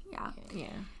 Right. Yeah. Yeah.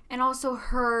 And also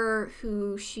her,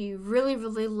 who she really,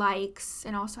 really likes,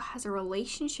 and also has a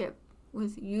relationship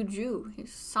with Yuju,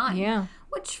 his son. Yeah.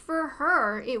 Which for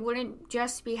her, it wouldn't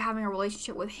just be having a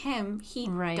relationship with him. He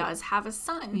does have a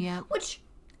son. Yeah. Which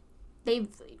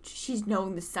she's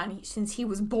known the son since he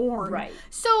was born. Right.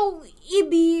 So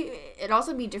it'd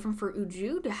also be different for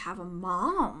Uju to have a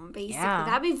mom, basically. Yeah.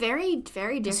 That'd be very,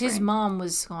 very different. His mom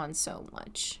was gone so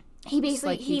much.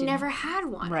 He never had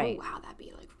one. Right. Oh, wow, that'd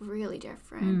be really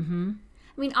different.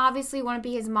 I mean, obviously wouldn't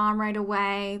be his mom right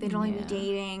away. They'd only be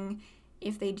dating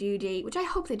if they do date, which I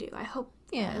hope they do. I hope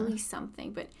at least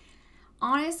something. But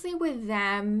honestly, with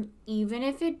them, even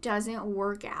if it doesn't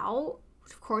work out,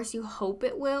 of course you hope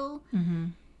it will.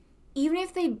 Even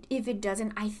if it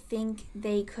doesn't, I think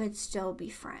they could still be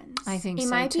friends. I think so too.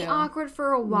 It might be awkward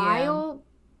for a while,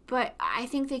 but I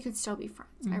think they could still be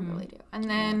friends. I really do. And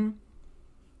then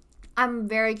I'm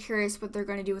very curious what they're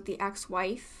going to do with the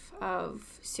ex-wife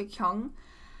of Seokhyung.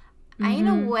 I, in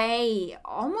a way,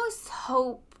 almost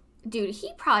hope... Dude,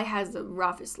 he probably has the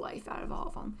roughest life out of all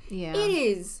of them. Yeah. It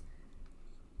is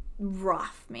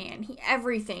rough, man.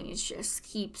 Everything just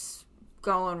keeps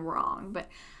going wrong. But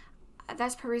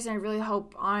that's the reason I really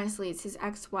hope, honestly, it's his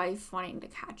ex-wife wanting to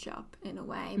catch up in a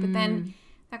way. But then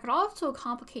that could also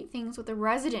complicate things with the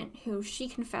resident, who she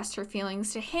confessed her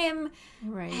feelings to him.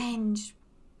 Right. And...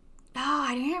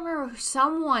 I can't remember.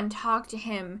 Someone talked to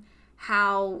him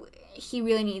how he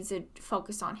really needs to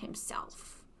focus on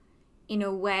himself in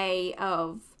a way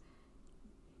of...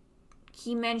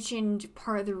 He mentioned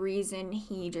part of the reason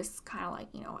he just kind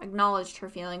of acknowledged her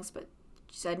feelings, but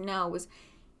said no, was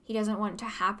he doesn't want to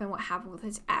happen what happened with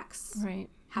his ex. Right.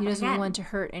 He doesn't want to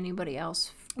hurt anybody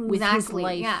else with his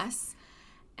life. Yes.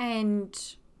 And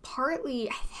partly,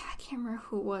 I can't remember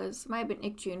who it was. It might have been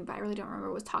Ikjun, but I really don't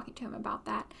remember, was talking to him about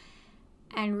that.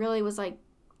 And really was like,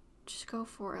 just go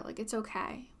for it. It's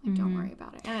okay. Don't worry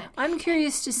about it. I'm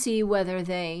curious to see whether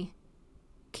they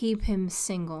keep him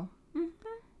single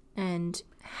and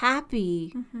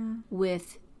happy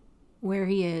with where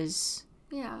he is.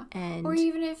 Yeah. And or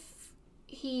even if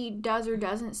he does or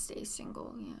doesn't stay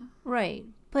single. Yeah. Right.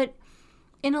 But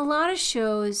in a lot of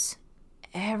shows,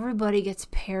 everybody gets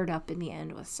paired up in the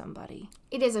end with somebody.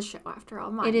 It is a show after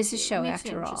all. It is a show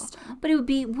after all. But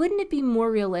wouldn't it be more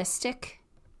realistic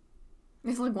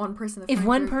if one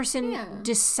person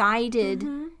decided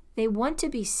they want to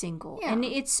be single? And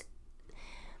it's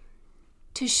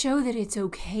to show that it's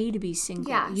okay to be single.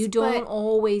 Yes, you don't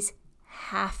always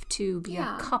have to be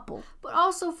a couple. But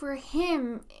also for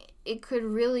him, it could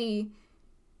really,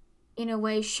 in a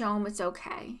way, show him it's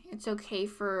okay. It's okay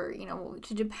for,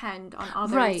 to depend on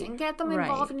others and get them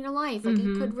involved in your life. It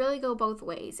could really go both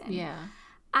ways. And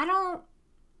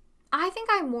I think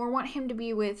I more want him to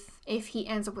be with, if he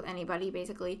ends up with anybody,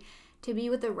 basically, to be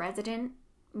with the resident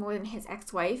more than his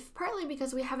ex-wife. Partly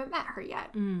because we haven't met her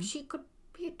yet. She could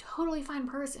be a totally fine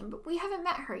person, but we haven't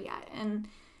met her yet. And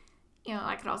you know,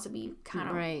 that could also be kind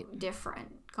of Right.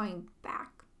 different, going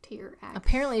back to your ex.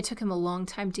 Apparently, it took him a long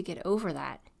time to get over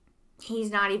that.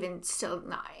 He's not even still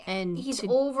not. And he's to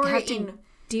over have it to in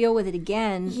deal with it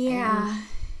again. yeah,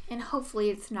 and hopefully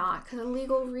it's not because of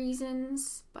legal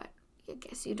reasons. But I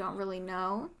guess you don't really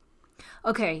know.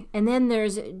 Okay, and then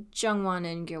there's Jungwon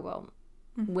and Gyewon,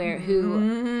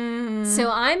 who.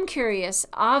 So I'm curious.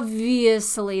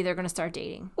 Obviously, they're going to start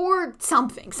dating. Or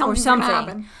something. Something's something. gonna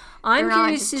happen. I'm They're not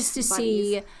curious just as to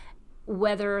buddies. see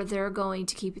whether they're going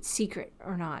to keep it secret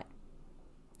or not.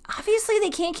 Obviously, they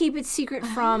can't keep it secret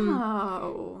from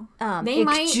Oh,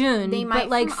 Ik-jun, They might but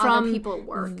like from other from people at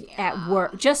work. at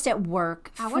work, just at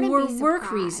work I for wouldn't be work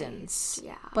surprised. reasons.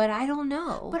 Yeah. But I don't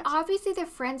know. But obviously, their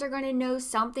friends are going to know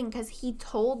something because he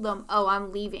told them, "Oh,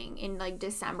 I'm leaving in like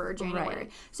December or January."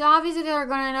 Right. So obviously, they're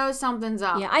going to know something's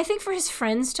up. Yeah, I think for his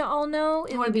friends to all know,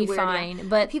 it would be weird, yeah. fine.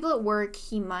 But People at work,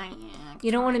 he might.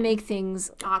 you don't want to make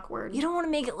things. Awkward. You don't want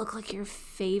to make it look like you're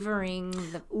favoring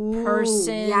the Ooh,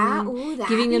 person, yeah, ooh, that'd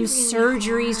giving be them really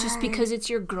surgeries just hard. because it's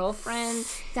your girlfriend.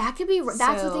 That could be.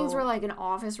 That's the things So- where like an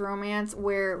office romance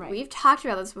where we've talked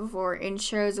about this before in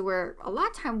shows where a lot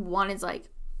of time one is like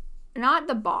not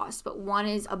the boss, but one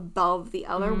is above the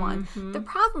other one. Mm-hmm. The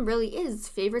problem really is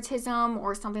favoritism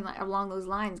or something like along those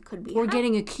lines could be. Or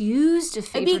getting accused of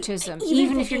favoritism,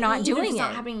 even if you're not even if doing it's it.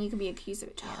 not happening, you could be accused of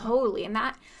it totally. And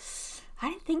that I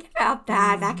didn't think about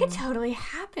that. That could totally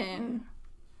happen.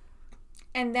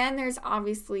 And then there's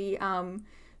obviously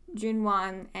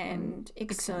Junwon and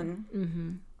Ik-sun.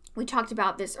 Mm-hmm. We talked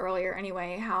about this earlier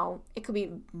anyway, how it could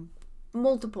be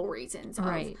multiple reasons of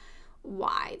Right.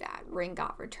 why that ring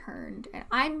got returned.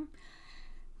 And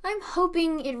I'm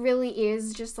hoping it really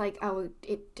is just like, oh,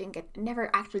 it never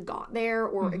actually got there,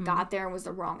 or it got there and was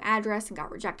the wrong address and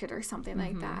got rejected or something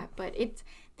like that. But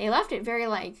they left it very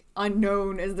like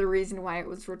unknown as the reason why it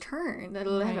was returned. They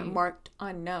left it marked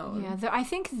unknown. Yeah, I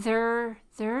think their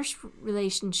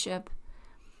relationship,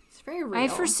 It's very real. I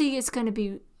foresee it's going to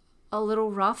be a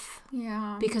little rough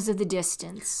yeah. because of the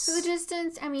distance. So the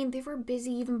distance, I mean, they were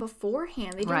busy even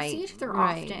beforehand. They didn't Right, see each other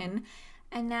right. often.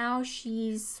 And now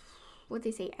she's, what'd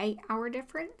they say, 8-hour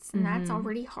difference? And that's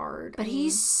already hard. But I mean,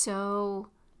 he's so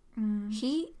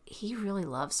he really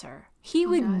loves her. He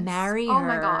would does. marry her. Oh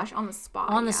my gosh, on the spot.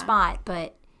 on the yeah. spot,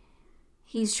 but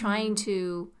he's trying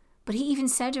to. But he even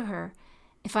said to her,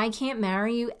 "If I can't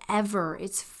marry you ever,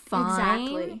 it's fine.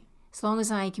 Exactly. As long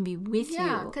as I can be with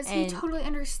Yeah, you." because he And- totally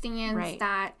understands Right.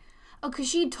 that. Oh, because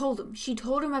she told him. She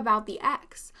told him about the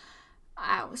ex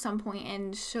at some point,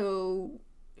 and so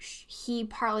he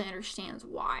partly understands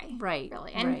why. right,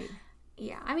 Really. And right.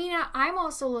 yeah, I mean, I'm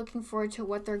also looking forward to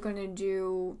what they're going to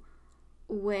do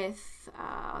with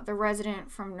the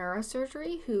resident from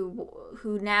neurosurgery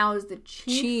who now is the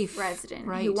chief resident,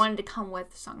 right. who wanted to come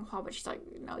with Sunghwa, but she's like,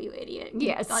 no, you idiot.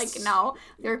 Yes. Like, no,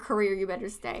 your career, you better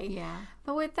stay. Yeah.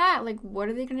 But with that, like, what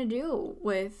are they going to do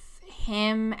with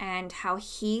him and how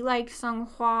he liked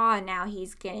Sunghwa, and now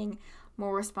he's getting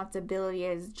more responsibility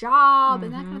at his job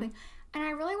and that kind of thing. And I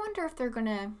really wonder if they're going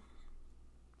to...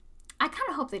 I kind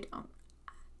of hope they don't.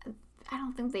 I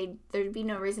don't think there'd be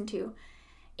no reason to.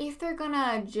 If they're going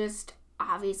to just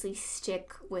obviously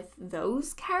stick with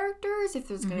those characters, if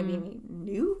there's going to be any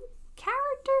new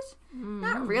characters,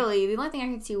 not really. The only thing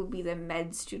I could see would be the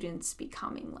med students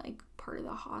becoming like part of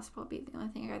the hospital. Be the only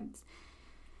thing I could.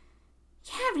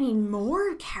 Can't have any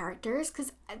more characters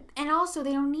and also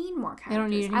they don't need more characters. They don't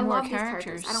need any I more love these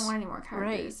characters. I don't want any more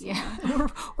characters. Right. Yeah.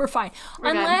 We're fine.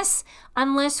 We're good.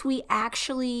 Unless we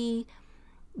actually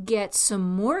get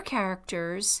some more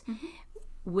characters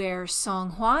where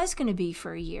Songhua is going to be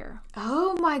for a year.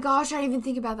 Oh my gosh, I didn't even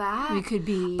think about that. We could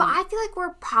be. But I feel like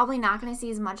we're probably not going to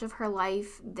see as much of her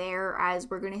life there as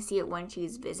we're going to see it when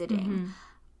she's visiting.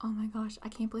 Oh my gosh, I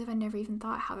can't believe I never even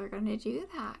thought how they're going to do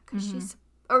that. Because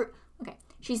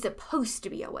she's supposed to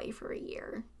be away for a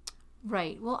year.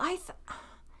 Right. Well,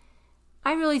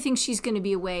 I really think she's going to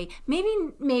be away.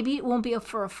 Maybe it won't be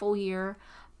for a full year,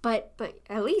 but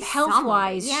at least health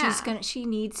wise, yeah. she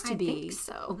needs to I be think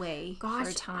so. away Gosh, for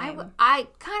a time. I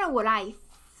kind of what I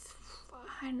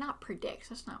not predict.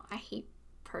 That's not. I hate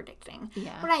predicting.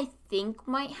 Yeah. What I think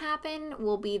might happen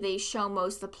will be they show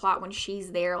most of the plot when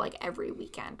she's there, like every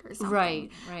weekend or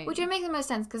something. Right. Which would make the most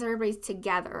sense because everybody's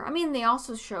together. I mean, they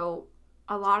also show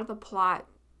a lot of the plot.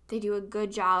 They do a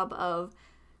good job of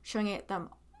showing it them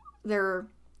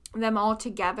all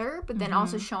together, but then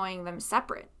also showing them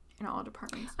separate in all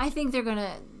departments. I think you're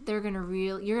gonna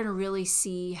really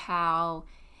see how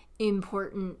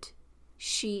important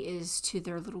she is to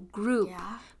their little group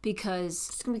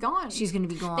because She's gonna be gone. she's going to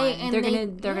be gone. They're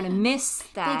They're gonna miss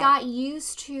that. They got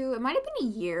used to. It might have been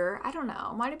a year. I don't know.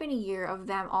 It might have been a year of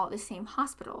them all at the same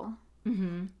hospital.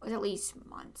 Mm-hmm. It was at least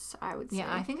months, I would say.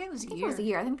 Yeah, I think it was a year. It was a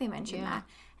year. I think they mentioned that.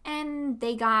 And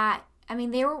they got. I mean,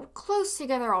 they were close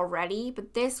together already,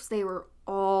 but they were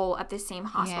all at the same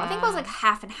hospital. I think it was like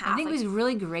half and half. I think it was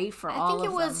really great for all of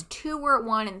them. I think it was 2 were at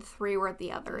one and 3 were at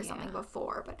the other or something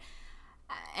before, but.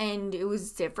 And it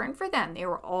was different for them. They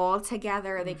were all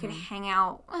together. They could hang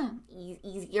out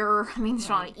easier. I mean, it's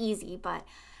not easy, but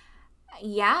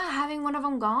having one of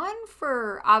them gone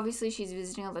for, obviously she's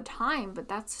visiting all the time, but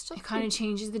that's still it kind of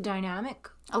changes the dynamic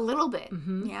a little bit.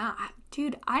 Yeah,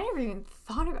 dude, I never even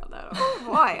thought about that. Oh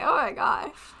boy, oh my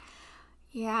gosh.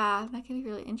 Yeah, that can be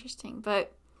really interesting,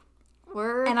 but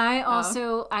I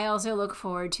also look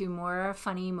forward to more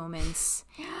funny moments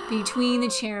between the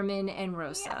chairman and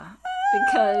Rosa.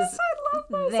 Because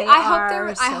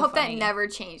I hope that never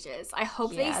changes. I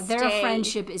hope they stay. Their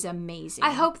friendship is amazing.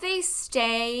 I hope they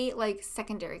stay like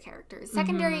secondary characters.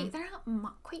 Secondary, they're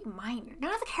not quite minor.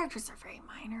 None of the characters are very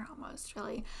minor, almost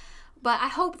really. But I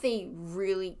hope they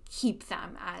really keep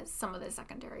them as some of the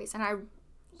secondaries, and I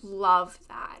love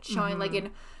that showing like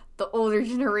in the older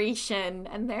generation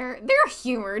and their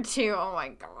humor too. Oh my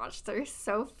gosh, they're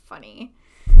so funny.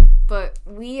 But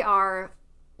we are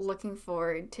looking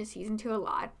forward to season 2 a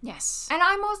lot. Yes. And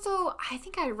I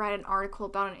think I read an article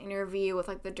about an interview with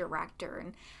like the director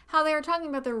and how they were talking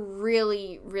about they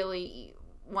really, really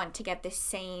want to get the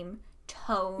same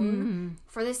tone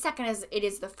for the second as it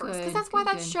is the first. Because that's why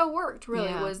that show worked,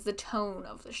 really, was the tone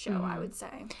of the show, I would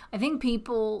say. I think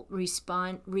people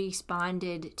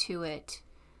responded to it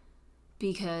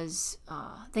because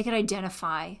they could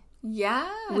identify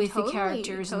with the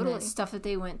characters and the stuff that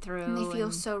they went through. And they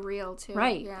feel so real, too.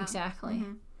 Right, exactly.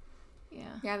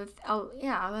 Yeah,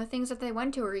 the things that they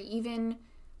went to, or even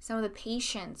some of the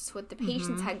patients, what the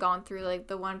patients had gone through. Like,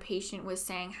 the one patient was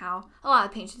saying how, a lot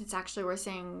of patients actually were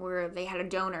saying where they had a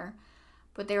donor,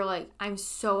 but they were like, I'm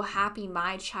so happy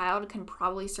my child can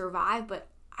probably survive, but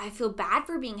I feel bad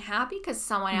for being happy because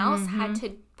someone else had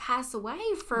to pass away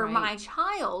for my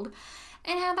child.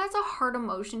 And that's a hard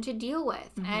emotion to deal with.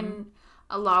 And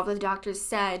a lot of the doctors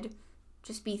said,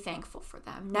 just be thankful for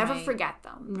them. Never forget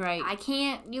them. Right. I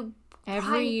can't,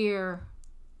 Every year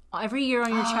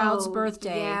on your child's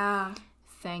birthday,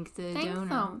 thank the donor.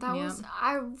 Them. That was,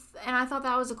 I thought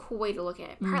that was a cool way to look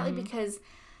at it. Partly because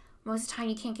most of the time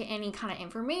you can't get any kind of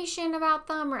information about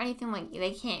them or anything like,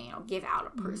 they can't, give out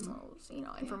a personal,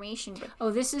 information.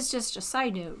 But this is just a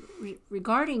side note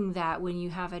regarding that. When you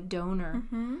have a donor,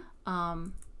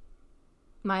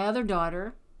 my other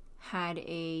daughter had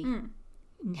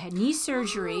knee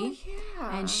surgery,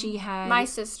 and she had my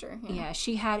sister.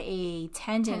 She had a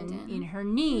tendon in her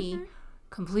knee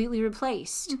completely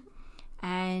replaced,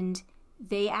 and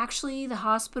the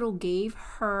hospital gave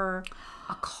her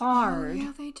a card. Oh,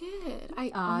 yeah, they did.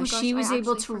 She was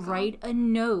able to write a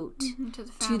note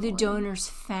to the donor's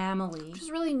family, which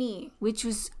is really neat. Which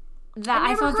was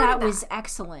I thought that was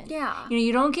excellent. Yeah,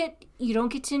 you don't get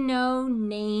to know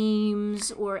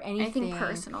names or anything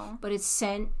personal, but it's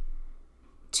sent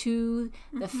to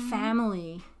the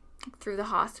family through the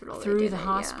hospital.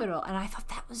 And I thought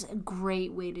that was a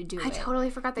great way to do it. I totally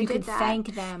forgot they did that. You could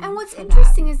thank them. And what's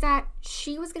interesting is that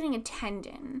she was getting a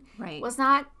tendon. Right. It was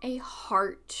not a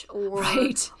heart or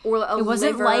or a it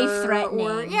wasn't life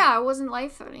threatening. It wasn't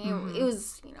life threatening. It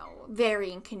was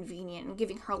very inconvenient and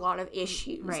giving her a lot of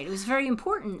issues. Right. It was very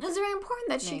important. It was very important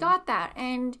that she got that,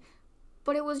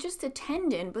 but it was just a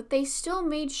tendon. But they still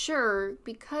made sure,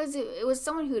 because it was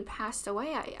someone who had passed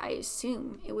away. I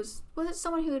assume was it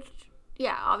someone who had?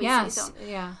 Yeah, obviously.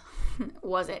 Yes.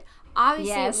 Was it?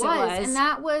 Obviously, yes, it was, and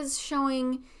that was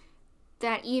showing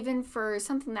that even for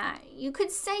something that you could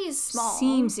say is small,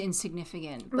 seems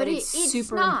insignificant, but it's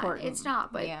super important. It's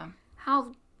not. But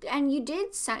how? And you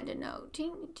did send a note.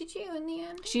 Did you in the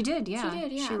end? She did. Yeah.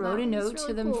 She wrote a note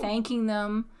to them, thanking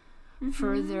them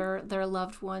for their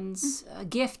loved one's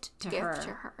gift to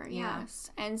her.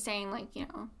 Yes. And saying,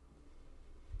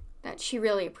 that she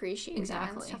really appreciated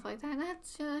that and stuff like that. And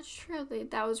that's really,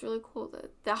 that was really cool.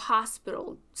 The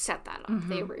hospital set that up.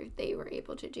 They were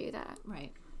able to do that.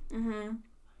 Right.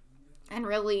 And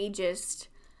really just,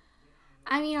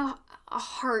 a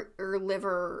heart or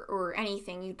liver or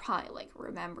anything, you'd probably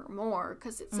remember more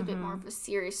because it's a bit more of a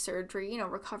serious surgery,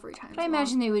 recovery time. But I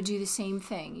imagine they would do the same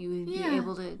thing. You would be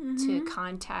able to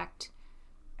contact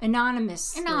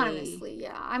anonymously.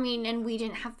 Yeah. And we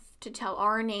didn't have to tell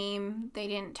our name. They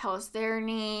didn't tell us their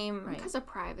name because of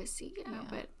privacy.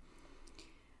 But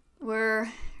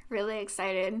we're really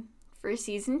excited for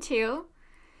season 2.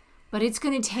 But it's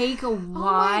going to take a while.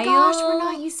 Oh my gosh, we're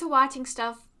not used to watching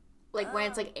stuff like when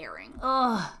it's like airing.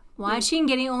 Ugh. Watching,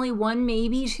 getting only 1,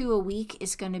 maybe 2 a week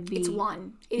is going to be... It's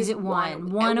 1. Is it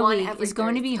 1? 1 a week is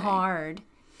going to be hard.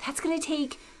 That's going to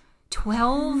take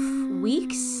 12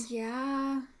 weeks?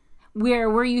 Yeah. Where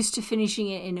we're used to finishing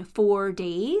it in 4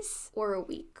 days. Or a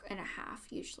week and a half,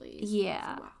 usually.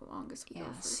 Yeah. The longest we go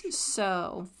Yes. for.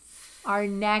 So, our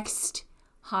next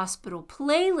hospital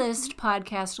playlist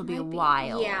podcast will be a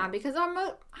while. Yeah, because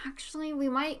actually, we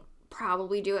might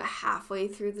probably do it halfway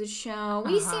through the show.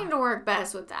 We seem to work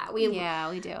best with that. We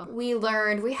do. We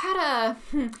learned. We had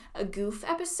a goof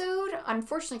episode,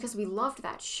 unfortunately, because we loved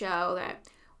that show that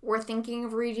we're thinking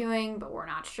of redoing, but we're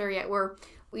not sure yet.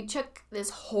 We took this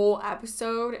whole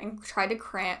episode and tried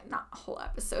to not whole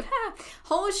episode,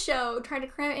 whole show, tried to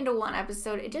cram it into one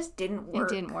episode. It just didn't work.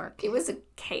 It didn't work. It was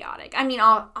chaotic. I mean,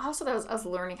 also that was us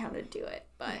learning how to do it,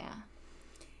 but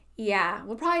yeah,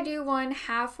 we'll probably do one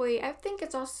halfway. I think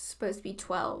it's also supposed to be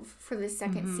 12 for the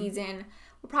second season.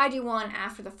 We'll probably do one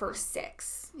after the first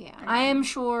 6. Yeah, I am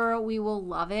sure we will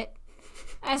love it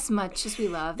as much as we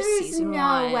love season 1.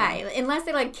 There's no way. Unless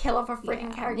they kill off a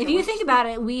freaking character. If you think about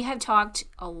it, we have talked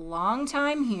a long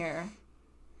time here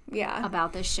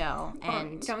about this show.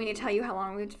 And don't mean to tell you how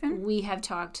long we've been?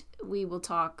 We will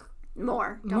talk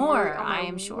more. I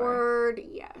am sure. Word.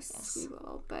 Yes, we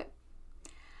will. But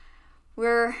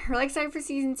we're really excited for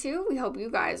season 2. We hope you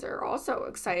guys are also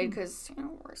excited because,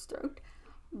 we're stoked.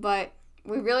 But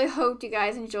we really hope you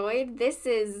guys enjoyed. This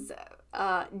is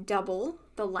double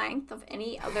the length of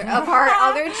any other of our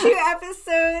other 2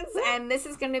 episodes, and this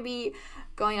is going to be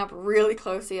going up really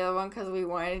close to the other one because we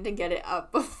wanted to get it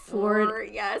up before.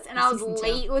 Yes, and I was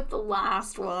late with the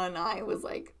last one. I was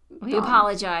we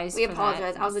apologize. We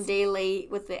apologize. I was a day late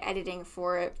with the editing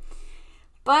for it.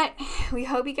 But we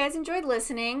hope you guys enjoyed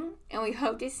listening, and we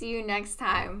hope to see you next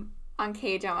time on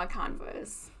K-Drama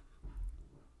Convos.